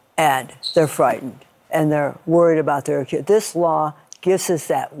and they're frightened and they're worried about their kids. This law gives us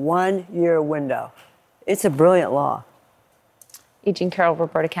that 1 year window. It's a brilliant law. Eugene Carroll,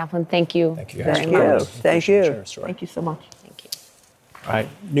 Roberta Kaplan, thank you. Thank you. Thank you. Thank you. Thank you so much. Thank you. All right,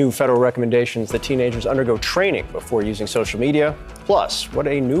 new federal recommendations that teenagers undergo training before using social media. Plus, what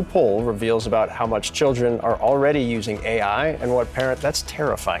a new poll reveals about how much children are already using AI and that's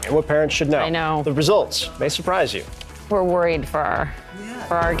terrifying, and what parents should know. I know. The results may surprise you. We're worried for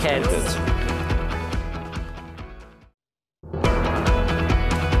our kids.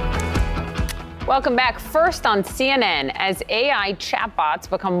 Welcome back. First on CNN, as AI chatbots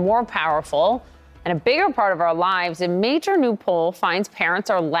become more powerful and a bigger part of our lives, a major new poll finds parents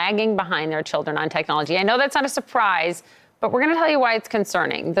are lagging behind their children on technology. I know that's not a surprise, but we're going to tell you why it's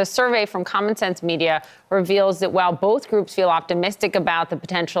concerning. The survey from Common Sense Media reveals that while both groups feel optimistic about the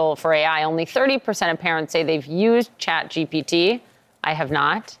potential for AI, only 30% of parents say they've used ChatGPT. I have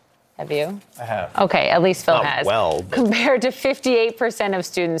not. Have you? I have. Okay, at least Phil has. Well, compared to 58% of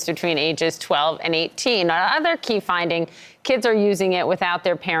students between ages 12 and 18. Another key finding, kids are using it without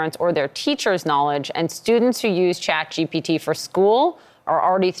their parents' or their teachers' knowledge, and students who use ChatGPT for school are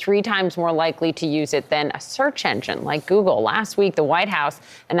already 3 times more likely to use it than a search engine like Google. Last week, the White House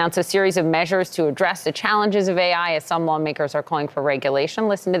announced a series of measures to address the challenges of AI as some lawmakers are calling for regulation.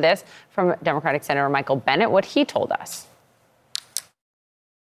 Listen to this from Democratic Senator Michael Bennet, what he told us.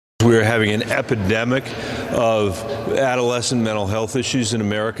 We're having an epidemic of adolescent mental health issues in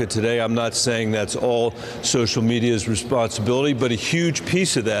America today. I'm not saying that's all social media's responsibility, but a huge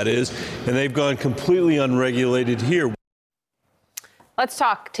piece of that is, and they've gone completely unregulated here. Let's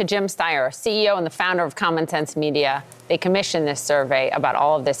talk to Jim Steyer, CEO and the founder of Common Sense Media. They commissioned this survey about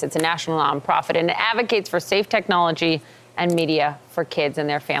all of this. It's a national nonprofit, and it advocates for safe technology and media for kids and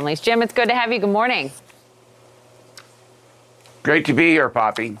their families. Jim, it's good to have you. Good morning. Great to be here,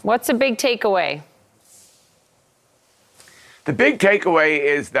 Poppy. What's the big takeaway? The big takeaway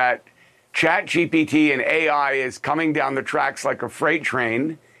is that ChatGPT and AI is coming down the tracks like a freight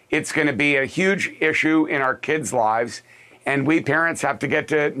train. It's going to be a huge issue in our kids' lives, and we parents have to get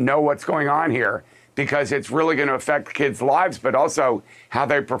to know what's going on here because it's really going to affect kids' lives, but also how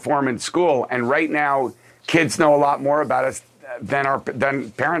they perform in school. And right now, kids know a lot more about us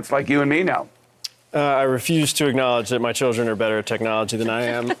than parents like you and me know. I refuse to acknowledge that my children are better at technology than I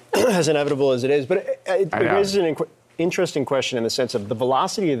am, as inevitable as it is. But it raises an interesting question in the sense of the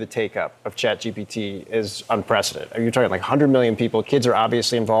velocity of the take-up of ChatGPT is unprecedented. You're talking like 100 million people. Kids are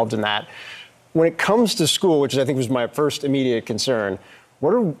obviously involved in that. When it comes to school, which I think was my first immediate concern,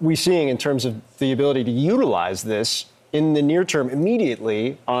 what are we seeing in terms of the ability to utilize this in the near term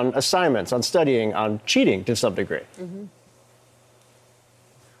immediately on assignments, on studying, on cheating to some degree? Mm-hmm.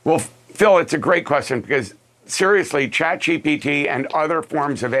 Well, Phil, it's a great question because, seriously, ChatGPT and other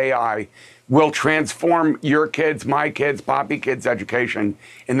forms of AI will transform your kids, my kids, Poppy kids' education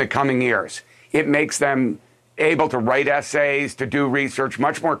in the coming years. It makes them able to write essays, to do research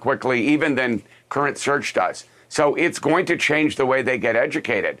much more quickly, even than current search does. So it's going to change the way they get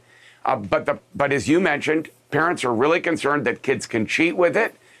educated. But as you mentioned, parents are really concerned that kids can cheat with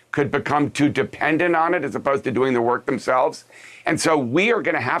it, could become too dependent on it as opposed to doing the work themselves. And so we are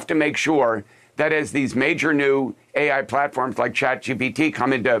going to have to make sure that as these major new AI platforms like ChatGPT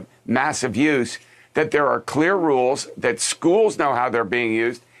come into massive use, that there are clear rules, that schools know how they're being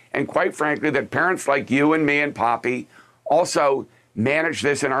used, And quite frankly, that parents like you and me and Poppy also manage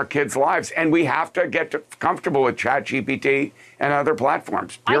this in our kids' lives. And we have to get comfortable with ChatGPT and other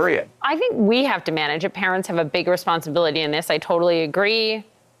platforms, period. I think we have to manage it. Parents have a big responsibility in this. I totally agree.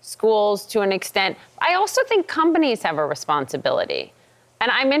 Schools to an extent. I also think companies have a responsibility.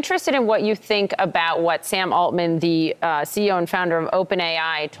 And I'm interested in what you think about what Sam Altman, the CEO and founder of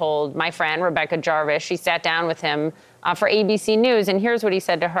OpenAI, told my friend Rebecca Jarvis. She sat down with him for ABC News, and here's what he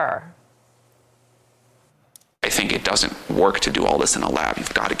said to her. I think it doesn't work to do all this in a lab.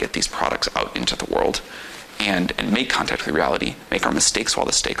 You've got to get these products out into the world and make contact with reality, make our mistakes while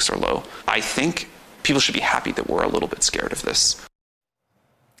the stakes are low. I think people should be happy that we're a little bit scared of this.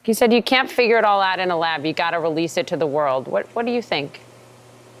 He said you can't figure it all out in a lab. You got to release it to the world. What do you think?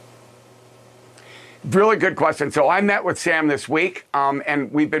 Really good question. So I met with Sam this week, and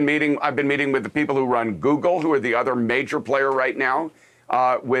I've been meeting with the people who run Google, who are the other major player right now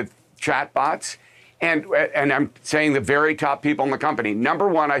with chatbots. And I'm saying the very top people in the company. Number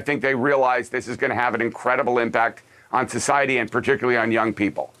one, I think they realize this is going to have an incredible impact on society and particularly on young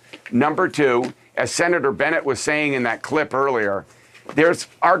people. Number two, as Senator Bennett was saying in that clip earlier,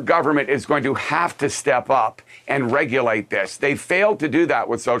 our government is going to have to step up and regulate this. They failed to do that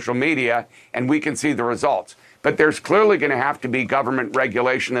with social media, and we can see the results. But there's clearly going to have to be government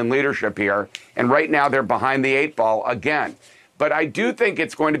regulation and leadership here. And right now they're behind the 8 ball again. But I do think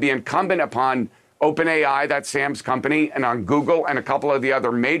it's going to be incumbent upon OpenAI, that's Sam's company, and on Google and a couple of the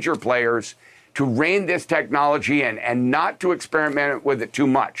other major players to rein this technology in and not to experiment with it too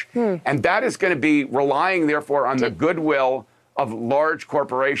much. And that is going to be relying, therefore, on the goodwill of large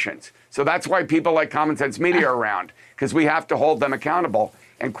corporations. So that's why people like Common Sense Media are around, because we have to hold them accountable.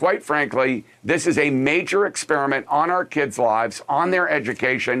 And quite frankly, this is a major experiment on our kids' lives, on their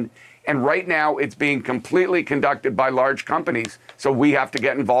education. And right now, it's being completely conducted by large companies. So we have to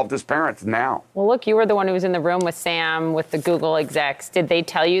get involved as parents now. Well, look, you were the one who was in the room with Sam, with the Google execs. Did they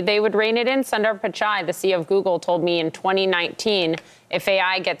tell you they would rein it in? Sundar Pichai, the CEO of Google, told me in 2019, if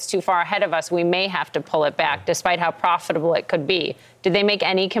AI gets too far ahead of us, we may have to pull it back, despite how profitable it could be. Did they make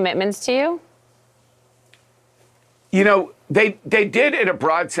any commitments to you? You know, they did in a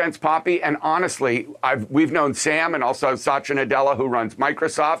broad sense, Poppy. And honestly, we've known Sam and also Satya Nadella, who runs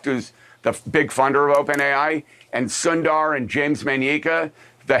Microsoft, who's the big funder of OpenAI, and Sundar and James Manyika,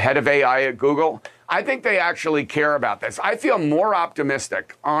 the head of AI at Google. I think they actually care about this. I feel more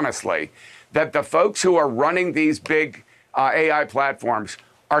optimistic, honestly, that the folks who are running these big AI platforms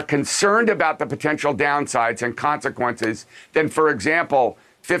are concerned about the potential downsides and consequences than, for example,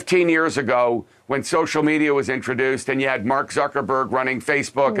 15 years ago when social media was introduced and you had Mark Zuckerberg running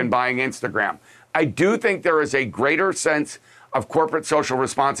Facebook and buying Instagram. I do think there is a greater sense of corporate social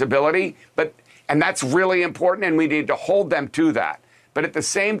responsibility, and that's really important, and we need to hold them to that. But at the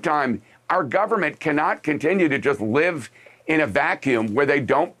same time, our government cannot continue to just live in a vacuum where they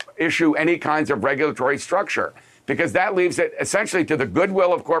don't issue any kinds of regulatory structure, because that leaves it essentially to the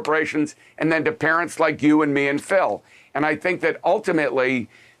goodwill of corporations and then to parents like you and me and Phil. And I think that ultimately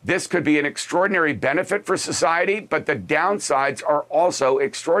this could be an extraordinary benefit for society, but the downsides are also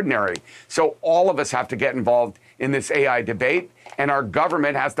extraordinary. So all of us have to get involved in this AI debate, and our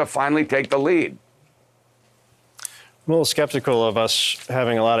government has to finally take the lead. I'm a little skeptical of us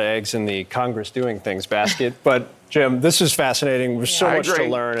having a lot of eggs in the Congress doing things basket. But, Jim, this is fascinating. There's so much to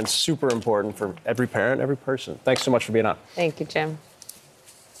learn and super important for every parent, every person. Thanks so much for being on. Thank you, Jim.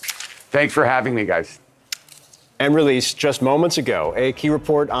 Thanks for having me, guys. And released just moments ago, a key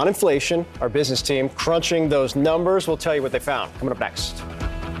report on inflation. Our business team crunching those numbers. We'll tell you what they found. Coming up next.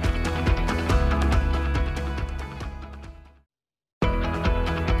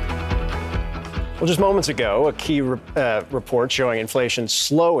 Well, just moments ago, a key report showing inflation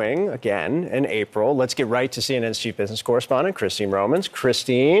slowing again in April. Let's get right to CNN's chief business correspondent, Christine Romans.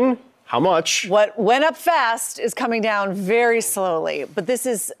 Christine, how much? What went up fast is coming down very slowly, but this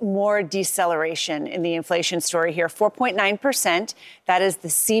is more deceleration in the inflation story here. 4.9%. That is the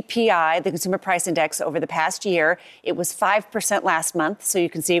CPI, the Consumer Price Index, over the past year. It was 5% last month, so you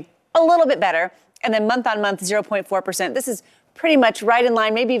can see a little bit better. And then month on month, 0.4%. This is pretty much right in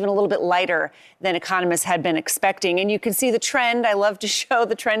line, maybe even a little bit lighter than economists had been expecting. And you can see the trend. I love to show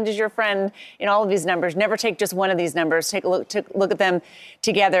the trend is your friend in all of these numbers. Never take just one of these numbers. Take a look at them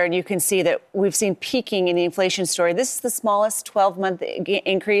together, and you can see that we've seen peaking in the inflation story. This is the smallest 12-month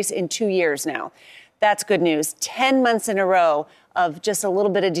increase in 2 years now. That's good news. 10 months in a row of just a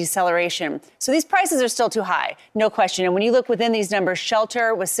little bit of deceleration. So these prices are still too high, no question. And when you look within these numbers,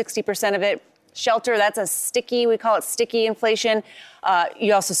 shelter was 60% of it. Shelter, that's we call it sticky inflation.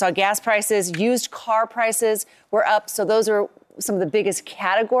 You also saw gas prices, used car prices were up. So those are some of the biggest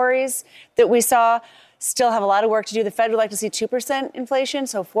categories that we saw still have a lot of work to do. The Fed would like to see 2% inflation,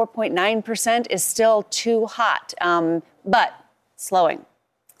 so 4.9% is still too hot, but slowing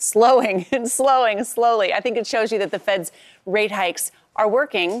slowly. I think it shows you that the Fed's rate hikes are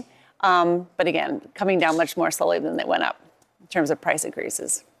working, but again, coming down much more slowly than they went up in terms of price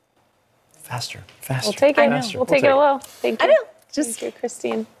increases. Faster. We'll take it. We'll take it a little. Thank you. I know. Thank you,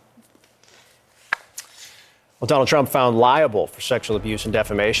 Christine. Well, Donald Trump found liable for sexual abuse and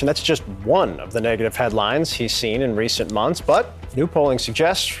defamation. That's just one of the negative headlines he's seen in recent months. But new polling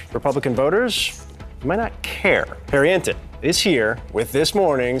suggests Republican voters might not care. Harry Enten is here with this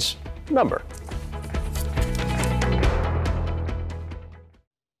morning's number.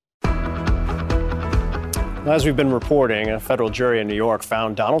 As we've been reporting, a federal jury in New York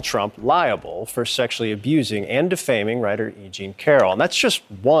found Donald Trump liable for sexually abusing and defaming writer E. Jean Carroll. And that's just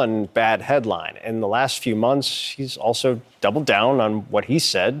one bad headline. In the last few months, he's also doubled down on what he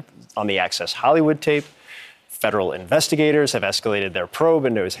said on the Access Hollywood tape. Federal investigators have escalated their probe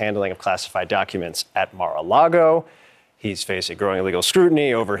into his handling of classified documents at Mar-a-Lago. He's facing growing legal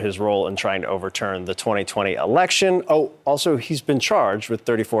scrutiny over his role in trying to overturn the 2020 election. Oh, also, he's been charged with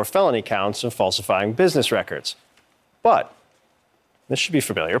 34 felony counts of falsifying business records. But this should be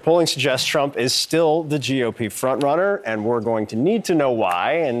familiar. Polling suggests Trump is still the GOP frontrunner, and we're going to need to know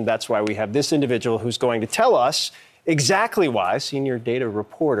why. And that's why we have this individual who's going to tell us exactly why. Senior data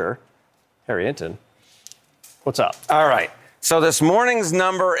reporter Harry Enten. What's up? All right. So this morning's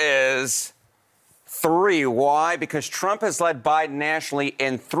number is 3. Why? Because Trump has led Biden nationally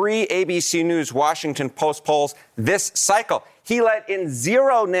in 3 ABC News Washington Post polls this cycle. He led in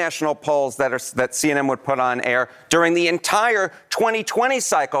 0 national polls that CNN would put on air during the entire 2020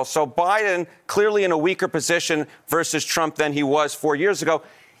 cycle. So Biden clearly in a weaker position versus Trump than he was 4 years ago.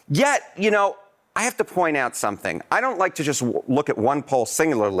 Yet, I have to point out something. I don't like to just look at one poll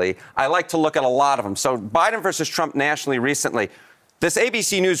singularly. I like to look at a lot of them. So Biden versus Trump nationally recently. This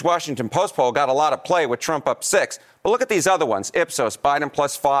ABC News Washington Post poll got a lot of play with Trump up 6. But look at these other ones. Ipsos, Biden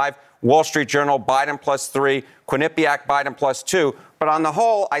 +5. Wall Street Journal, Biden +3. Quinnipiac, Biden +2. But on the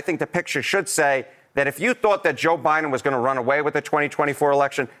whole, I think the picture should say that if you thought that Joe Biden was going to run away with the 2024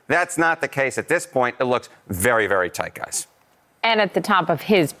 election, that's not the case at this point. It looks very, very tight, guys. And at the top of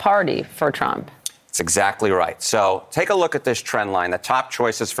his party for Trump. That's exactly right. So take a look at this trend line, the top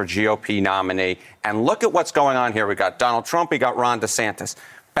choices for GOP nominee, and look at what's going on here. We got Donald Trump, we got Ron DeSantis.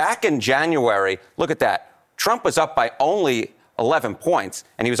 Back in January, look at that. Trump was up by only 11 points,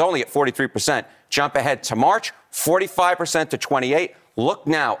 and he was only at 43%. Jump ahead to March, 45% to 28%. Look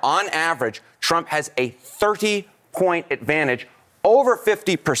now, on average, Trump has a 30-point advantage, over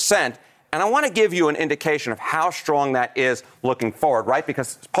 50%. And I want to give you an indication of how strong that is looking forward, right?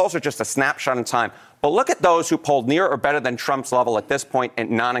 Because polls are just a snapshot in time. But look at those who polled near or better than Trump's level at this point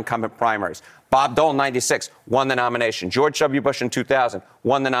in non-incumbent primaries. Bob Dole, 96, won the nomination. George W. Bush in 2000,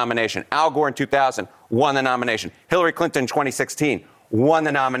 won the nomination. Al Gore in 2000, won the nomination. Hillary Clinton in 2016, won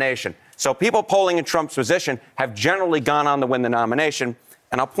the nomination. So people polling in Trump's position have generally gone on to win the nomination.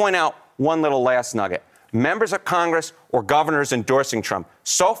 And I'll point out one little last nugget. Members of Congress or governors endorsing Trump.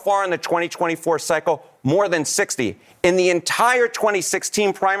 So far in the 2024 cycle, more than 60. In the entire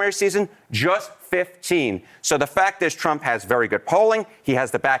 2016 primary season, just 15. So the fact is Trump has very good polling. He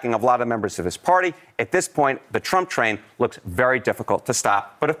has the backing of a lot of members of his party. At this point, the Trump train looks very difficult to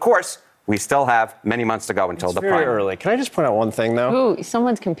stop. But of course, we still have many months to go until the primary. Very early. Can I just point out one thing, though? Ooh,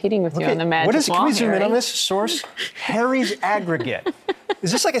 someone's competing with you on the magic What is? wall, Can we zoom in Harry? on this source? Harry's aggregate.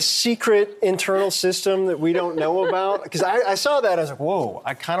 Is this like a secret internal system that we don't know about? Because I saw that, I was like, whoa,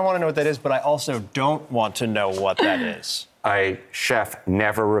 I kind of want to know what that is, but I also don't want to know what that is. A chef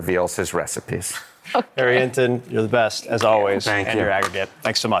never reveals his recipes. Okay. Harry Enten, you're the best, as always. Thank and you. your aggregate.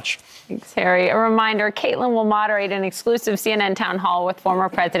 Thanks so much. Thanks, Harry. A reminder, Caitlin will moderate an exclusive CNN town hall with former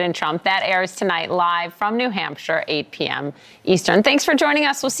President Trump. That airs tonight live from New Hampshire, 8 p.m. Eastern. Thanks for joining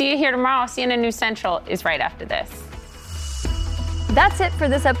us. We'll see you here tomorrow. CNN News Central is right after this. That's it for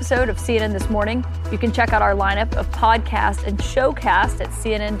this episode of CNN This Morning. You can check out our lineup of podcasts and showcasts at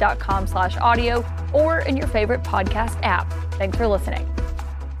cnn.com/audio or in your favorite podcast app. Thanks for listening.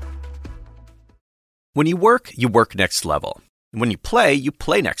 When you work next level. And when you play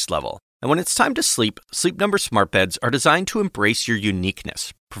next level. And when it's time to sleep, Sleep Number smart beds are designed to embrace your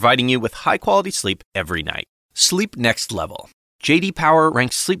uniqueness, providing you with high-quality sleep every night. Sleep next level. J.D. Power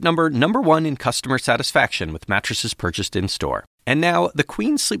ranks Sleep Number #1 in customer satisfaction with mattresses purchased in-store. And now, the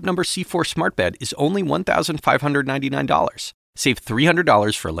Queen Sleep Number C4 smart bed is only $1,599. Save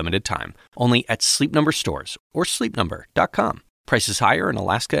 $300 for a limited time, only at Sleep Number stores or sleepnumber.com. Prices higher in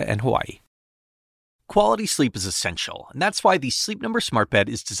Alaska and Hawaii. Quality sleep is essential, and that's why the Sleep Number Smart Bed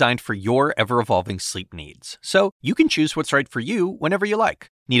is designed for your ever-evolving sleep needs. So you can choose what's right for you whenever you like.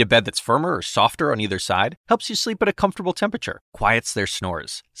 Need a bed that's firmer or softer on either side? Helps you sleep at a comfortable temperature. Quiets their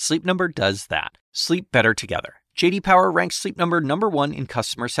snores. Sleep Number does that. Sleep better together. J.D. Power ranks Sleep Number #1 in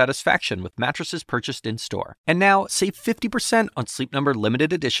customer satisfaction with mattresses purchased in-store. And now, save 50% on Sleep Number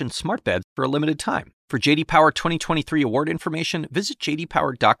limited edition smart beds for a limited time. For J.D. Power 2023 award information, visit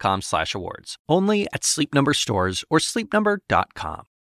jdpower.com/awards. Only at Sleep Number stores or sleepnumber.com.